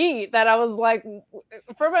personal heat that I was like,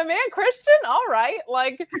 for my man Christian, all right,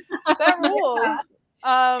 like that rules.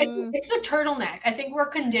 It's the turtleneck. I think we're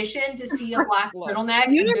conditioned to see a black turtleneck.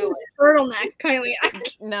 You need this turtleneck, Kylie.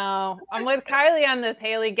 No, I'm with Kylie on this,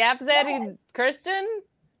 Haley. Gap Zaddy Christian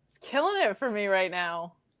is killing it for me right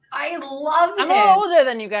now. I love him. I'm a little older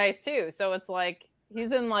than you guys too, so it's like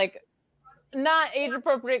he's in like not age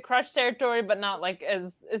appropriate crush territory, but not like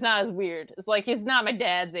it's not as weird. It's like he's not my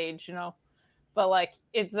dad's age, but like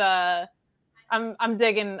it's I'm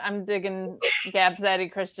digging Gab Zaddy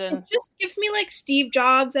Christian. It just gives me like Steve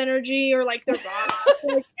Jobs energy or like The Rock.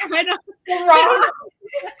 Like, I don't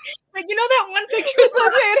like that one picture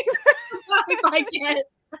if I get.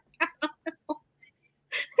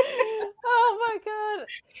 Oh my god.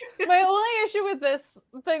 My only issue with this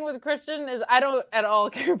thing with Christian is I don't at all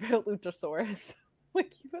care about Luchasaurus.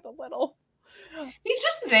 Like, even a little. He's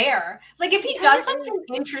just there. Like, if he does something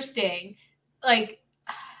interesting, like,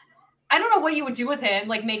 I don't know what you would do with him,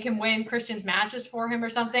 like make him win Christian's matches for him or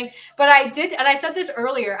something. But I did, and I said this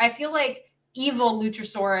earlier, I feel like evil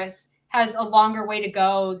Luchasaurus has a longer way to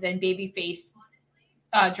go than babyface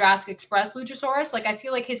Jurassic Express Luchasaurus. Like, I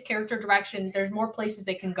feel like his character direction, there's more places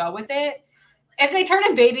they can go with it. If they turn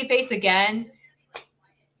him babyface again,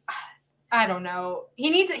 I don't know. He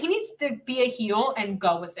needs to be a heel and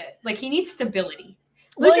go with it. Like, he needs stability.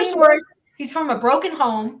 Luchasaurus, he's from a broken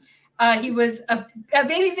home. He was a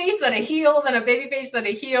babyface, then a heel, then a babyface, then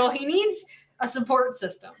a heel. He needs a support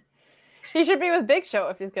system. He should be with Big Show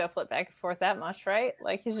if he's going to flip back and forth that much, right?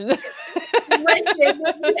 Like, he should. They could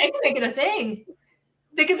make it a thing.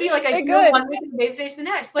 They could be like a heel one week and babyface the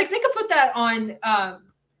next. Like, they could put that on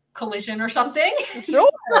Collision or something. Sure.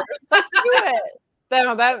 Let's do it.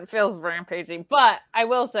 That feels rampaging. But I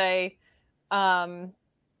will say, one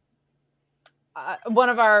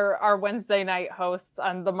of our Wednesday night hosts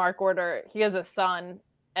on the Mark Order, he has a son,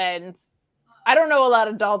 and I don't know a lot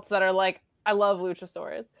of adults that are like, I love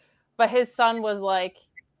Luchasaurus, but his son was like,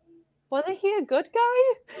 wasn't he a good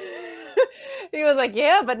guy? He was like,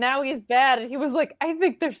 yeah, but now he's bad. And he was like, I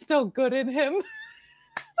think there's still good in him.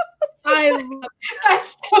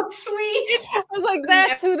 That's so sweet. I was like,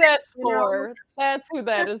 that's who that's for. That's who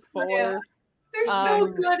that is for. Yeah. There's still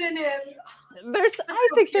good in him. I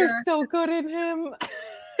think there's still good in him.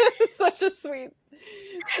 Such a sweet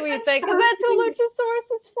thing. Because that's who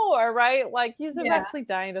Luchasaurus is for, right? Like, he's a wrestling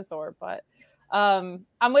dinosaur. But I'm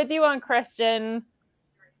with you on Christian.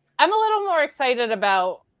 I'm a little more excited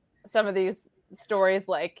about some of these stories,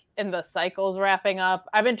 like in the cycles wrapping up.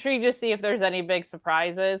 I'm intrigued to see if there's any big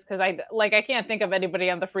surprises, because I can't think of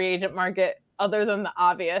anybody on the free agent market other than the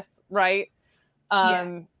obvious, right?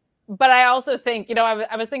 But I also think,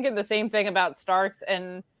 I was thinking the same thing about Starks,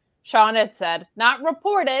 and Sean had said, not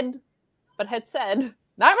reported, but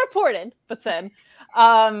not reported, but said,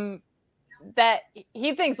 that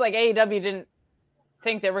he thinks like AEW didn't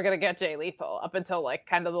think they were going to get Jay Lethal up until like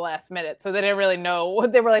kind of the last minute. So they didn't really know.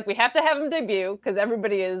 They were like, we have to have him debut because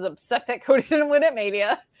everybody is upset that Cody didn't win at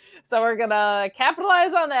Mania. So we're going to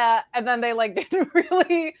capitalize on that. And then they like didn't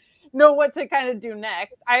really know what to kind of do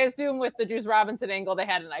next. I assume with the Juice Robinson angle, they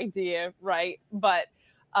had an idea, right? But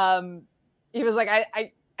he was like,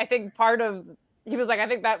 I think I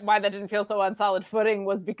think that why that didn't feel so on solid footing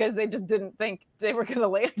was because they just didn't think they were going to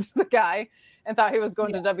land the guy and thought he was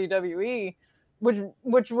going to WWE.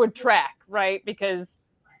 Which would track, right? Because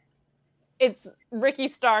it's Ricky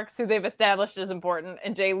Starks, who they've established is important,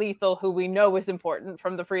 and Jay Lethal, who we know is important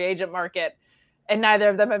from the free agent market, and neither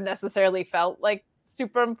of them have necessarily felt like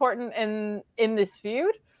super important in this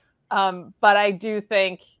feud. But I do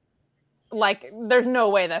think, like, there's no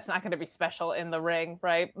way that's not going to be special in the ring,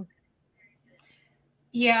 right?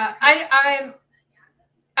 Yeah,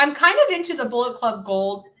 I'm kind of into the Bullet Club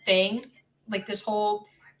Gold thing, like this whole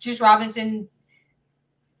Juice Robinson,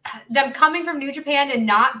 them coming from New Japan and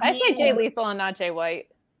not being... I said Jay Lethal and not Jay White.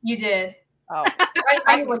 You did. Oh.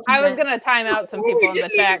 I was going to time out some people in the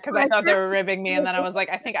chat because I thought they were ribbing me, and then I was like,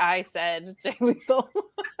 I think I said Jay Lethal.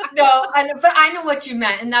 No, but I know what you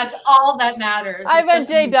meant, and that's all that matters. I meant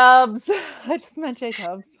J Dubs. I just meant J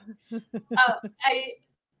Dubs.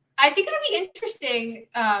 I think it'll be interesting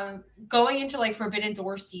going into like Forbidden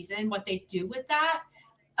Door season, what they do with that.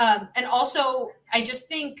 And also, I just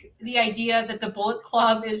think the idea that the Bullet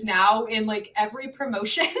Club is now in like every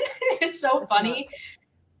promotion is so funny.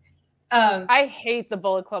 I hate the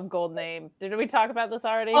Bullet Club Gold name. Did we talk about this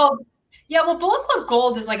already? Oh, yeah. Well, Bullet Club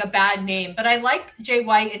Gold is like a bad name, but I like Jay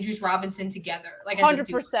White and Juice Robinson together. Like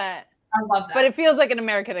 100%. I love that. But it feels like an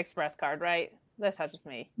American Express card, right? That touches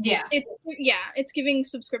me. Yeah. It's giving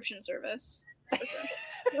subscription service.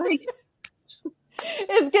 Like,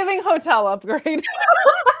 it's giving hotel upgrade.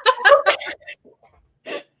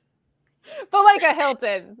 But like a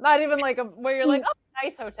Hilton, not even like where you're like, oh,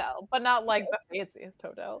 nice hotel, but not like the fanciest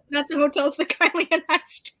hotel. Not the hotels that Kylie and I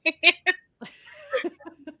stay in.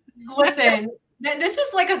 Listen, this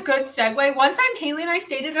is like a good segue. One time, Haley and I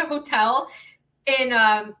stayed at a hotel in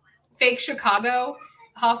fake Chicago,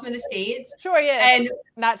 Hoffman Estates. Sure, yeah. And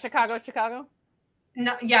not Chicago.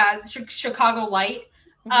 No, yeah, Chicago Light.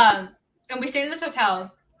 And we stayed in this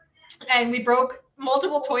hotel, and we broke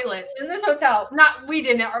multiple toilets in this hotel. Not we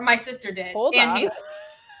didn't, or my sister did. Hold and on. Haley.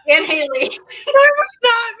 And Haley. That was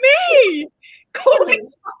not me.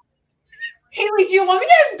 Haley, do you want me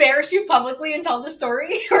to embarrass you publicly and tell the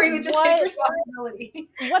story, or you would just take responsibility?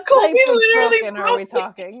 What Colby type of literally broken are we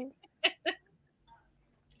talking?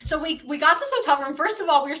 So we got this hotel room. First of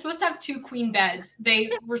all, we were supposed to have 2 queen beds.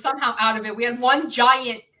 They were somehow out of it. We had one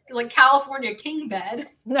giant, like, California king bed.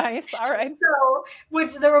 Nice. All right. So,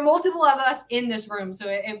 which there were multiple of us in this room, so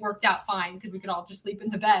it worked out fine because we could all just sleep in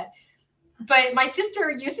the bed. But my sister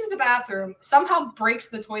uses the bathroom, somehow breaks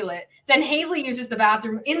the toilet. Then Haley uses the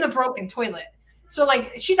bathroom in the broken toilet. So,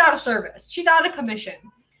 like, she's out of service. She's out of commission.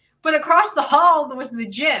 But across the hall was the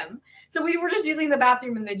gym. So we were just using the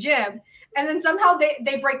bathroom in the gym. And then somehow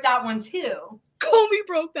they break that one too. Colby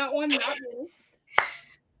broke that one. Not me.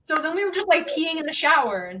 So then we were just like peeing in the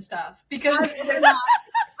shower and stuff because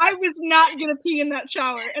I was not gonna pee in that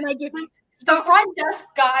shower, and I didn't. The front desk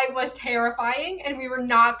guy was terrifying, and we were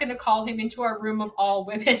not going to call him into our room of all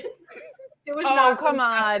women. It was Oh, come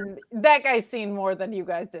on. That guy's seen more than you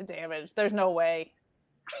guys did damage. There's no way.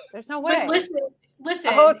 There's no way. But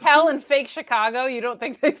listen. A hotel in fake Chicago, you don't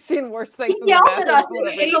think they've seen worse things? He yelled at us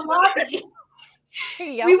in the lobby.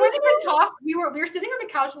 We wouldn't even talk. We were sitting on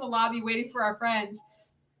the couch in the lobby waiting for our friends.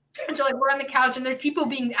 And so, like, we're on the couch, and there's people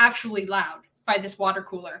being actually loud by this water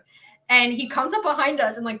cooler. And he comes up behind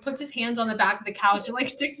us and, like, puts his hands on the back of the couch and, like,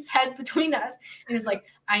 sticks his head between us. And he's like,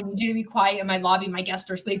 I need you to be quiet in my lobby. My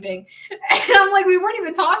guests are sleeping. And I'm like, we weren't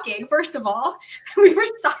even talking, first of all. We were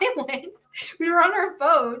silent. We were on our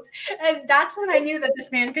phones. And that's when I knew that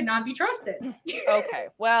this man could not be trusted. Okay,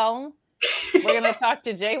 well, we're going to talk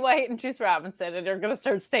to Jay White and Juice Robinson, and you're going to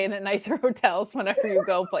start staying at nicer hotels whenever you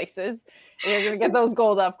go places. And you're going to get those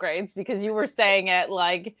gold upgrades because you were staying at,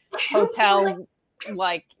 like, hotel...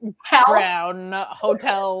 like brown,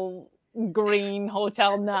 hotel green,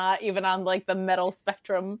 hotel not even on like the metal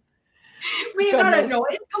spectrum. We got a noise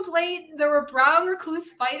complaint. There were brown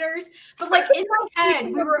recluse spiders, but like in my head,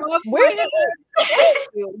 we were. Where did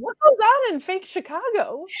what goes on in fake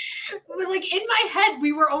Chicago? But like in my head,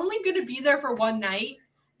 we were only going to be there for one night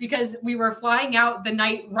because we were flying out the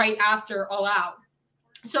night right after All Out.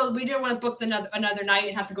 So we didn't want to book another night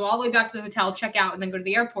and have to go all the way back to the hotel, check out, and then go to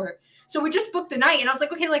the airport. So we just booked the night, and I was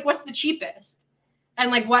like, okay, like, what's the cheapest?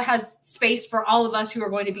 And, like, what has space for all of us who are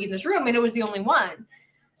going to be in this room? And it was the only one.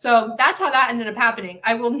 So that's how that ended up happening.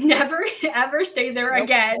 I will never, ever stay there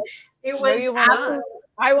again. It was... No, you will not.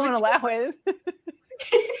 I won't allow it.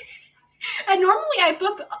 And normally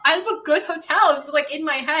I book good hotels, but, like, in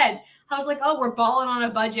my head, I was like, oh, we're balling on a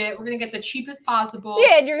budget. We're going to get the cheapest possible.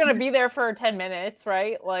 Yeah, and you're going to be there for 10 minutes,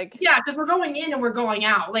 right? Like, yeah, because we're going in and we're going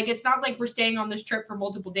out. Like, it's not like we're staying on this trip for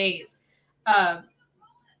multiple days.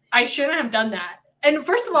 I shouldn't have done that. And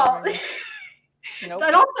first of all, nope.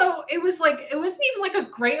 But also, it wasn't even like a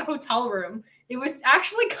great hotel room. It was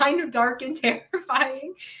actually kind of dark and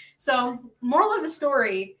terrifying. So, moral of the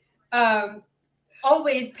story,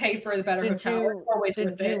 always pay for the better hotel.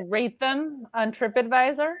 Did you rate them on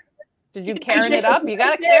TripAdvisor? Did you Karen it up? You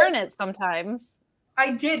got to Karen it sometimes.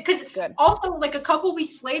 I did. Because also, like, a couple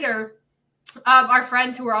weeks later, our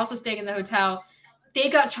friends who were also staying in the hotel, they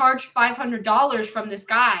got charged $500 from this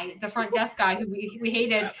guy, the front desk guy who we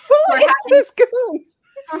hated.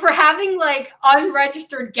 For having like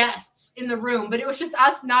unregistered guests in the room, but it was just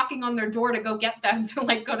us knocking on their door to go get them to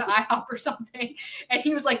like go to IHOP or something. And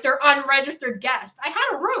he was like, they're unregistered guests. I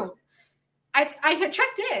had a room. I had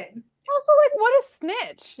checked in. Also, like, what a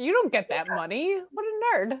snitch. You don't get that money. What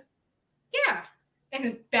a nerd. Yeah. And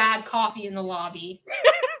his bad coffee in the lobby.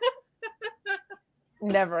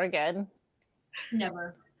 Never again.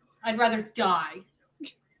 Never. I'd rather die.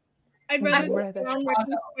 I'd rather the brown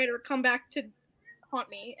spider come back to haunt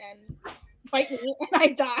me and bite me and I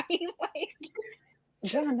die.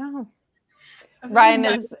 Yeah, no. Ryan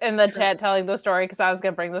is in the chat telling the story because I was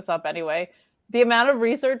going to bring this up anyway. The amount of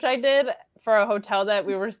research I did for a hotel that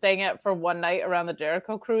we were staying at for one night around the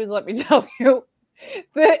Jericho cruise, let me tell you,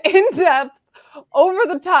 the in-depth,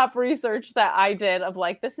 over-the-top research that I did of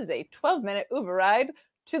like, this is a 12-minute Uber ride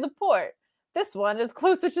to the port. This one is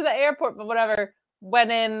closer to the airport, but whatever.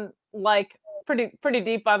 Went in like pretty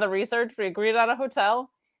deep on the research. We agreed on a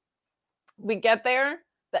hotel. We get there.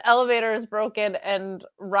 The elevator is broken and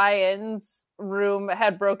Ryan's room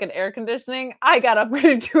had broken air conditioning. I got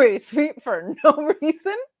upgraded to a suite for no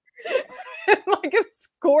reason. Like it's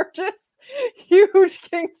gorgeous, huge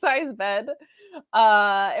king-size bed. It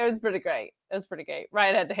was pretty great.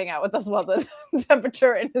 Ryan had to hang out with us while the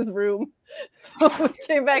temperature in his room so we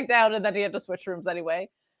came back down and then he had to switch rooms anyway.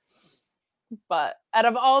 But out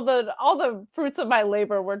of all the fruits of my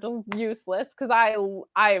labor were just useless because I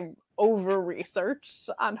over researched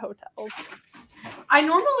on hotels. I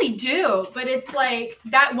normally do, but it's like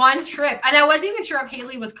that one trip, and I wasn't even sure if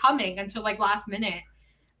Haley was coming until like last minute.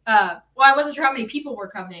 Well, I wasn't sure how many people were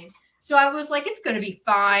coming, so I was like, it's gonna be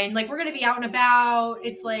fine. Like we're gonna be out and about.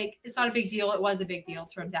 It's like it's not a big deal. It was a big deal.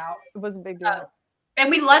 Turns out it was a big deal. And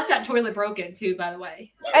we left that toilet broken too, by the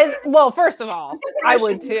way. Well, first of all, I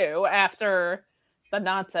would too after the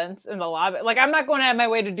nonsense in the lobby. Like, I'm not going out of my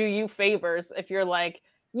way to do you favors if you're like,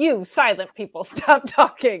 you silent people, stop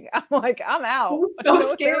talking. I'm like, I'm out. It was so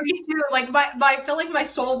scary too. Like I feel like my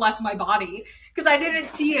soul left my body because I didn't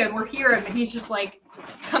see him or hear him, and he's just like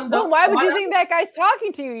comes up. Why would you think that guy's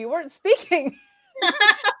talking to you? You weren't speaking.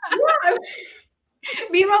 Yeah.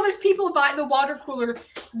 Meanwhile, there's people by the water cooler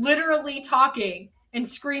literally talking and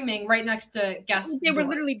screaming right next to guests. They were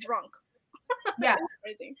literally drunk. Yeah. That's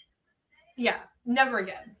crazy. Yeah. Never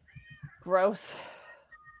again. Gross.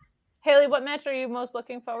 Haley, what match are you most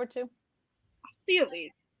looking forward to? The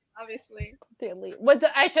Elite, obviously. The Elite.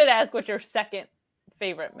 I should ask what's your second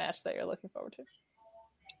favorite match that you're looking forward to?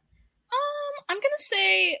 I'm gonna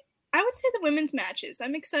say I would say the women's matches.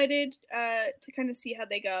 I'm excited to kind of see how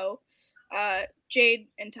they go. Jade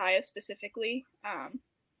and Taya specifically,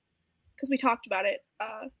 because we talked about it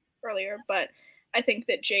earlier, but I think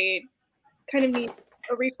that Jade kind of needs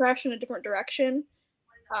a refresh in a different direction.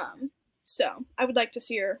 So I would like to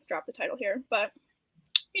see her drop the title here, but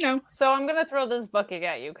you know. So I'm gonna throw this booking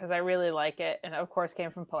at you because I really like it, and of course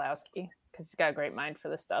came from Pulowski because he's got a great mind for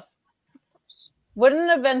this stuff. Wouldn't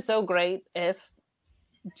it have been so great if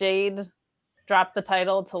Jade dropped the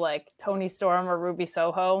title to like Toni Storm or Ruby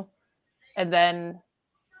Soho, and then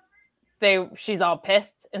she's all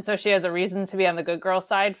pissed, and so she has a reason to be on the good girl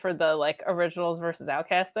side for the like originals versus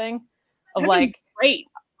Outcast thing of like great.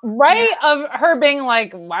 Right? Yeah. Of her being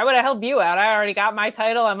like, why would I help you out? I already got my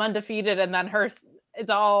title. I'm undefeated. And then it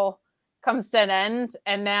all comes to an end.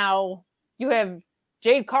 And now you have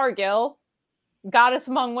Jade Cargill, goddess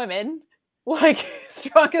among women, like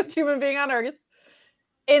strongest human being on earth,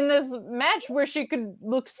 in this match where she could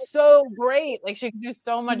look so great. Like she could do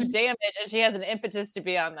so much damage, and she has an impetus to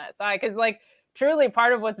be on that side. Because like truly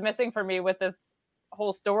part of what's missing for me with this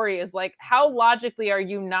whole story is like, how logically are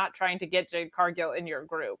you not trying to get Jade Cargill in your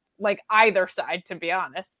group? Like either side, to be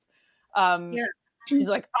honest. She's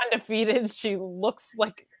like undefeated. She looks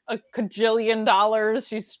like a cajillion dollars.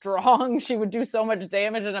 She's strong. She would do so much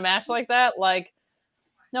damage in a match like that. Like,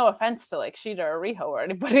 no offense to like Shida or Riho or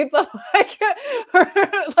anybody, but like,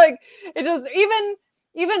 like it just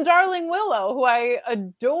even Darling Willow, who I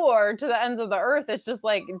adore to the ends of the earth, it's just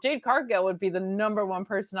like Jade Cargill would be the number one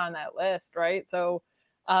person on that list, right? So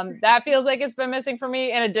that feels like it's been missing for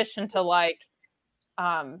me. In addition to like,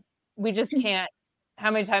 we just can't. How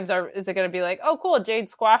many times is it going to be like, oh, cool, Jade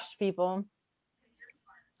squashed people?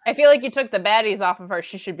 I feel like you took the baddies off of her.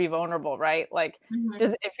 She should be vulnerable, right? Like,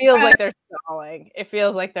 it feels like they're stalling. It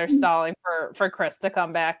feels like they're stalling for Chris to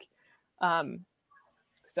come back.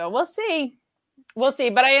 So we'll see. We'll see.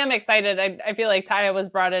 But I am excited. I feel like Taya was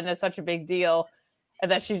brought in as such a big deal, and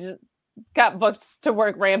that she just got booked to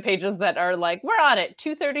work rampages that are like, we're on at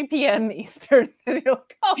 2:30 p.m. Eastern. And you're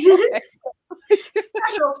like, oh, okay.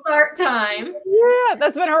 Special start time. Yeah,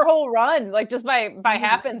 that's been her whole run. Like just by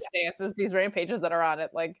happenstance is these rampages that are on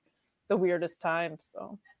at like the weirdest times.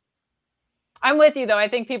 So I'm with you though. I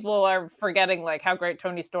think people are forgetting like how great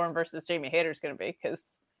Toni Storm versus Jamie Hayter is going to be because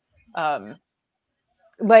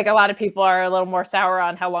like a lot of people are a little more sour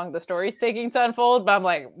on how long the story's taking to unfold. But I'm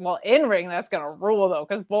like, well, in ring that's going to rule though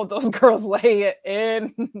because both those girls lay it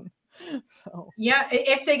in. So yeah,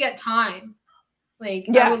 if they get time. Like,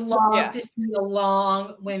 yes, I would love to see a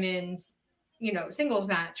long women's, singles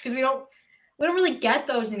match because we don't really get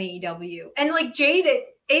those in AEW. And like Jade,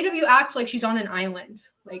 AEW acts like she's on an island.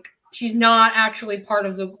 Like she's not actually part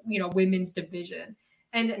of the women's division.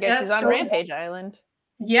 And she's on Rampage Island.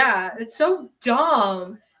 Yeah, it's so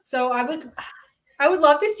dumb. So I would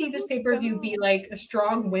love to see this pay-per-view be like a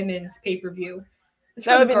strong women's pay-per-view.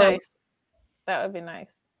 That would be nice. That would be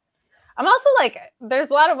nice. I'm also like,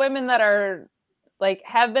 there's a lot of women that are like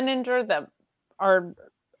have been injured that are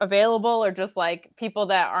available, or just like people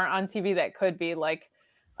that aren't on TV that could be like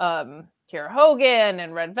Kiera Hogan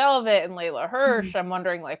and Red Velvet and Layla Hirsch. I'm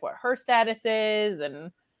wondering like what her status is.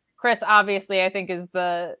 And Chris, obviously, I think is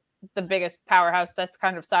the biggest powerhouse that's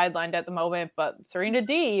kind of sidelined at the moment. But Serena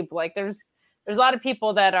Deeb, like there's a lot of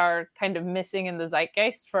people that are kind of missing in the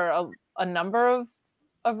zeitgeist for a number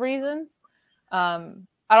of reasons.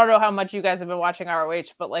 I don't know how much you guys have been watching ROH,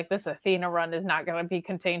 but like this Athena run is not going to be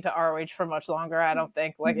contained to ROH for much longer. I don't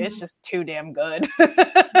think. Like it's just too damn good.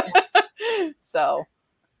 So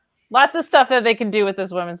lots of stuff that they can do with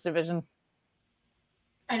this women's division.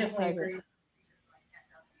 I definitely agree.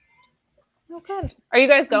 Okay. Are you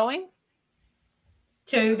guys going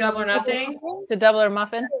to Double or Nothing? To Double or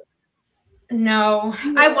Muffin? No,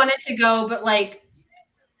 I wanted to go, but like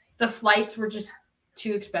the flights were just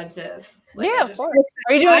too expensive. Like, yeah, of course.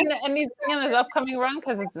 Are you doing anything in this upcoming run?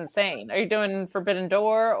 Because it's insane. Are you doing Forbidden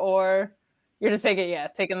Door, or you're just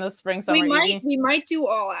taking the spring summer? We might do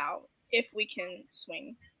All Out if we can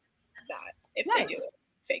swing that. If they do it,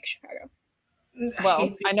 fake Chicago.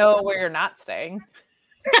 Well, I know where you're not staying.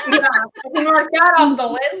 Yeah, I can mark that on the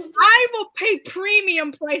list. I will pay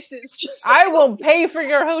premium prices. I will pay for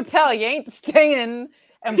your hotel. You ain't staying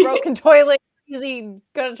and broken toilet. Easy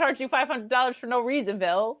gonna charge you $500 for no reason,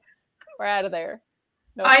 Bill. We're out of there.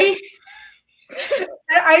 No I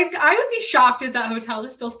would be shocked if that hotel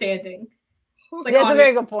is still standing. Like, that's a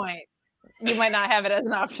very good point. You might not have it as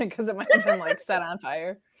an option because it might have been like set on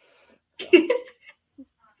fire. So.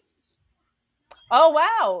 Oh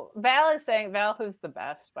wow, Val, who's the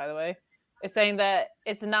best, by the way, is saying that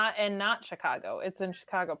it's not Chicago. It's in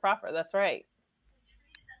Chicago proper. That's right.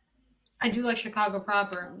 I do like Chicago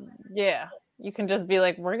proper. Yeah. You can just be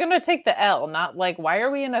like, we're going to take the L, not like, why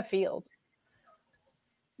are we in a field?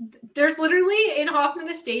 There's literally, in Hoffman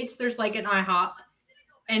Estates, there's like an IHOP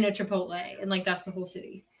and a Chipotle, and like that's the whole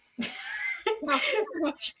city.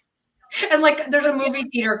 And like there's a movie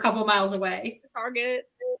theater a couple miles away. Target.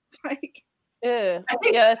 Like, yeah,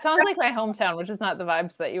 it sounds like my hometown, which is not the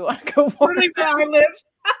vibes that you want to go for. Where I live.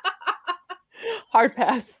 Hard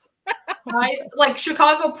pass. I like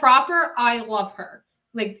Chicago proper. I love her.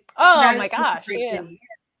 Like, oh my gosh, yeah,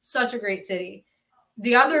 such a great city.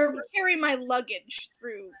 The other carry my luggage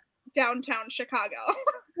through downtown Chicago.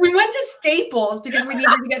 We went to Staples because we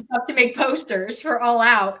needed to get stuff to make posters for All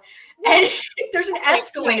Out, and there's an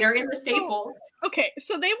escalator in the Staples. Okay,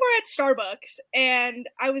 so they were at Starbucks, and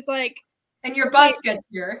I was like, and your bus gets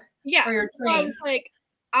here, yeah. Or your train. So I was like,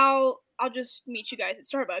 I'll just meet you guys at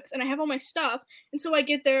Starbucks, and I have all my stuff, and so I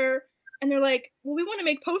get there. And they're like, well, we want to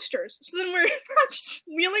make posters. So then we're just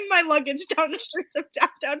wheeling my luggage down the streets of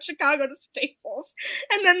downtown Chicago to Staples.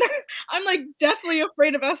 And then I'm like definitely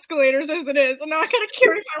afraid of escalators as it is. And now I got to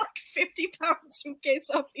carry my like 50-pound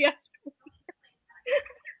suitcase up the escalator.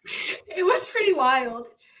 It was pretty wild.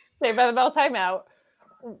 Say, by the bell, timeout.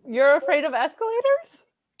 You're afraid of escalators?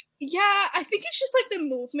 Yeah, I think it's just like the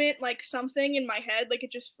movement, like something in my head, like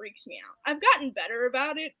it just freaks me out. I've gotten better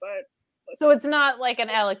about it, but... So it's not like an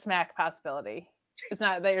Alex Mack possibility. It's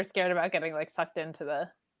not that you're scared about getting like sucked into the.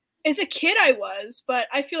 As a kid, I was, but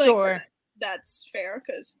I feel like that's fair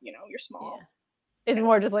because you're small. Yeah. It's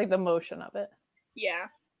more just like the motion of it. Yeah.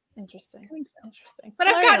 Interesting. I think so. Interesting. But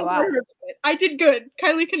I've gotten better at it. I did good.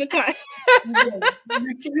 Kylie can attest.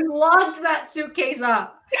 You locked that suitcase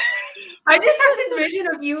up. I just have this vision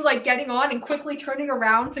of you like getting on and quickly turning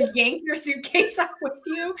around to yank your suitcase up with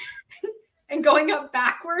you. And going up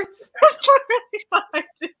backwards.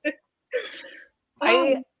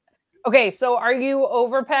 Okay, so are you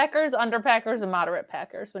overpackers, underpackers, and moderate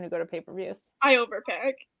packers when you go to pay-per-views? I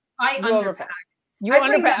overpack. I underpack. You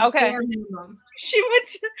underpack. Okay. She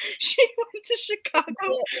went to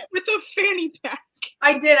Chicago with a fanny pack.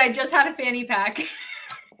 I did. I just had a fanny pack.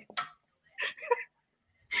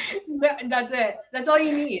 That's it. That's all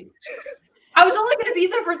you need. I was only going to be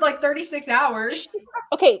there for like 36 hours.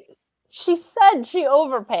 Okay. She said she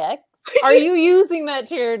overpacks. Are you using that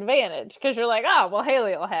to your advantage? Because you're like, oh, well,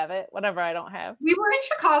 Haley will have it, whatever I don't have. We were in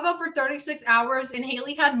Chicago for 36 hours and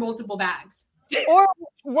Haley had multiple bags. Or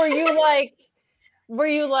were you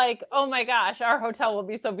like, oh my gosh, our hotel will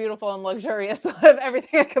be so beautiful and luxurious. I'll have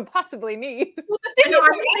everything I could possibly need. Well, the thing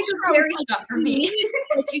is, for me.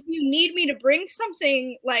 Like, if you need me to bring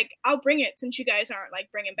something, like, I'll bring it since you guys aren't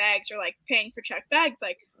like bringing bags or like paying for checked bags.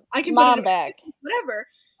 Like, I can mom bag. Whatever.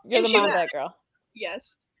 You're the mom bag girl.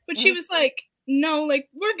 Yes. But she was like, no, like,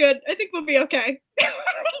 we're good. I think we'll be okay.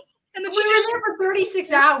 And then we were there for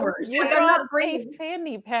 36 hours. You like, I'm not bringing a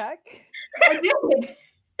fanny pack. I did.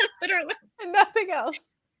 Literally. And nothing else.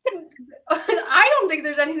 I don't think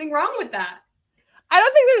there's anything wrong with that. I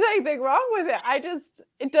don't think there's anything wrong with it.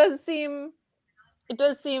 It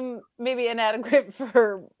does seem maybe inadequate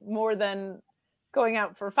for more than going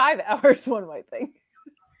out for 5 hours, one might think.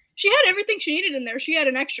 She had everything she needed in there. She had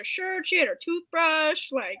an extra shirt. She had her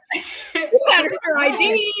toothbrush. Like, she had her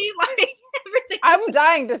ID. Like, everything. I'm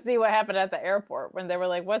dying to see what happened at the airport when they were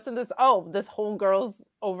like, what's in this? Oh, this whole girl's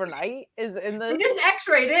overnight is in this. They just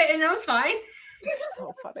x-rayed it and it was fine. You're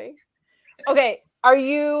so funny. Okay,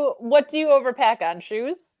 what do you overpack on?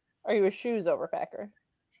 Shoes? Are you a shoes overpacker?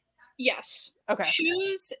 Yes. Okay.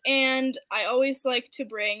 Shoes, and I always like to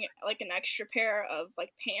bring like an extra pair of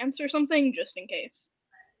like pants or something just in case.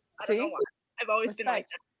 I don't know why. I've always been like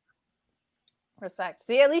that. Respect.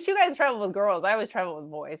 See, at least you guys travel with girls. I always travel with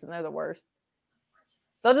boys, and they're the worst.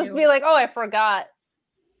 They'll just be like, "Oh, I forgot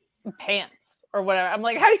pants or whatever." I'm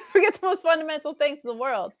like, "How do you forget the most fundamental things in the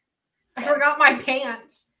world?" I forgot my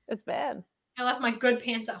pants. It's bad. I left my good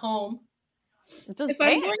pants at home. If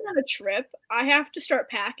I'm going on a trip, I have to start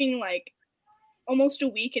packing like almost a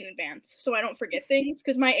week in advance so I don't forget things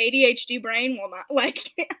because my ADHD brain will not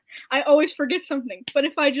like I always forget something. But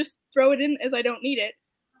if I just throw it in as I don't need it.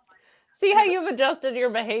 See how you've adjusted your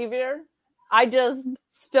behavior? I just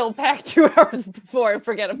still pack 2 hours before I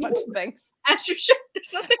forget a bunch of things. As you should.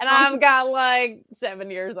 There's nothing and I've got like 7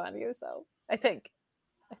 years on you, so I think.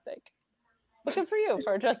 But good for you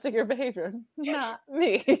for adjusting your behavior, not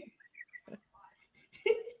me.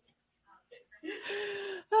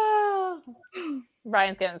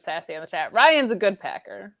 Ryan's getting sassy in the chat. Ryan's a good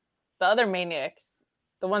packer. The other maniacs,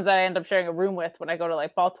 the ones that I end up sharing a room with when I go to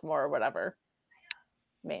like Baltimore or whatever,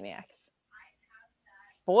 maniacs.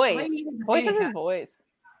 Boys are just boys.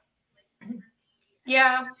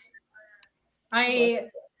 Yeah. I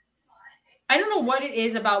don't know what it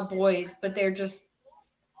is about boys, but they're just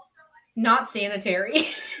not sanitary.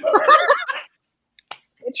 It's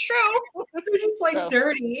true. They're just like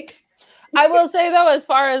dirty. I will say though, as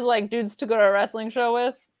far as like dudes to go to a wrestling show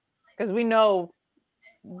with, because we know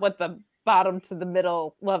what the bottom to the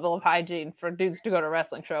middle level of hygiene for dudes to go to a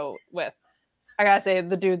wrestling show with. I gotta say,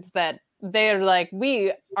 the dudes that they're like,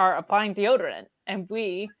 we are applying deodorant and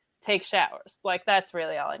we take showers. Like that's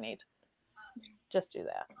really all I need. Just do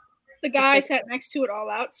that. The guy I sat next to it all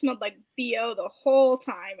out smelled like BO the whole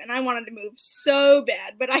time, and I wanted to move so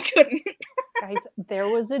bad, but I couldn't. Guys, there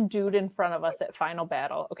was a dude in front of us at Final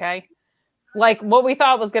Battle, okay? Like what we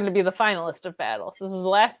thought was going to be the finalist of battles. This was the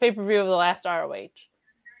last pay-per-view of the last ROH.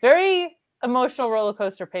 Very emotional roller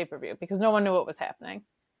coaster pay-per-view because no one knew what was happening.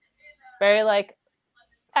 Very like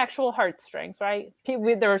actual heartstrings, right?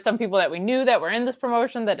 There were some people that we knew that were in this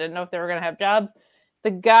promotion that didn't know if they were going to have jobs.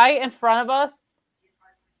 The guy in front of us,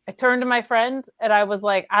 I turned to my friend and I was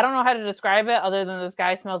like, I don't know how to describe it other than this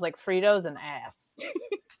guy smells like Fritos and ass.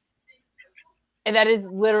 And that is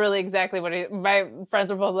literally exactly what my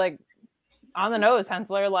friends were both like, on the nose,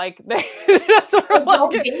 Hensler. Like they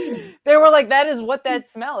were like, that is what that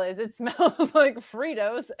smell is. It smells like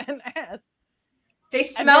Fritos and ass. They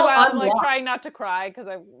smell. I'm like trying not to cry because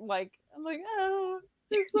I'm like, oh my god,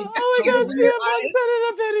 CM Punk said in a video.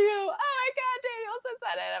 Oh my god, Danielson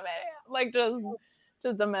said in a video. Like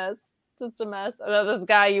just a mess. Just a mess. And then this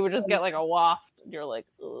guy, you would just get like a waft. And you're like,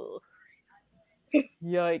 ugh.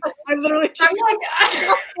 Yikes. I literally just like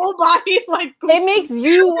full body like it makes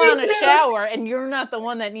you want to shower and you're not the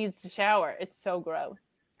one that needs to shower. It's so gross.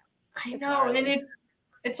 I know. And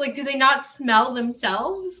it's like, do they not smell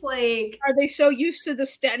themselves? Like, are they so used to the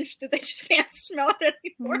stench that they just can't smell it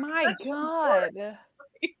anymore? My god.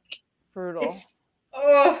 Brutal.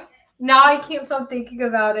 Now I can't stop thinking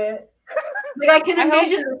about it. Like I can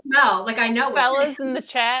envision the smell. Like I know. Fellas in the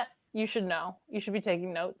chat, you should know. You should be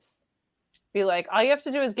taking notes. Be like, all you have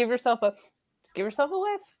to do is give yourself a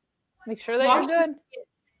whiff. Make sure that you're good.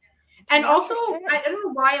 And also, I don't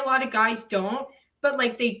know why a lot of guys don't, but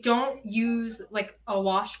like they don't use like a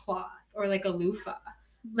washcloth or like a loofah.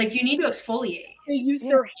 Like you need to exfoliate. They use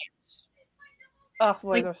their hands. Oh,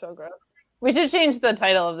 boys are so gross. We should change the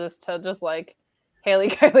title of this to just like Haley,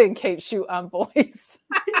 Kylie, and Kate shoot on boys.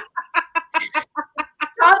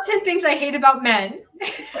 Top 10 things I hate about men.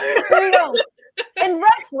 There you go. And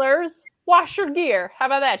wrestlers, wash your gear. How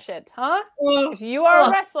about that shit, huh? If you are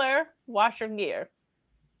a wrestler, wash your gear.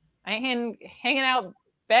 I ain't hanging out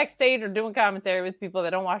backstage or doing commentary with people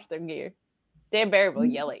that don't wash their gear. Dan Barry will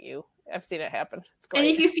yell at you. I've seen it happen. It's great. And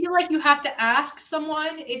if you feel like you have to ask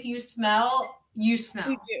someone if you smell, you smell.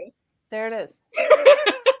 You do. There it is.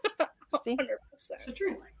 See? 100%. So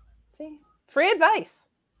true. See? Free advice.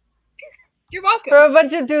 You're welcome. For a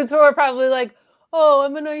bunch of dudes who are probably like, oh,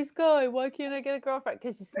 I'm a nice guy. Why can't I get a girlfriend?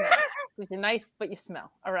 Because you smell. Because you're nice, but you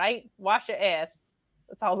smell. All right? Wash your ass.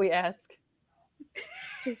 That's all we ask.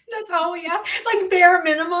 That's all we ask. Like bare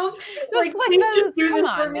minimum. Like just do this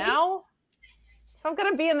for me now. If I'm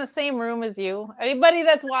going to be in the same room as you, anybody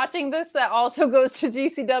that's watching this that also goes to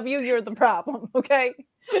GCW, you're the problem, okay?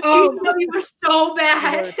 GCW was so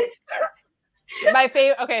bad. My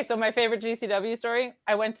favorite GCW story,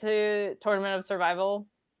 I went to Tournament of Survival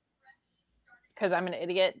because I'm an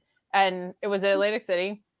idiot, and it was in Atlantic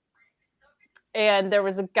City, and there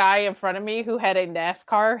was a guy in front of me who had a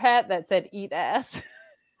NASCAR hat that said "Eat ass."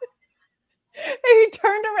 And he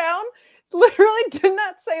turned around, literally did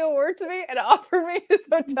not say a word to me, and offered me his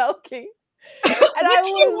hotel key. And I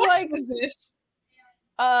was like, was this?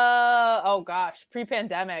 Oh gosh,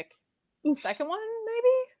 pre-pandemic. Second one, maybe?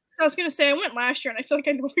 I was gonna say I went last year, and I feel like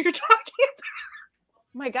I know what you're talking about.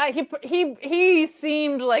 Oh my God, he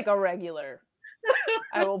seemed like a regular.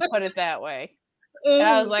 I will put it that way. And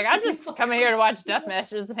I was like, I'm just coming here to watch Death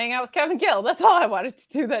Masters and hang out with Kevin Gill. That's all I wanted to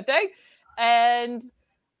do that day. And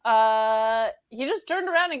he just turned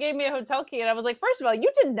around and gave me a hotel key. And I was like, first of all,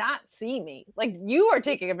 you did not see me. Like, you are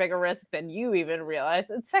taking a bigger risk than you even realized.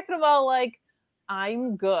 And second of all, like,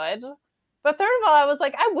 I'm good. But third of all, I was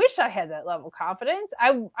like, I wish I had that level of confidence.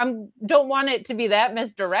 I don't want it to be that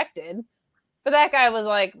misdirected. But that guy was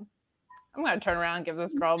like, I'm going to turn around and give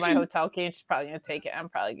this girl my hotel key. And she's probably going to take it. I'm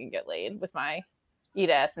probably going to get laid with my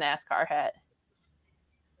eat-ass NASCAR hat.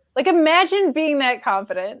 Like, imagine being that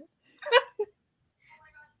confident.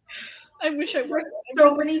 I wish I were.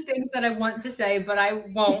 So many things that I want to say, but I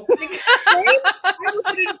won't. I would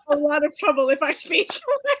get in a lot of trouble if I speak.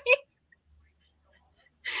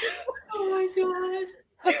 Oh my God.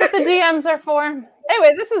 That's what the DMs are for.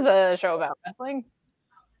 Anyway, this is a show about wrestling.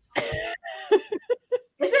 Is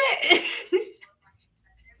it?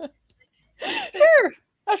 Sure.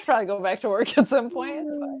 I should probably go back to work at some point.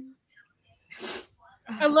 It's fine.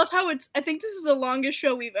 I love how I think this is the longest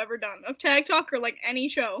show we've ever done of Tag Talk or like any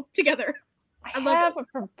show together. I have a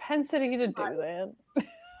propensity to do that.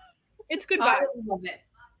 It's good I vibe. love it.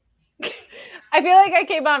 I feel like I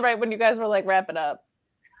came on right when you guys were like wrapping up.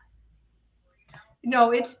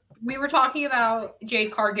 No, we were talking about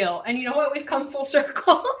Jade Cargill, and you know what? We've come full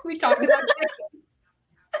circle. We talked about it.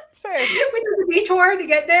 It's fair. We took a detour to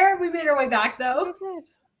get there. We made our way back, though.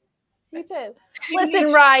 You did.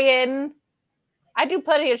 Listen, Ryan, I do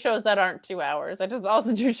plenty of shows that aren't 2 hours. I just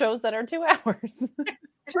also do shows that are 2 hours.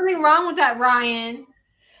 There's nothing wrong with that, Ryan.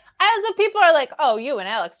 As if people are like, oh, you and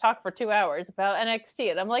Alex talk for 2 hours about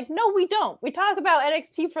NXT. And I'm like, no, we don't. We talk about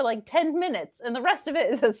NXT for like 10 minutes. And the rest of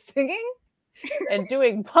it is us singing and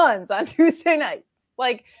doing puns on Tuesday nights.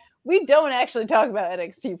 Like, we don't actually talk about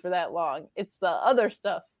NXT for that long. It's the other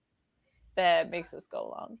stuff that makes us go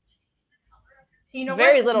long. You know,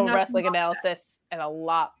 very little wrestling analysis and a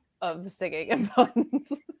lot of singing and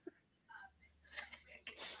puns.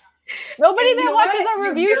 Nobody that watches our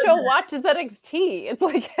review show watches NXT. It's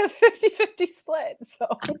like a 50-50 split. So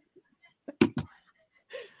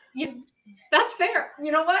that's fair.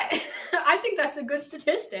 You know what? I think that's a good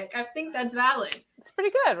statistic. I think that's valid. It's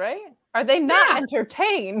pretty good, right? Are they not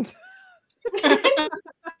entertained?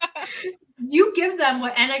 You give them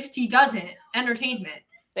what NXT doesn't, entertainment.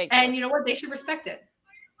 And you know what? They should respect it.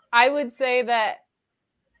 I would say that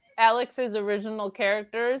Alex's original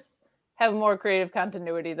characters have more creative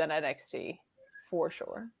continuity than NXT, for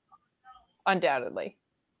sure. Undoubtedly.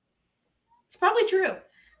 It's probably true.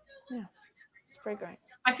 Yeah. It's pretty great.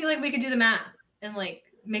 I feel like we could do the math and like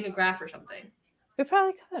make a graph or something. We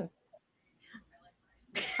probably could.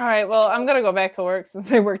 All right, well, I'm going to go back to work since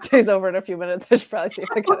my work day's over in a few minutes. I should probably see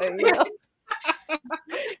if I got anything else.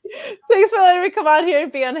 Thanks for letting me come on here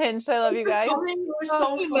and be unhinged. I love you guys. It was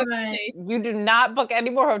so fun. You do not book any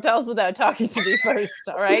more hotels without talking to me first,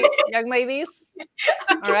 all right, young ladies?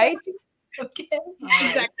 All right? Okay.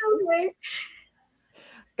 Exactly.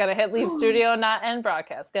 Gotta hit leave studio and not end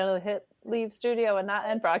broadcast. Gotta hit leave studio and not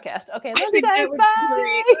end broadcast. Okay, love you guys.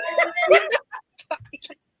 Bye.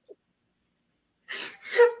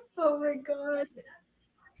 Oh my God.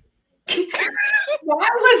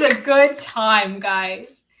 That was a good time,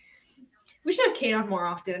 guys. We should have Kate on more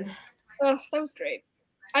often. Oh, that was great.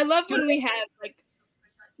 I love when we have like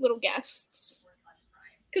little guests.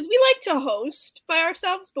 Because we like to host by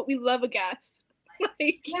ourselves, but we love a guest.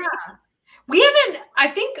 Yeah. We haven't, I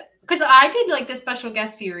think, because I did like this special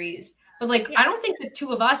guest series, but like I don't think the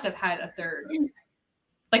two of us have had a third,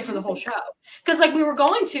 like for the whole show. Because like we were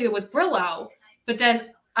going to with Brillo, but then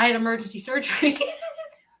I had emergency surgery.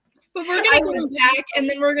 But we're going to come back, and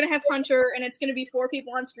then we're going to have Hunter, and it's going to be 4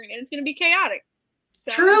 people on screen, and it's going to be chaotic.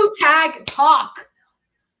 So. True tag talk.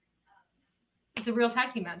 It's a real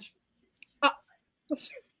tag team match. No,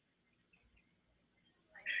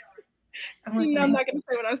 I'm not going to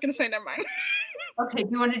say what I was going to say. Never mind. Okay, do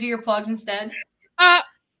you want to do your plugs instead?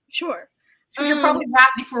 Sure. We should probably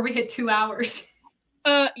wrap before we hit 2 hours.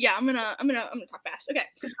 Yeah, I'm gonna talk fast. Okay.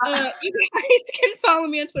 You guys can follow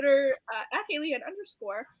me on Twitter at Haley_.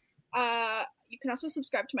 You can also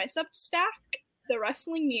subscribe to my Substack, The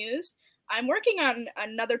Wrestling Muse. I'm working on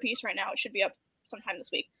another piece right now. It should be up sometime this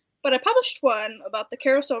week. But I published one about the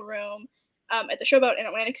Carousel Room at the Showboat in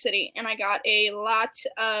Atlantic City, and I got a lot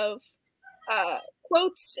of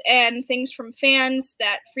quotes and things from fans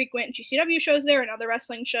that frequent GCW shows there and other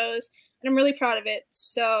wrestling shows, and I'm really proud of it.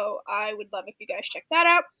 So I would love if you guys check that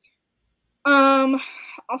out.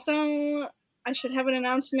 Also, I should have an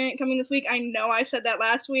announcement coming this week. I know I said that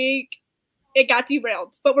last week. It got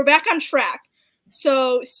derailed, but we're back on track.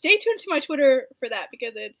 So stay tuned to my Twitter for that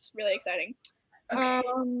because it's really exciting. Okay.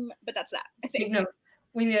 But that's that, I think. No,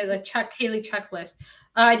 we need a Haley checklist.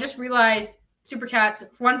 I just realized super chat.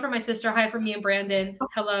 One from my sister. Hi from me and Brandon.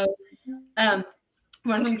 Hello. One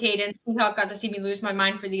from Caden. Seahawk got to see me lose my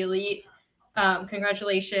mind for the Elite.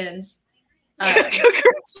 Congratulations.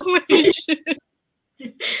 Congratulations.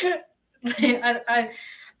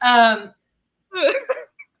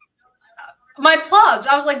 My plugs.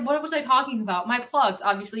 I was like, what was I talking about? My plugs.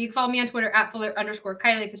 Obviously, you can follow me on Twitter at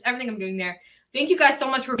 @Fuller_Kylie because everything I'm doing there. Thank you guys so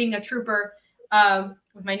much for being a trooper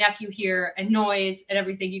with my nephew here and Noise and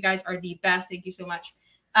everything. You guys are the best. Thank you so much.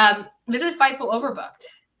 This is Fightful Overbooked.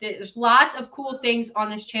 There's lots of cool things on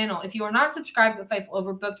this channel. If you are not subscribed to Fightful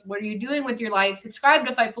Overbooked, what are you doing with your life? Subscribe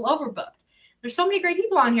to Fightful Overbooked. There's so many great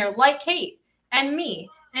people on here like Kate and me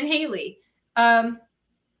and Haley and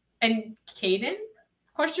Caden? ?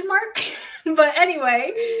 But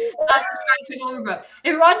anyway, if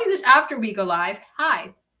you're watching this after we go live,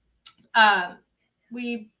 hi.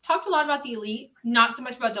 We talked a lot about the Elite, not so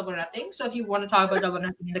much about Double or Nothing. So if you want to talk about Double or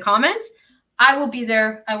Nothing in the comments, I will be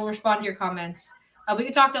there. I will respond to your comments. We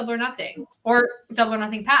can talk Double or Nothing or Double or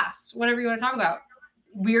Nothing past, whatever you want to talk about.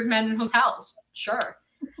 Weird men in hotels, sure.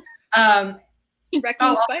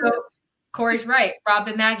 Corey's right. Rob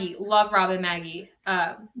and Maggie, love Rob and Maggie.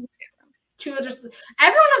 Just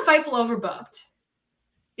everyone at Fightful Overbooked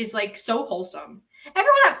is like so wholesome.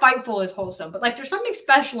 Everyone at Fightful is wholesome, but like there's something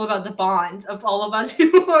special about the bond of all of us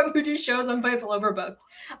who do shows on Fightful Overbooked.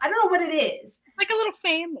 I don't know what it is. Like a little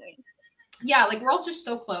family. Yeah, like we're all just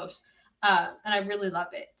so close. And I really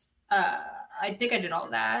love it. I think I did all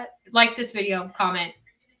that. Like this video, comment,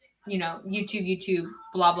 YouTube,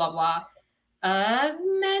 blah, blah, blah.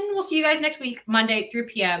 And then we'll see you guys next week, Monday, 3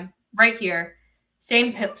 p.m. right here.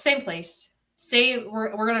 Same place.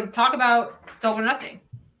 We're going to talk about Double or Nothing.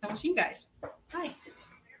 And we'll see you guys. Bye.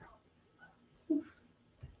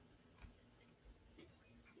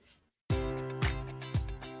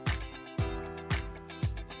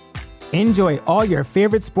 Enjoy all your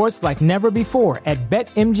favorite sports like never before at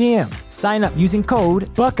BetMGM. Sign up using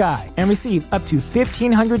code Buckeye and receive up to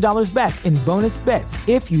 $1,500 back in bonus bets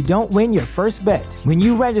if you don't win your first bet. When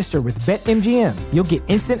you register with BetMGM, you'll get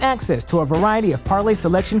instant access to a variety of parlay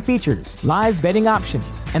selection features, live betting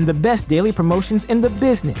options, and the best daily promotions in the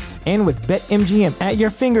business. And with BetMGM at your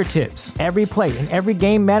fingertips, every play and every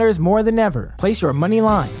game matters more than ever. Place your money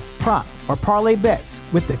line, prop, or parlay bets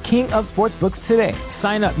with the king of sportsbooks today.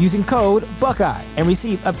 Sign up using code Buckeye and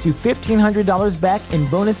receive up to $1,500 back in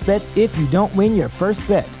bonus bets if you don't win your first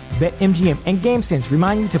bet. BetMGM and GameSense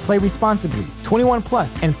remind you to play responsibly. 21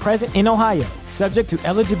 plus and present in Ohio, subject to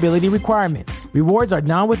eligibility requirements. Rewards are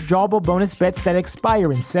non-withdrawable bonus bets that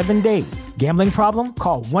expire in 7 days. Gambling problem?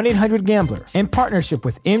 Call 1-800-GAMBLER. In partnership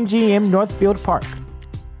with MGM Northfield Park.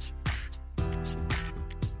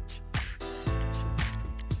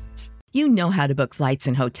 You know how to book flights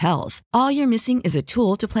and hotels. All you're missing is a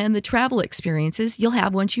tool to plan the travel experiences you'll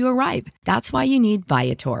have once you arrive. That's why you need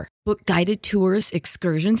Viator. Book guided tours,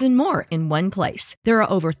 excursions, and more in one place. There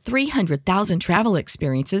are over 300,000 travel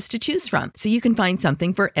experiences to choose from, so you can find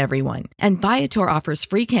something for everyone. And Viator offers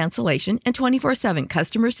free cancellation and 24/7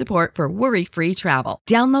 customer support for worry-free travel.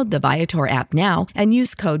 Download the Viator app now and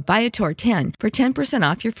use code Viator10 for 10%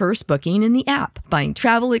 off your first booking in the app. Find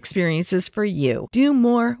travel experiences for you. Do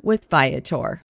more with Viator.